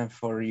coherent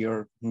for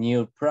your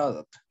new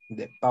product,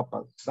 the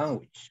pop-up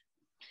sandwich.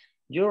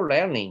 You're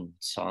learning,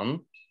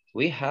 son.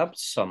 We have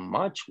so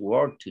much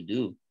work to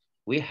do.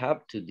 We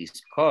have to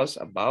discuss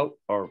about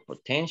our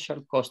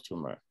potential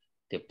customer,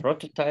 the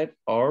prototype,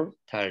 our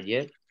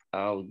target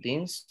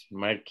audience,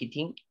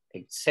 marketing,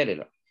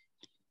 etc.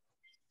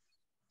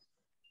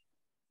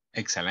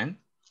 Excellent.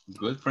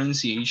 Good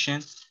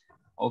pronunciation.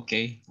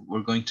 Okay,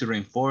 we're going to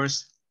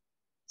reinforce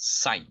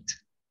sight.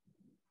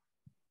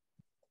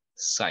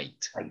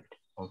 Sight.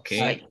 Okay.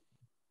 Sight.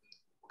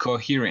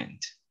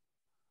 Coherent.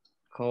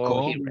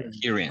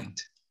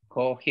 Coherent.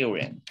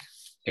 Coherent.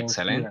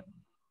 Excellent.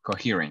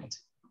 Coherent.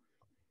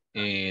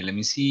 Let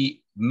me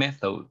see.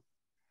 Method.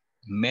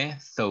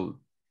 Method.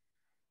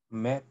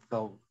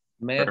 Method.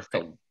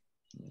 Perfect.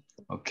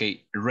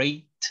 Okay.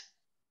 Rate.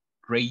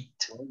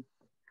 Rate.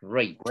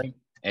 Rate.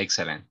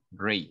 Excellent.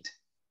 Rate.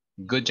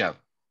 Good job.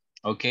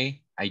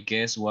 Okay. I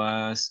guess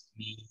was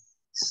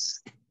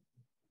Miss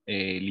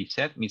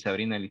Lisette, Miss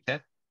Sabrina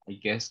Lisette. I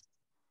guess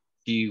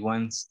she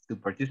wants to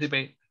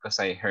participate because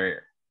I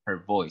heard her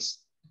voice.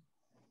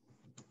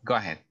 Go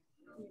ahead.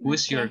 Who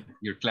is your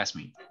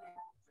classmate?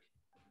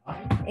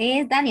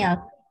 It's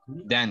Daniel.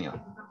 Daniel.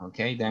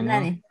 Okay,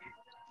 Daniel.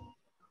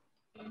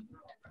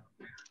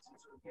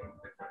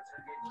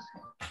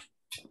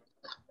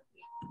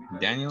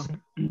 Daniel,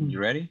 you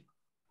ready?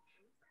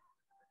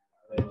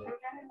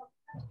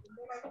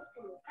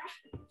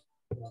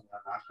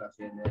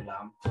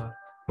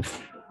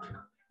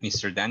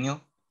 Mr.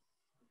 Daniel?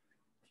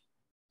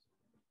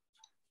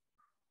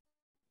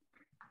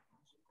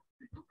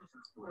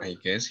 I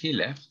guess he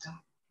left.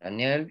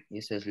 Daniel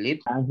is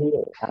asleep. I'm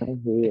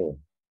here.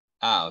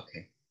 Ah,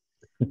 okay.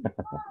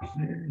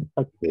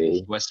 Okay.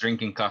 He was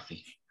drinking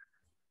coffee.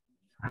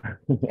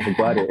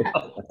 Got it.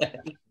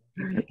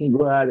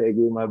 Water,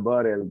 give my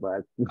bottle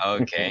back.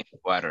 Okay,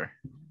 water.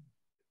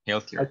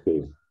 Healthier.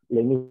 Okay,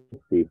 let me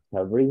see.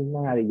 Sabrina,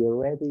 are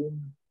you ready?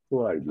 Who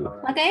are you?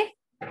 Okay.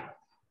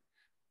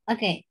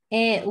 Okay,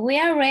 we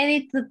are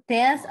ready to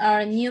test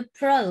our new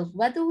product.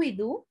 What do we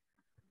do?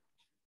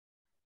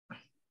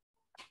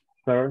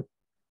 First,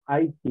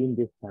 I think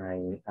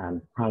design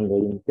and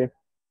handling test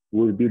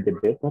will be the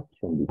best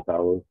option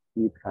because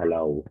it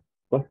allows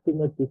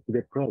customers to see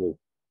the product,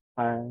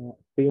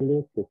 feel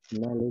it,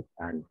 smell it,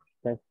 and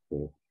test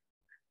it.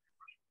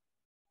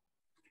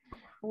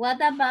 What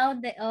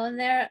about the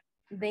other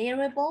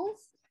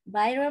variables?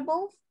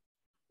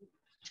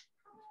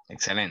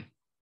 Excellent.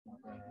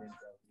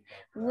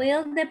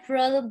 Will the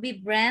product be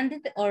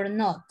branded or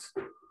not?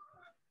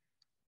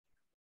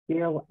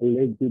 Here,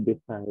 let you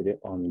decide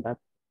on that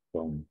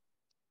one.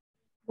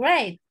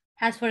 Great.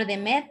 As for the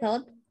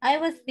method, I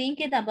was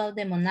thinking about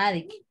the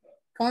monadic.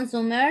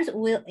 Consumers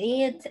will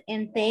eat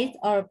and taste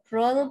our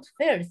product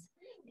first,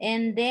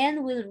 and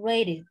then we'll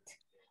rate it.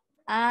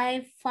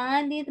 I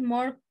find it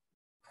more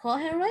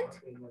coherent.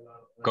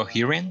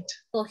 Coherent?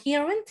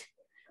 Coherent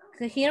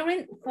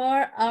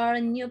for our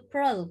new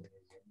product,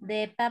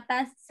 the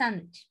papa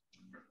sandwich.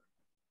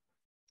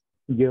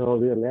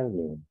 You're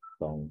learning,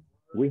 so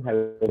we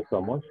have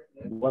so much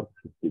work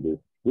to do.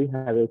 We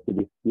have to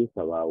discuss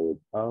about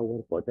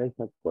our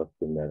potential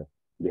customer,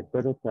 the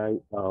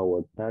prototype,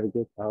 our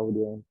target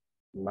audience,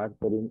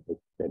 marketing,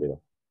 etc.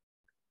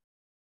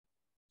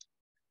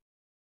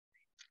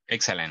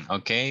 Excellent.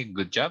 Okay,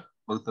 good job.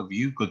 Both of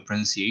you, good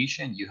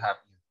pronunciation. You have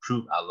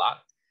improved a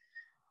lot.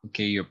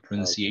 Okay, your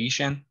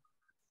pronunciation.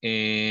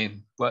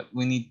 But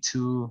we need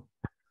to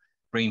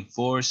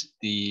reinforce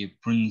the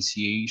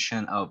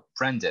pronunciation of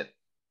branded.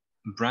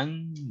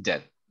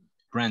 Branded.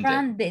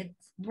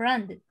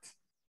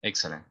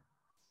 Excellent.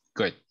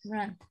 Good.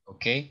 Brand.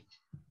 Okay.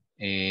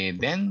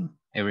 Then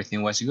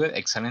everything was good.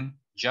 Excellent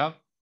job.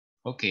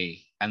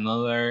 Okay.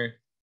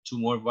 Another two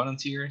more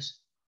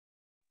volunteers.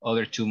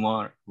 Other two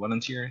more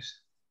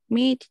volunteers.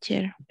 Me,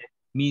 teacher.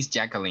 Miss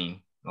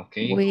Jacqueline.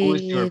 Okay, who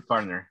is your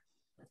partner?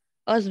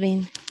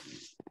 Osmin.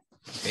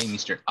 Okay,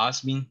 Mr.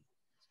 Osmin.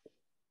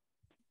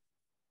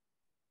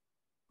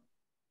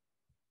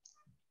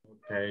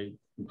 Okay,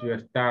 you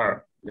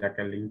start,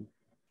 Jacqueline.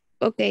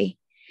 Okay.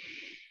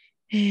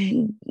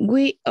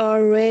 We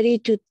are ready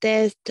to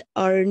test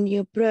our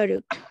new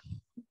product.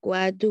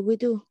 What do we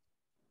do?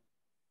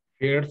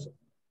 First,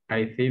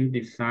 I think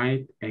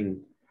design and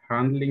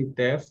handling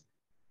test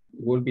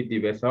will be the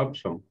best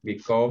option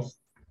because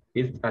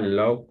it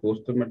allows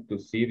customers to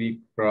see the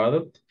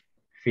product,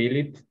 feel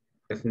it,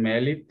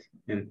 smell it,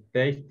 and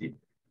taste it.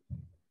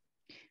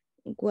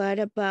 What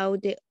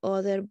about the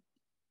other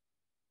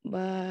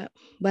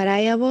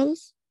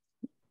variables?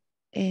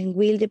 And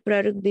will the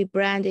product be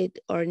branded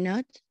or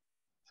not?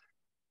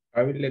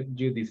 I will let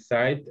you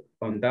decide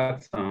on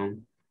that,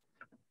 Sam.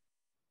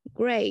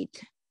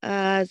 Great.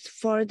 As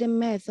for the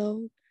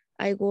method,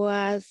 I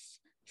was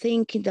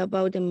thinking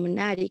about the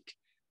monadic.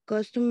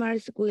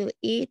 Customers will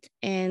eat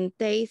and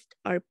taste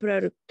our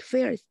product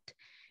first,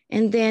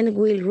 and then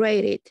we'll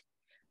rate it.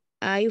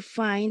 I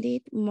find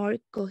it more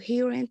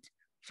coherent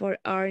for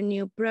our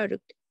new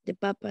product, the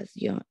Papa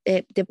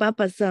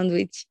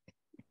sandwich.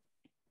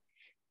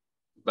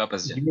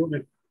 Papa's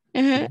John.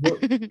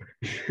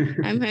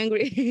 I'm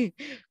hungry.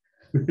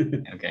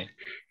 Okay.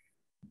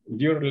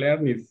 Your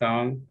learning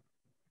sound.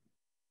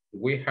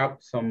 We have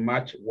so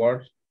much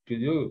work to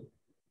do.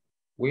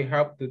 We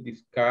have to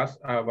discuss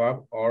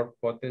about our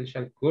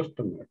potential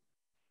customers,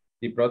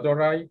 the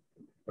prototype,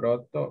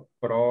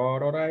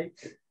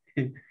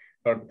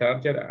 our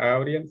target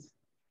audience,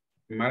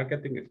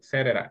 marketing,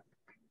 etc.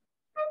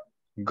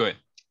 Good.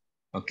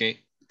 Okay.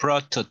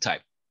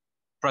 Prototype.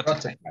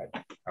 Okay,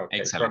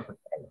 Excellent.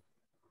 prototype.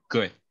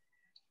 Good.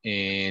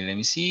 Let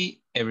me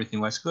see. Everything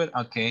was good.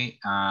 Okay.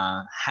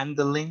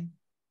 Handling.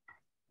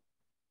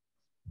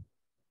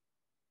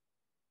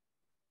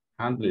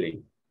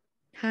 Handling.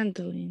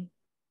 Handling.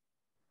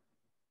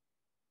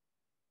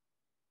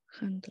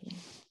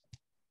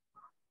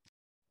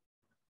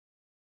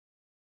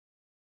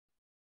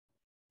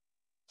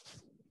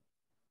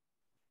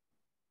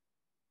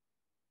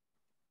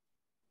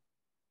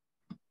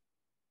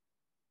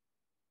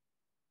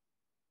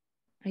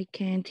 I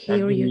can't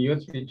hear you.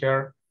 Mute,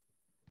 teacher.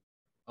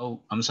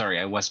 Oh, I'm sorry.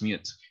 I was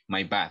mute.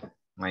 My bad.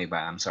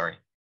 I'm sorry.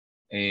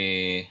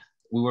 We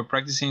were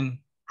practicing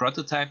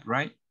prototype,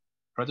 right?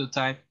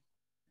 Prototype.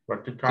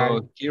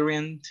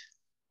 Coherent.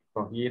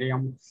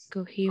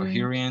 Okay.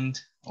 Coherent.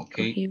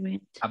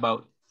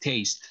 About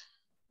taste.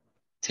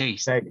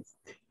 Taste.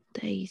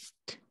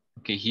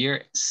 Okay,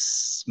 here,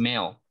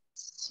 smell.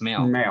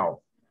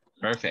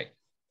 Perfect.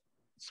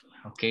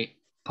 Okay,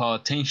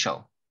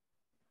 potential.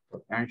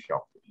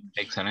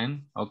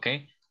 Excellent.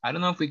 Okay. I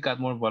don't know if we got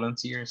more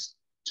volunteers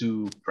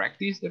to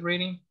practice the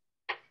reading.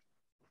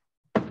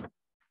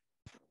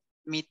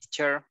 Me,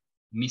 teacher.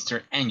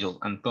 Mr. Angel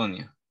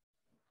Antonio.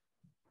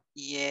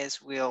 Yes,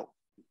 will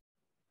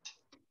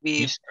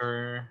be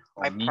Mr.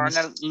 my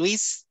partner,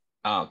 Luis.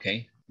 Ah,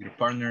 okay. Your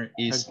partner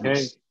is okay.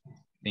 Luis.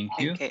 Thank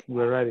you. Okay.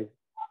 We're ready.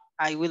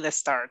 I will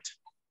start.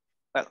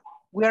 Well,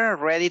 we are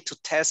ready to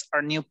test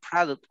our new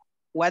product.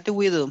 What do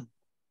we do?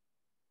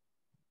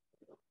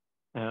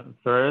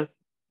 First,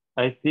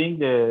 I think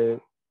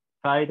the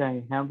site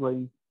and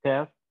handling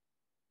test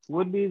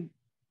would be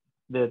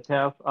the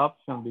test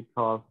option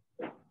because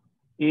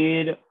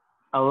it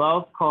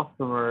allows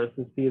customers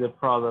to see the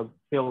product,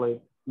 feel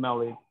it,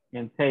 smell it,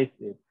 and taste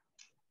it.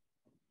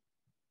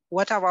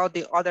 What about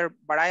the other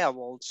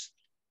variables?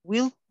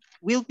 Will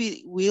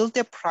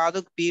the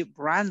product be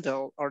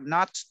branded or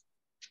not?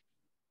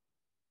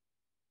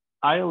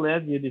 I'll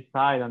let you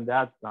decide on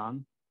that,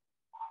 son.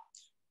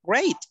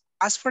 Great.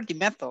 As for the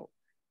method,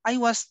 I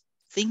was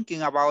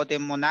thinking about the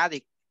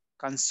monadic.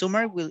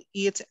 Consumer will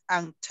eat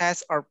and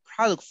test our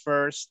product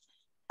first,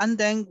 and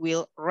then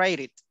we'll rate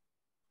it.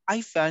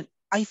 I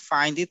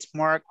find it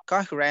more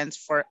coherent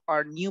for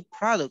our new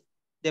product,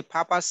 the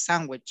Papa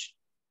sandwich.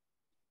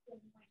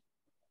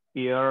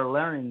 You're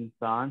learning,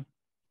 son.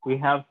 We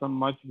have so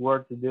much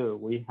work to do.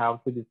 We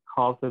have to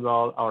discuss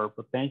about our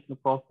potential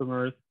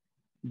customers,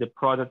 the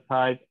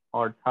prototype,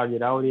 our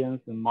target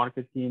audience, and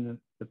marketing,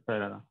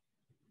 etc.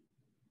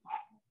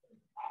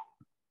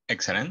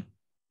 Excellent.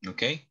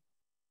 Okay.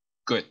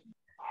 Good.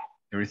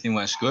 Everything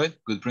was good.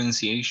 Good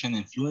pronunciation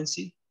and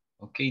fluency.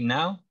 Okay,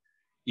 now,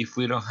 if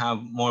we don't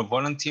have more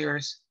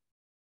volunteers.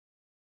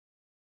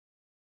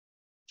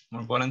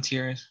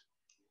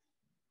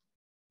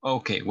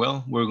 Okay,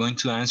 well, we're going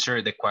to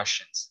answer the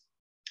questions.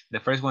 The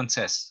first one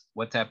says,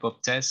 what type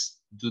of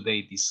tests do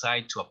they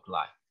decide to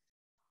apply?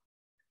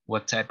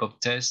 What type of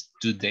test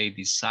do they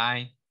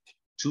decide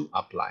to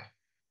apply?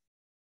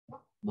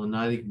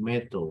 Monadic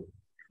method.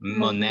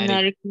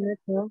 Monadic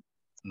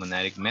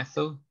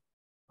method.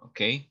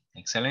 Okay,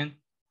 excellent.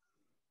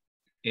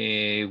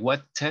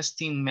 What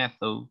testing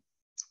method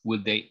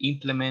will they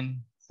implement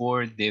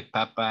for the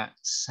Papa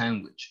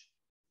sandwich?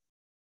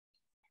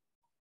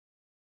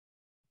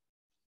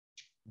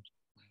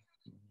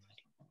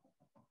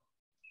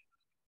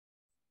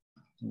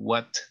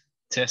 What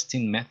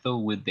testing method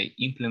would they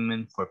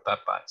implement for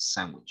Papa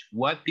sandwich?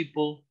 What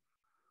people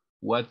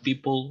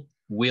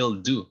will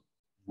do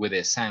with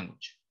a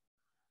sandwich?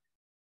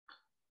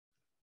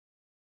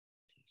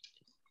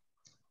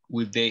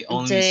 Would they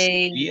only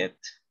see it?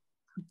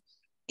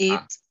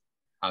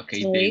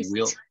 Okay, taste. They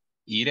will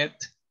eat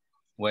it.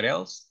 What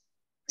else?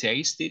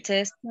 Taste it.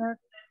 Taste it.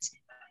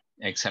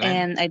 Excellent.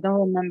 And I don't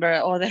remember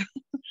other,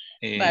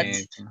 but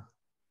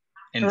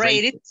and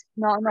rate it.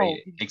 No.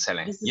 Rate it.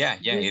 Excellent. This yeah,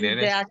 it is.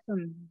 The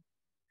action.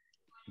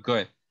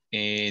 Good.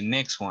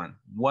 Next one.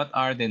 What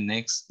are the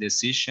next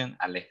decision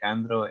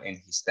Alejandro and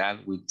his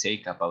dad will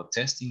take about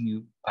testing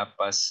new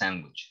Papa's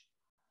sandwich?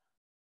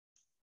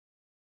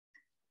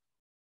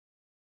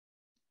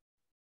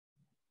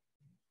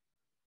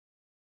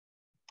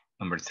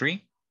 Number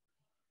 3.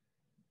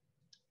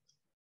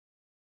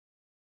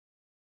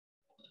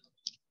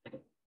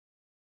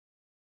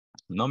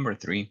 Number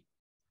 3.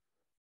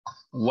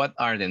 What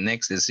are the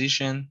next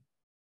decisions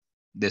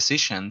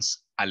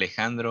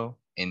Alejandro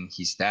and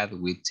his dad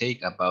will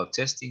take about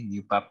testing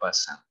new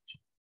Papa's sandwich?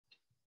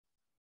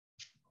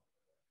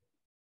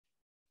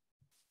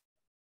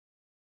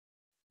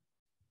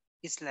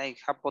 It's like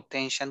a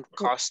potential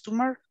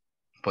customer.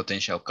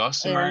 Potential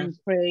customer. And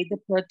create the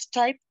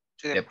prototype.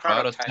 The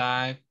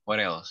prototype. What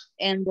else?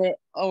 And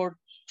our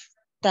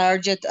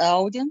target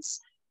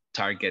audience.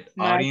 Target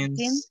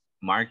audience.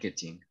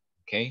 Marketing.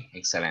 Okay,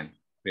 excellent.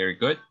 Very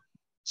good.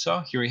 So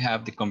here we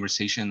have the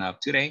conversation of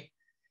today.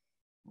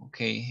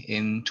 Okay,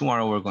 and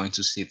tomorrow we're going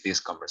to see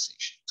this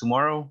conversation.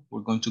 Tomorrow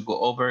we're going to go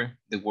over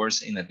the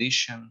words in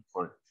addition,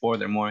 or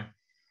furthermore,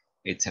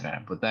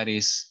 etc. But that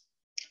is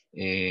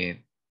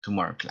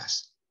tomorrow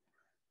class.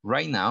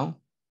 Right now,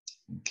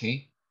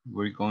 okay,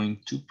 we're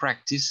going to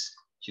practice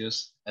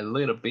just a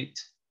little bit.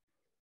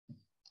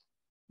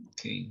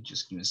 Okay,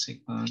 just give me a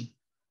second.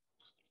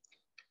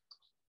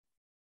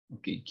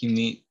 Okay, give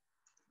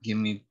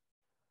me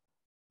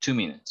 2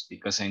 minutes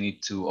because I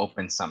need to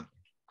open something.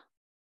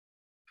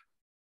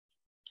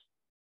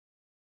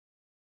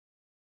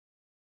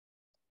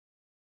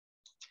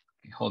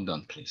 Okay, hold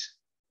on, please.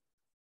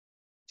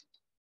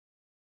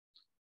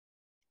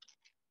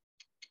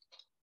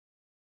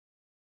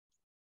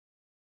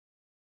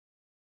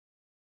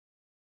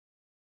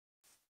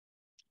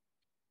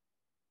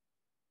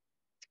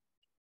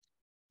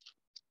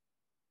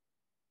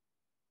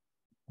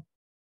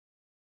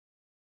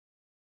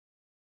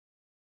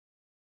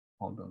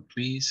 Hold on,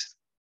 please.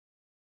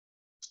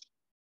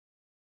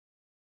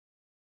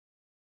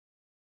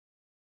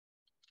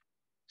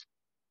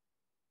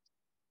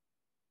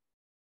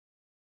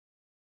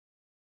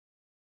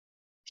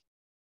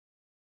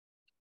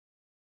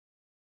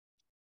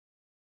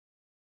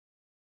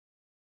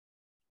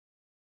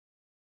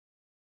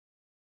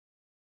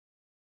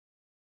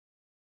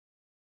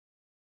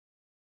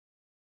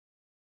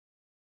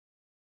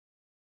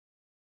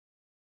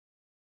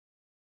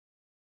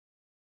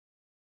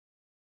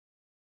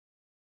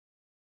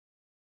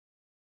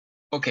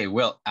 Okay,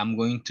 well, I'm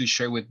going to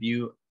share with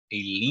you a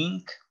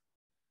link.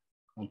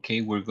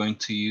 Okay, we're going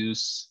to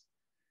use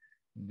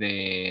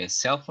the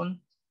cell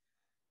phone.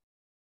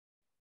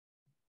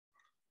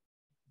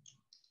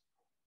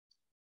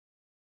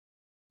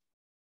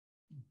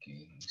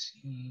 Okay, let's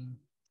see.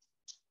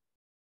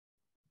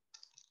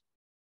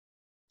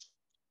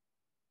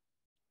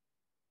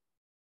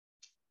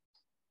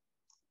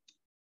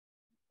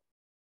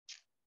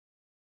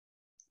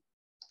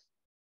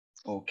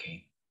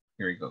 Okay,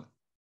 here we go.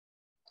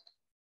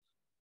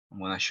 I'm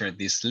gonna share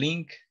this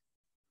link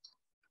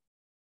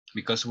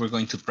because we're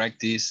going to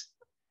practice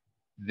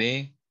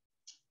the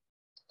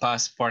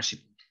past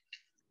participle.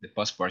 The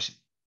past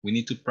participle. We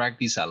need to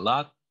practice a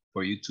lot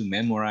for you to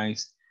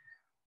memorize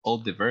all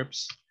the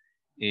verbs.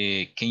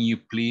 Can you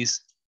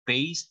please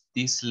paste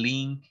this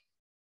link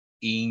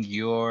in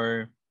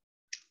your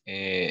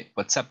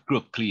WhatsApp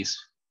group, please?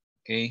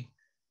 Okay,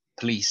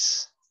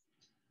 please.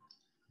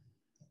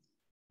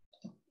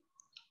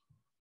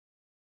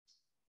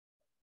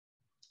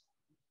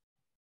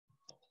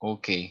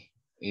 Okay,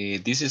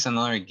 this is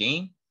another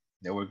game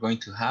that we're going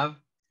to have.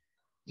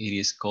 It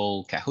is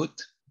called Kahoot.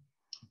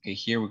 Okay,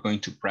 here we're going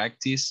to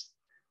practice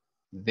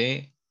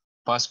the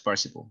past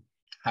participle.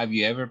 Have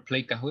you ever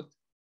played Kahoot?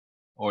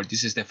 Or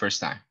this is the first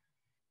time?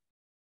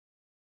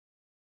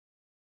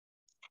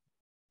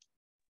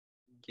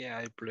 Yeah,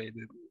 I played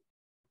it.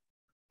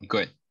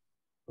 Good.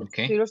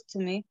 Okay. It's clear to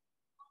me.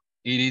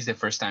 It is the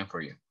first time for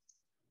you.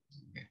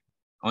 Okay.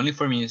 Only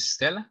for me,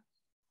 Stella?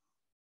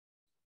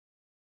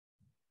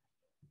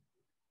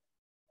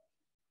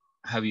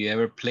 Have you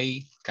ever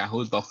played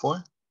Kahoot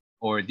before?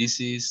 Or this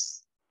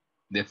is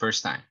the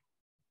first time?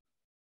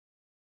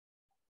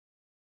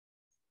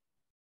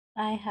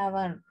 I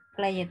haven't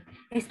played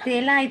it.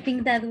 Stella, I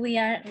think that we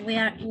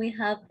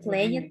have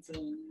played it.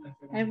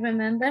 I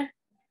remember.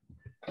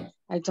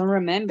 I don't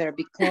remember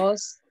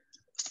because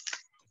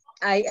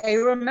I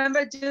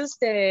remember just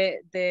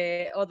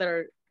the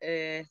other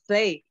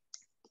play.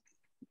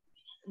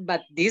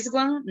 But this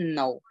one,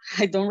 no,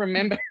 I don't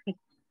remember.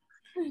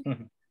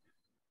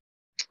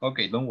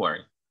 Okay, don't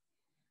worry.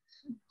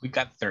 We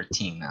got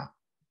 13 now.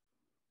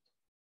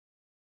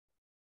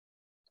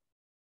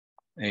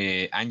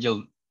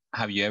 Angel,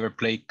 have you ever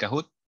played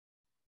Kahoot?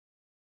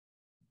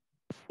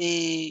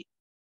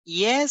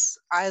 Yes,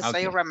 as I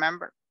Okay.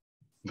 remember.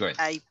 Good.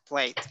 I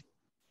played.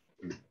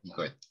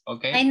 Good.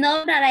 Okay. I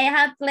know that I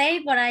have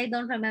played, but I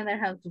don't remember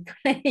how to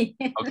play.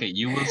 Okay,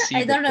 you will see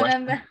I don't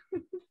remember.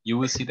 You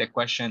will see the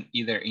question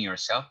either in your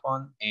cell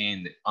phone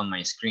and on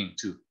my screen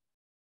too.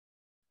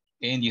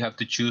 And you have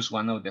to choose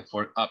one of the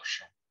 4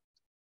 options.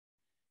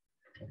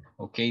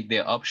 Okay, the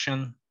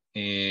option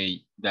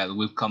that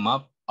will come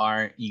up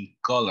are in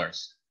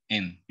colors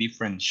and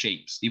different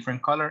shapes,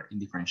 different color and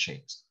different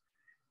shapes.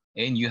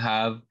 And you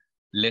have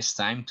less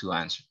time to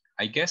answer.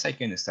 I guess I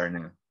can start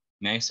now.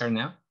 May I start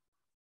now?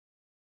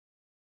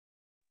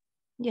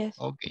 Yes.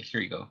 Okay,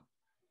 here you go.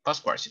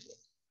 Past participle.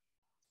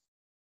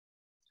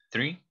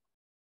 3,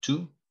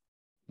 2,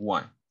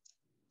 1.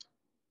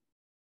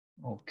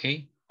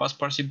 Okay, past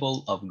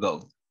participle of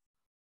go.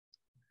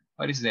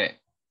 What is the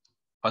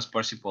past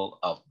participle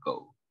of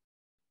go?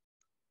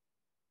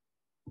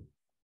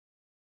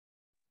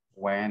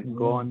 When.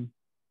 Gone.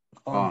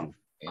 Gone.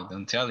 Okay,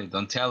 don't tell it,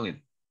 don't tell it.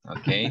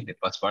 Okay, the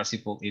past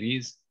participle, it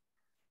is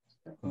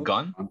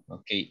gone.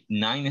 Okay,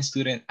 9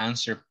 students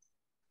answer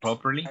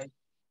properly.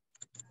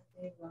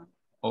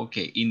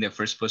 Okay, in the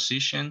first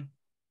position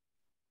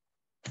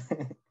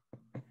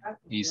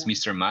is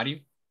Mr. Mario.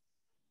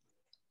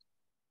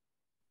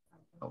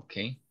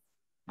 Okay,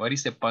 what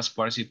is the past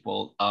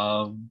participle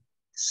of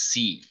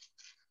see?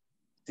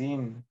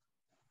 Seen.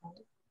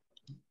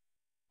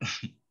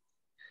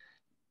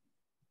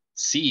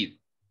 See.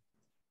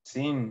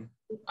 Seen.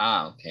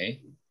 Ah,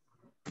 okay.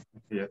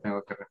 Sí, ya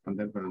tengo que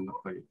responder, pero no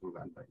estoy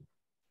jugando ahí.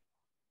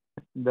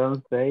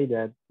 Don't say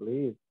that,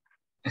 please.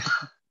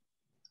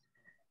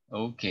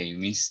 Okay,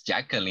 Miss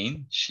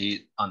Jacqueline,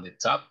 she on the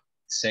top.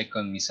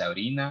 Second, Miss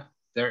Sabrina.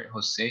 Third,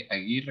 Jose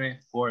Aguirre.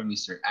 Fourth,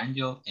 Mr.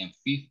 Angel. And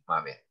fifth,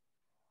 Mabel.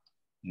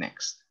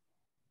 Next.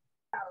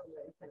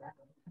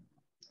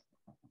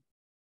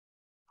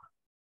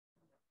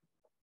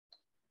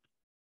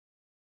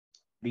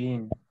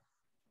 Been.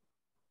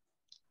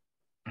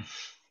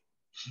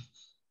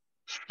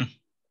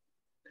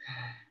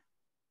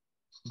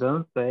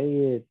 Don't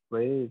say it,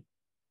 please.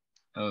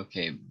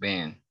 Okay,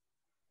 Ben.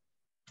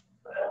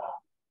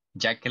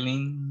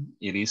 Jacqueline,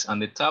 it is on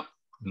the top.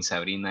 Miss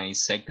Sabrina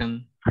is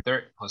second.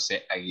 Third,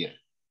 Jose Aguirre.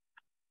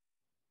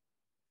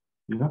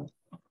 Yeah.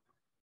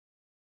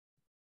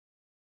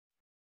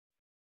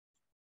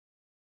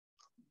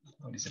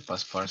 What is the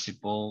past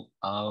participle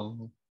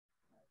of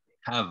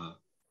have?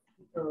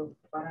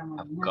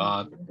 Have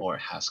got or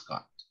has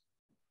got?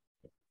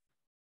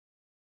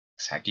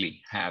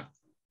 Exactly, have.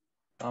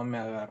 No me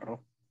agarró.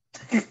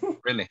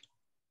 Really?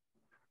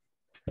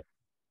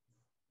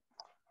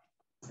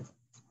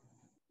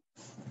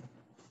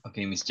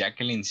 Okay, Miss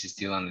Jacqueline is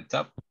still on the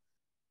top.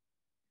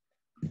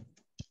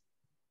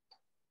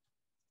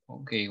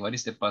 Okay, what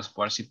is the past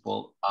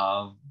participle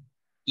of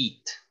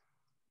eat?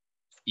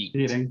 Eat.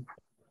 Eating.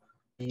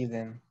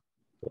 Eaten.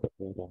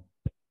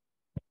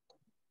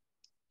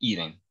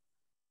 Eating.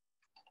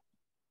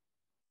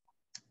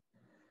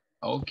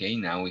 Okay,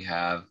 now we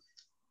have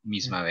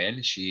Miss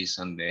Mabel. She is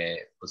on the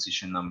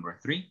position number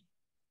 3.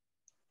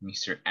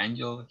 Mr.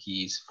 Angel,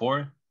 he is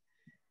 4.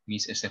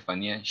 Miss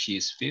Estefania, she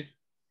is 5th.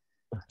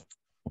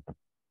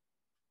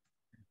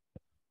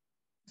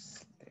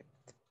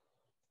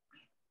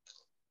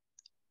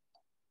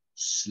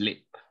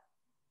 Sleep.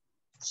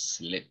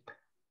 Sleep.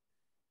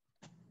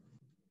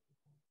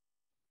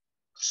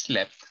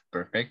 Slept.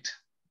 Perfect.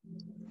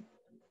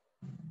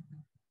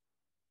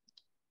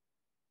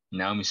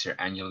 Now Mr.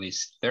 Angel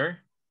is 3rd.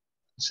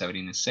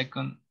 Sabrina is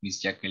 2nd.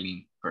 Miss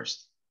Jacqueline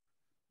 1st.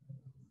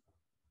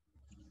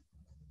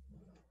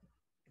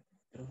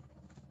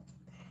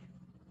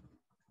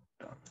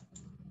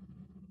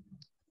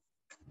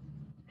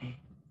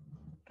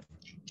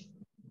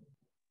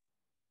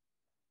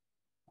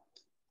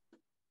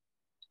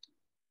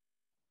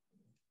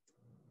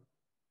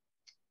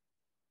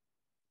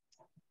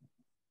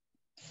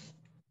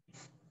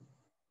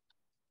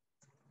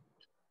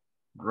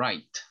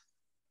 Right.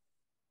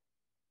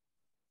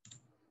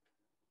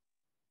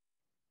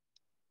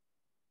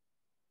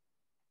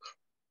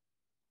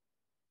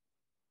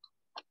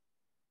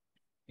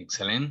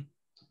 Excellent.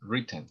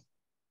 Written.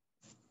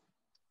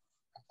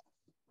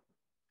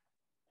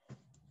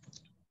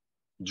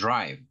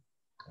 Drive.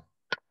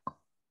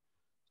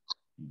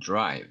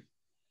 Drive.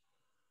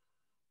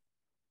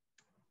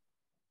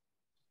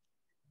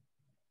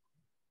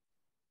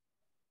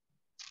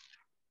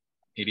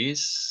 It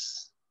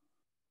is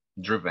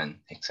driven.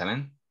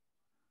 Excellent.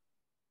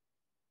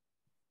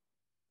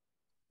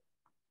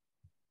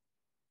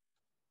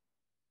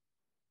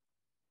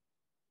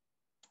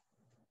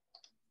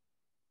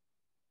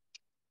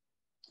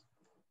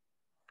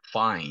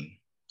 Fine.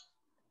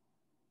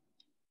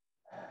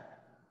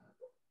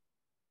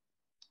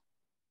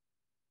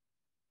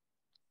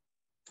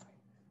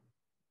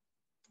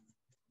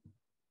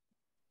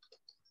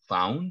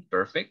 Found.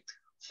 Perfect.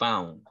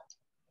 Found.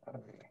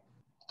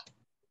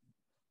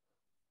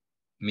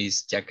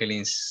 Miss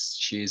Jacqueline,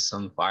 she's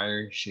on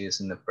fire. She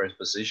is in the first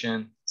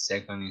position.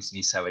 Second is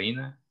Miss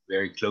Sabrina,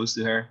 very close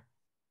to her.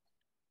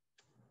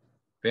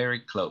 Very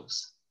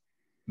close.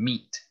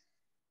 Meet.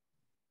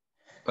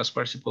 Past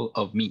participle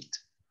of meet.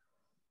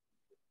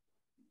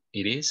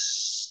 It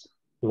is,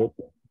 let's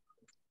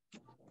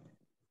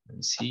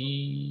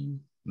see,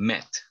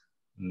 met.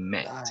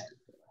 Met.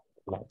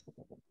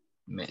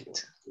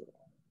 Met.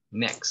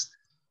 Next.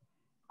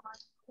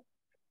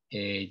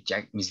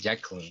 Miss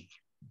Jacqueline.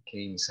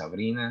 Okay, Miss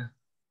Sabrina.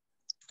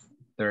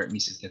 Third,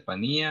 Miss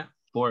Estefania.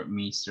 Fourth,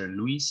 Mr.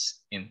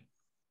 Luis. And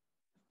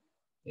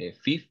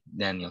fifth,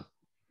 Daniel.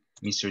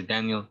 Mr.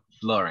 Daniel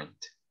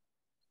Florent.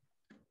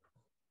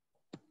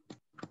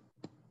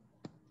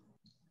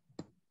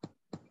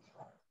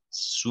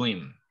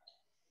 Swim.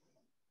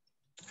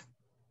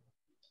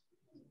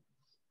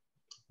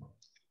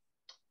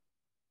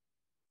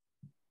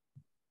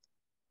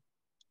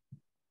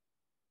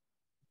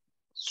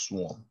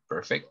 Swam.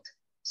 Perfect.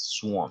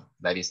 Swam.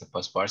 That is the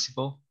past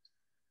participle.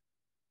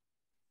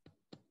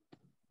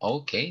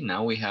 Okay,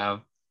 now we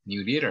have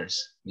new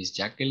leaders. Miss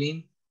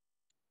Jacqueline,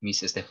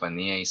 Miss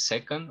Estefania is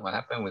second. What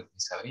happened with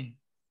Miss Sabrina?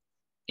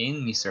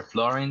 And Mr.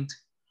 Florent,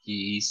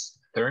 he is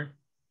third.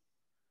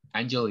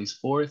 Angel is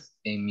fourth,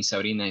 and Miss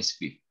Sabrina is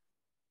fifth.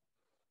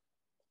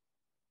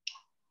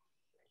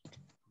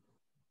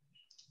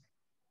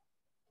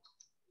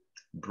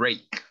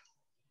 Break.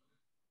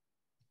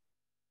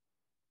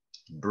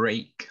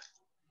 Break.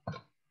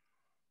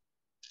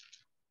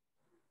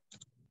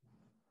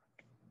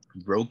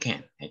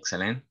 Broken.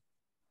 Excellent.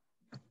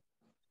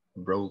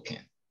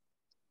 Broken.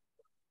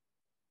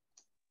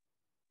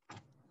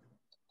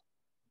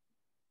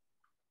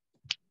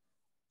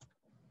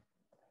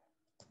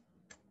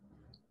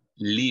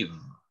 Leave.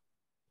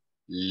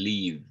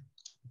 Leave.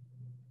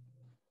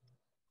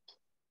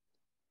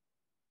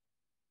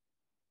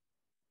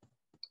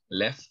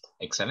 Left.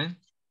 Excellent.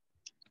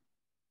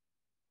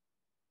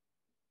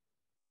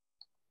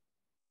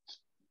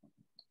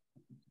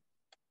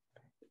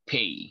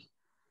 Pay.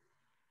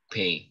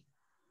 Pay.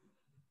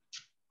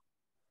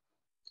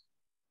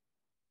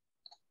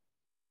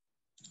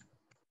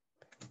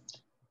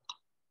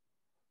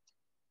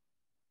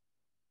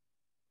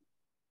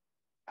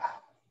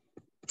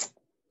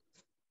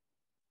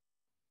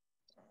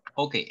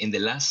 Okay, and the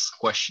last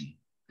question.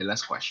 The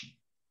last question.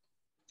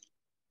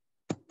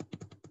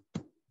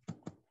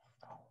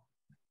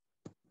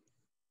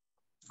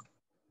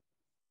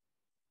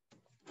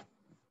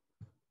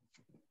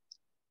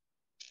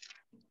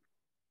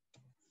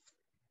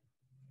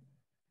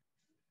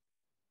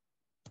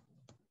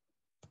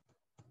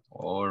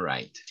 All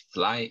right,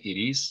 fly it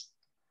is.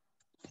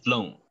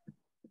 Flown.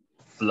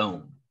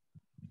 Flown.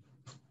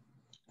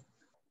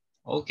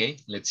 Okay,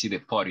 let's see the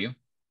podium.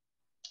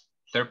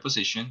 Third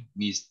position,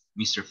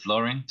 Mr.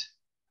 Florent.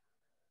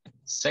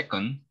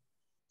 Second,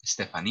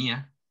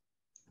 Stefania.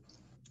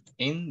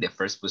 And the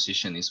first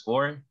position is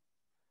for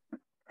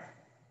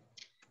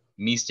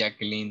Miss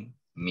Jacqueline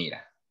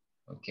Mira.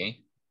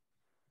 Okay.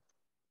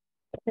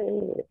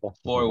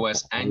 Four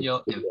was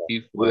Angel and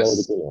fifth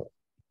was,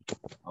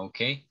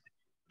 okay.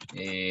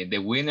 The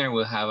winner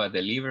will have a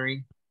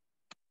delivery,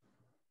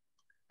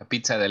 a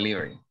pizza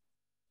delivery.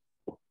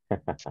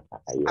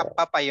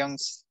 Papa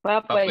John's.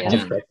 Papa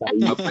John's.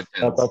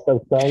 Papa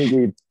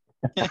sandwich.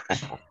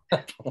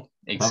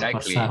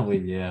 Exactly. Papa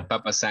sandwich, yeah.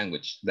 Papa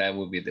sandwich. That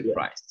will be the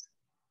prize.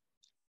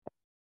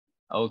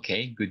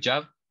 Okay, good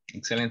job.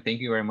 Excellent. Thank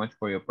you very much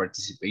for your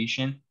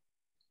participation.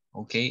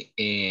 Okay,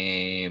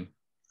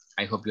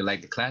 I hope you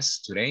like the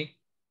class today.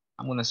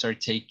 I'm gonna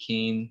start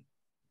taking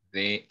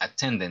the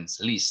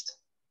attendance list.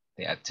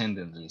 The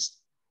attendance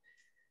list.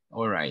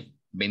 All right.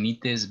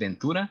 Benítez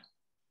Ventura.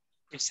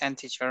 Present,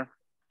 teacher.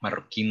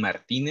 Marroquín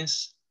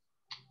Martínez.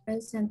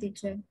 Present,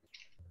 teacher.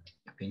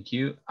 Thank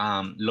you.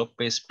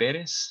 López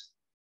Pérez.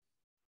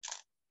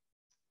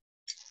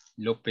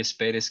 López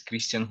Pérez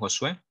Cristian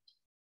Josué.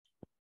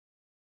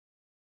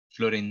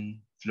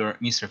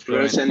 Mr.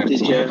 Florence Present, Garcia.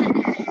 teacher.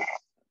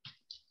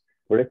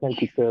 Present,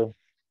 teacher.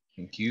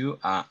 Thank you.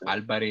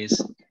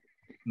 Álvarez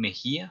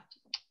Mejía.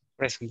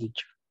 Present,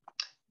 teacher.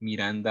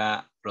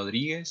 Miranda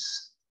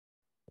Rodríguez.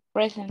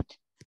 Present.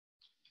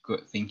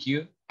 Good, thank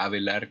you.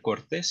 Abelar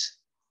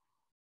Cortés.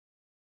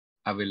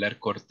 Abelar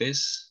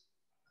Cortés.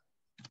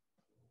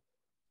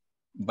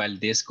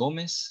 Valdés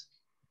Gómez.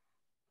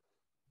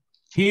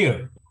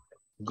 Here.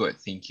 Good,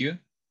 thank you.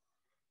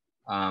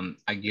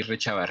 Aguirre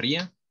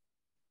Chavarría.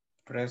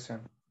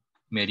 Present.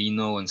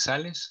 Merino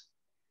González.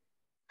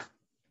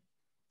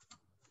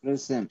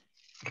 Present.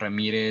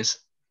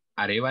 Ramírez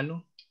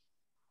Arévalo.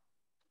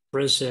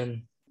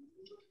 Present.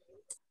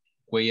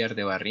 Cuellar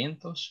de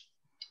Barrientos.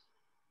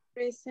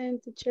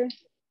 Present, teacher.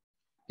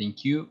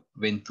 Thank you.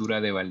 Ventura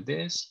de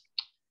Valdés.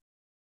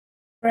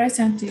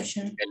 Present,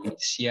 teacher.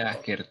 Alicia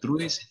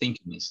Gertrudis. Thank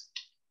you, miss.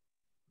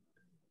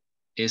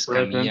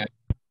 Escamilla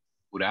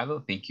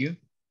Jurado. Thank you.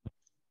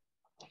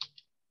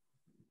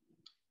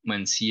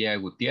 Mancía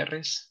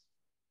Gutiérrez.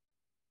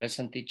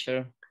 Present,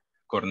 teacher.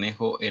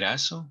 Cornejo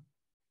Erazo.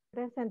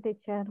 Present,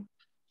 teacher.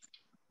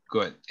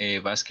 Good.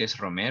 Vázquez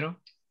Romero.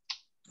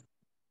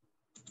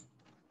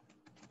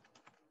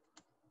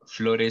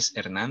 Flores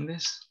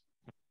Hernández.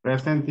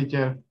 Present,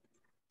 teacher.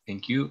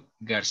 Thank you.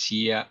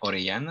 García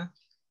Orellana.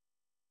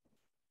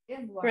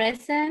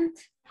 Present.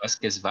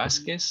 Vázquez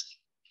Vázquez.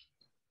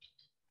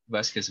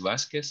 Vázquez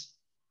Vázquez.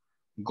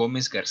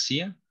 Gómez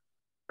García.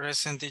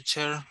 Present,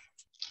 teacher.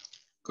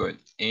 Good.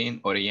 And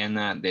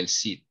Orellana del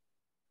Cid.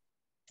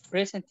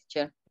 Present,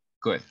 teacher.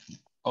 Good.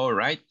 All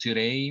right.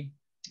 Today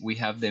we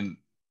have the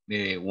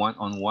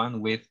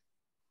one-on-one with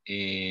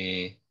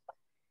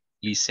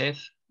Lisette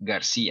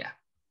Garcia.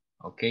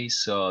 Okay,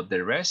 so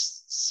the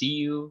rest, see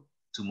you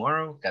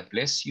tomorrow. God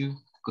bless you.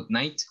 Good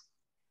night.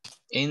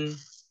 And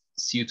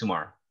see you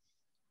tomorrow.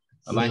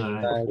 Bye-bye.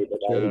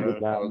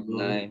 Good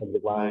night,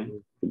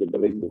 everyone.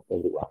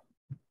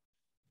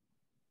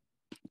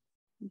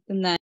 Good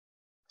night.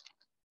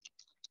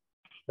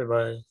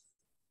 Bye-bye.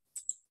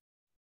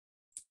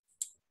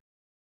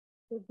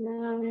 Good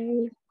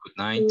night. Good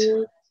night.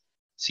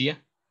 See ya.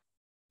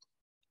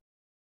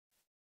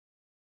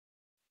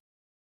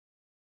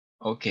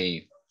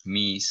 Okay,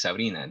 Miss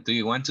Sabrina, do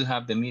you want to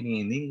have the meeting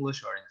in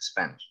English or in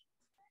Spanish?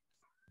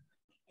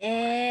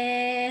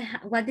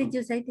 What did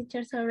you say,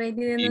 teacher? Sorry, I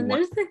didn't Do you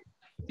understand.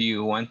 Do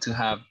you want to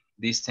have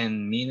these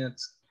 10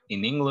 minutes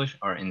in English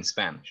or in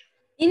Spanish?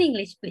 In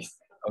English, please.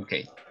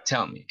 Okay,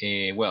 tell me.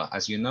 Well,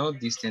 as you know,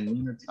 these 10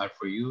 minutes are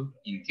for you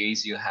in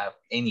case you have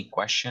any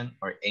question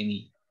or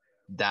any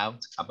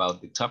doubt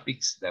about the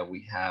topics that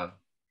we have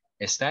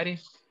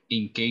studied.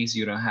 In case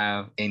you don't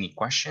have any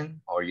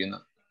question or you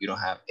don't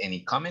have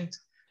any comment,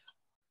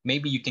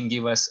 maybe you can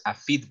give us a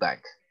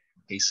feedback,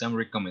 okay, some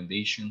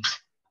recommendations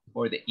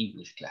for the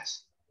English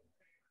class.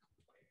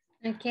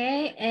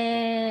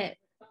 Okay.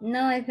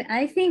 No,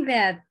 I think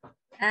that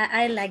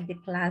I like the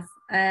class.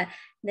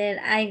 That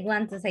I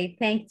want to say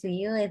thanks to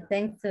you and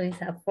thanks to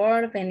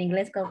INSAFORP and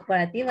Inglés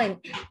Corporativo. And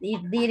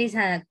it is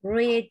a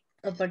great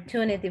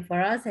opportunity for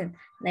us. And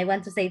I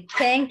want to say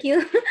thank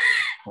you.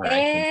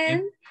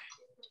 Right,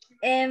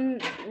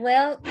 and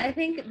well, I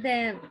think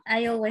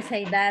I always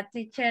say that,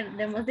 teacher,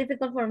 the most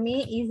difficult for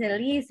me is the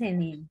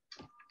listening.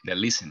 The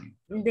listening.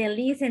 The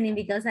listening,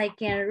 because I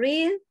can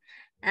read.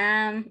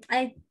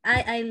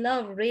 I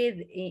love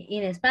read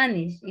in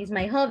Spanish. It's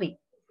my hobby.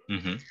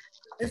 Mm-hmm.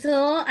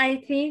 So I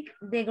think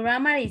the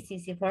grammar is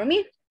easy for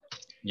me.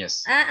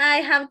 Yes.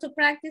 I have to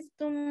practice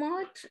too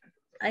much.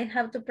 I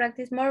have to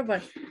practice more,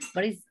 but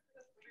it's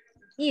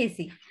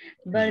easy.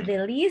 But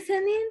the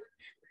listening,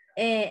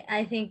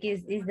 I think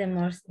is the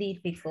most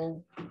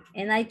difficult.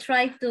 And I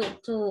try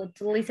to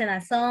listen a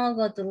song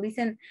or to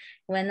listen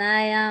when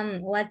I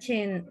am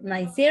watching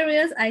my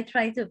series. I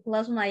try to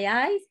close my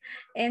eyes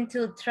and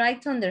to try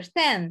to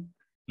understand.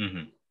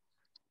 Mm-hmm.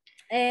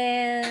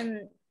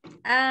 And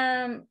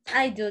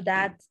I do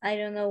that. I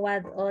don't know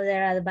what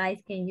other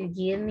advice can you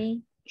give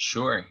me?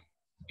 Sure.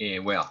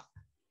 Well,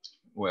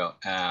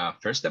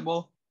 first of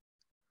all,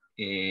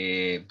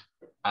 I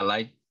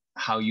like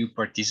how you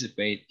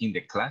participate in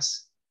the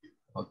class.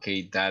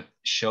 Okay, that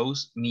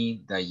shows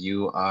me that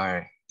you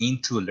are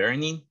into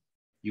learning,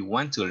 you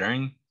want to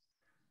learn,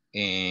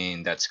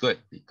 and that's good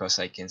because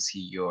I can see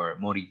your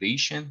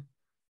motivation.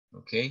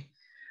 Okay,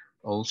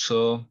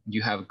 also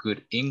you have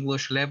good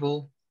English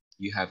level,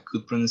 you have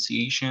good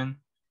pronunciation.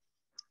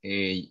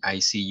 I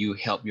see you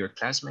help your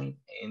classmate,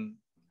 and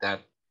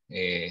that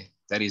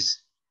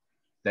is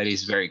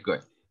very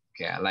good.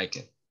 Okay, I like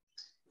it.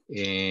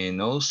 And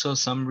also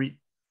some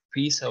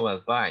piece of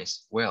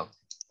advice. Well,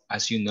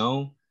 as you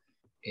know,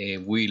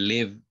 we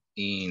live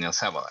in El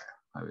Salvador,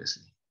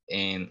 obviously,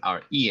 and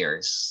our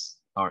ears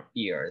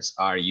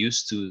are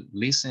used to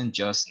listen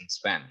just in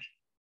Spanish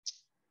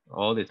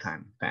all the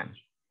time,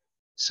 Spanish.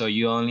 So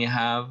you only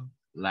have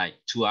like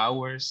 2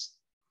 hours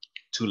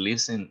to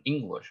listen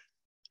English.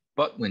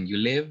 But when you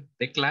leave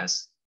the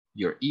class,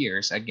 your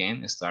ears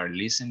again start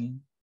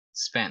listening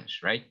Spanish,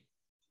 right?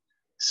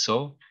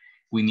 So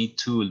we need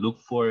to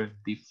look for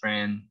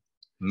different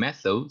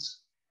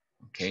methods,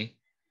 okay?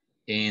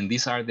 And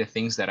these are the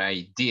things that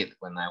I did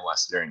when I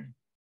was learning.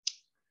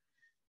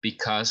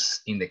 Because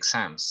in the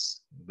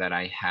exams that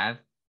I had,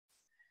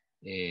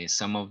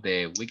 some of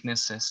the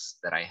weaknesses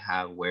that I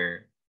had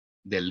were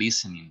the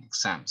listening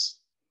exams.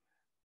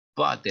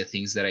 But the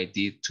things that I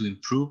did to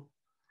improve,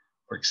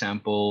 for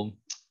example,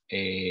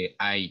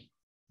 I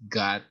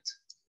got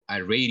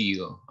a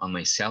radio on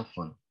my cell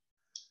phone.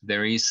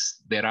 There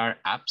are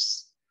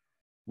apps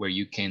where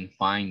you can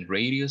find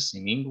radios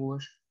in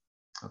English.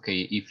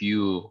 Okay, if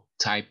you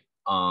type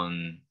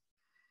on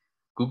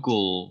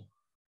Google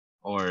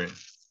or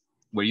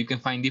where you can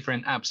find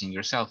different apps in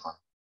your cell phone.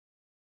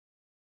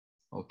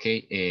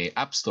 Okay,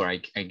 App Store, I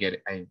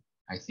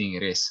think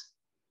it is.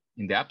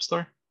 In the App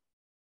Store,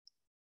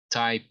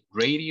 type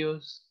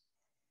radios,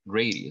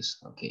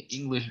 okay,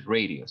 English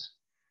radios.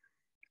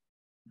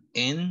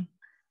 And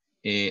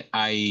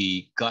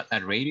I got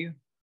a radio,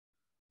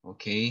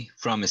 okay,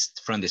 from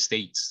the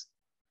States.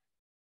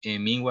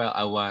 And meanwhile,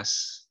 I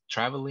was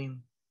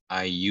traveling.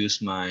 I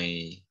used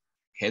my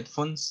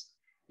headphones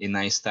and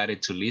I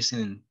started to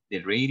listen the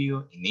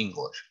radio in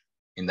English,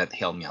 and that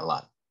helped me a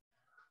lot.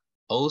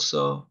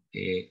 Also,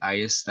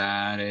 I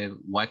started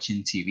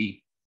watching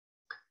TV,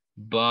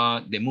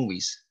 but the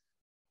movies.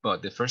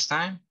 But the first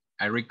time,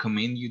 I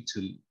recommend you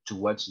to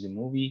watch the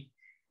movie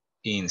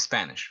in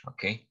Spanish,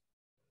 okay?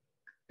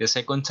 The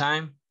second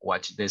time,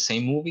 watch the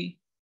same movie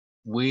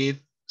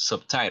with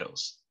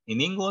subtitles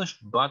in English,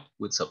 but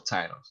with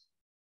subtitles.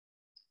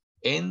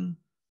 And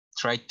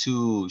try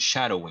to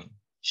shadowing.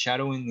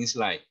 Shadowing is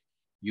like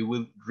you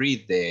will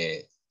read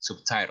the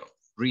subtitle,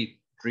 read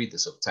the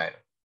subtitle.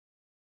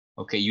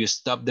 Okay, you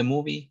stop the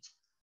movie,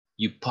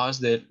 you pause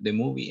the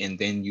movie, and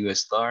then you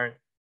start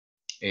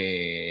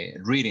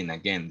reading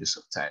again the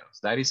subtitles.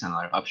 That is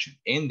another option.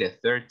 And the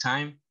third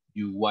time,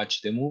 you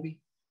watch the movie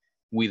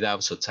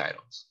without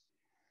subtitles.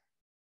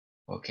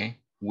 Okay,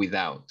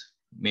 without.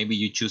 Maybe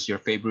you choose your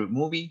favorite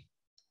movie,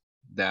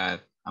 a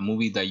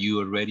movie that you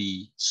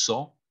already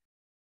saw.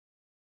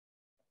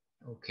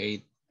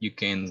 Okay, you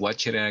can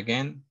watch it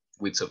again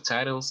with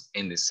subtitles,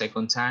 and the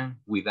second time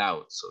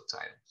without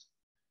subtitles.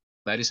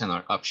 That is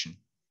another option.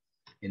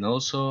 And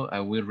also, I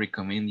will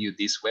recommend you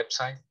this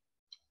website.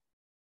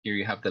 Here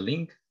you have the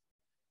link.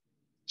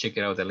 Check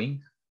it out, the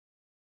link.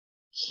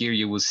 Here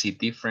you will see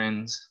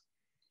different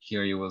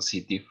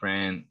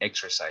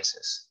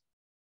exercises.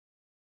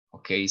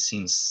 Okay,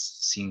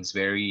 since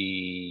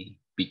very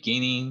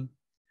beginning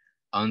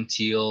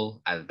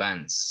until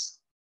advanced.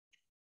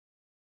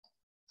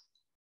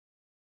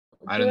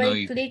 I don't know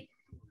if click.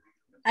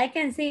 I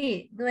can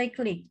see. Do I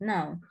click?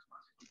 No.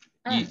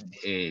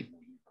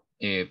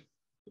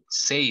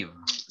 Save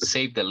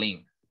the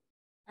link.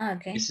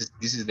 Okay. This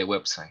is the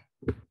website.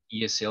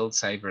 ESL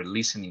Cyber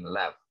Listening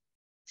Lab.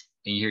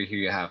 And here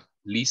you have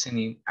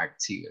listening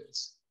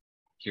activities.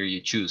 Here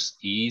you choose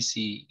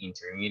easy,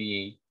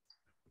 intermediate.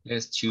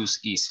 Let's choose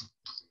easy.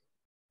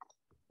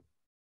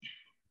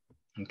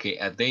 Okay,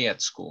 a day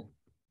at school.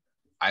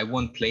 I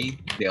won't play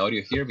the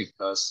audio here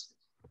because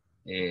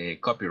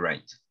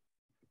copyright.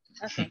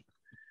 Okay.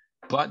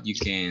 But you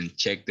can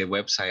check the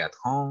website at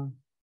home.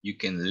 You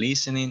can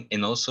listen in,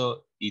 and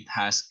also it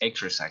has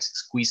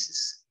exercises,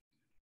 quizzes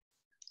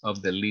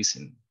of the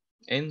listening.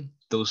 And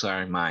those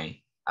are my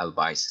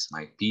advices,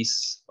 my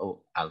piece of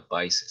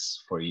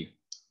advices for you.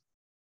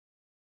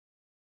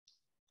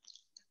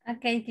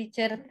 Okay,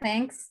 teacher,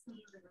 thanks.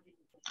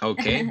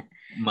 Okay,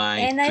 my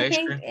and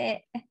pleasure.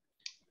 I think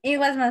it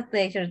was my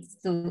pleasure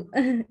too.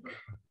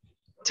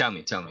 Tell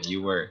me,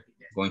 you were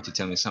going to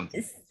tell me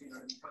something.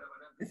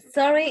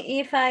 Sorry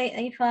if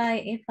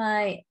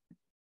I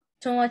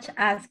too much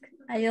ask.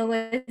 I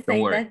always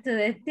say that to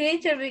the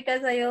teacher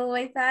because I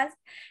always ask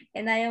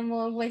and I am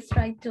always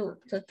trying to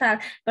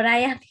talk. But I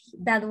am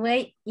that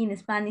way in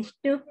Spanish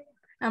too.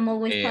 I'm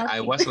always talking.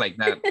 I was like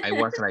that.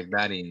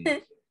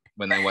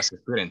 When I was a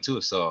student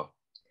too. So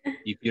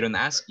if you don't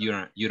ask, you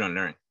don't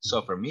learn.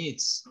 So for me,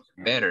 it's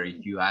better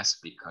if you ask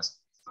because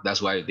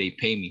that's why they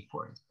pay me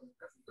for it.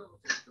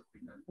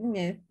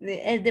 Yes.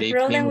 The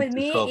problem with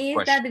me is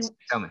that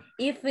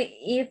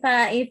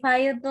if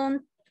I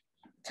don't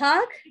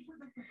talk,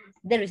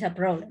 there is a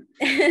problem.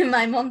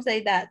 My mom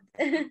said that.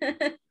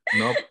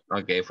 Nope.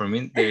 Okay, for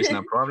me there is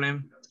no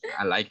problem.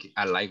 I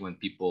like when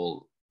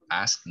people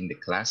ask in the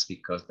class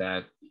because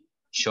that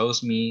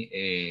shows me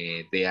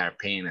they are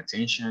paying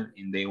attention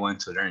and they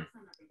want to learn.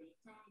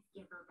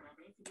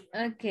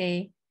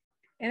 Okay,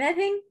 and I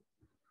think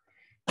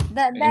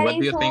what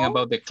do you think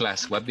about the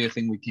class? What do you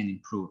think we can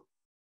improve?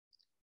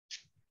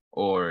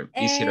 Or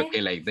is it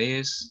okay like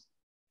this?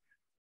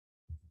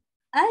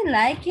 I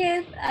like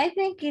it. I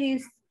think it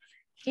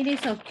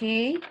is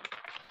okay.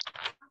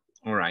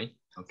 All right.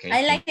 Okay.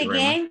 I like the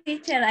game,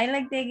 teacher. I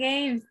like the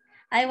games.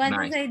 I want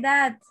to say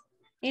that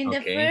in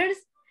the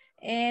first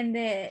and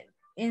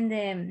in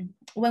the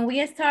when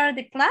we start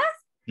the class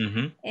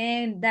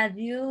and that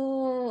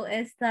you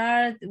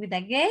start with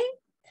a game,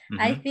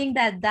 I think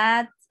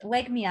that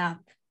wake me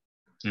up.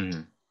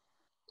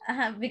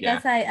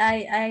 Because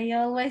I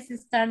always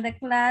start the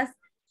class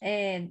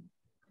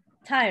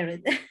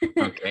tired.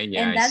 Okay,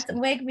 yeah. And that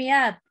wake me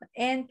up.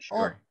 And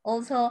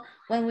also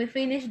when we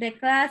finish the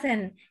class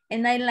and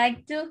I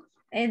like to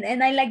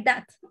and I like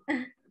that.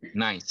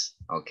 Nice.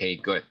 Okay,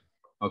 good.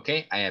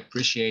 Okay, I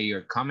appreciate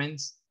your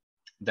comments.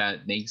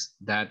 That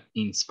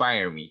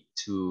inspire me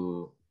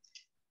to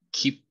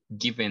keep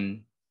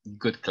giving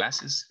good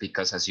classes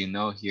because as you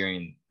know here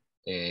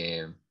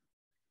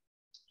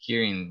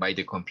by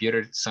the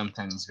computer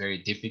sometimes it's very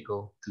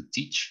difficult to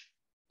teach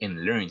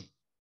and learn,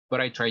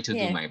 but I try to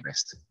do my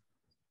best.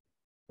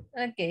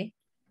 Okay.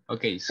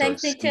 Okay, so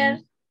thanks, teacher.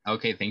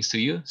 Okay, thanks to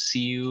you. See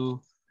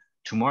you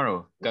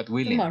tomorrow, God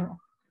willing. Tomorrow.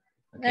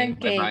 Okay.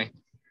 Bye-bye.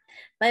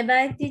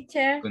 Bye-bye,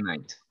 teacher. Good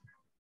night.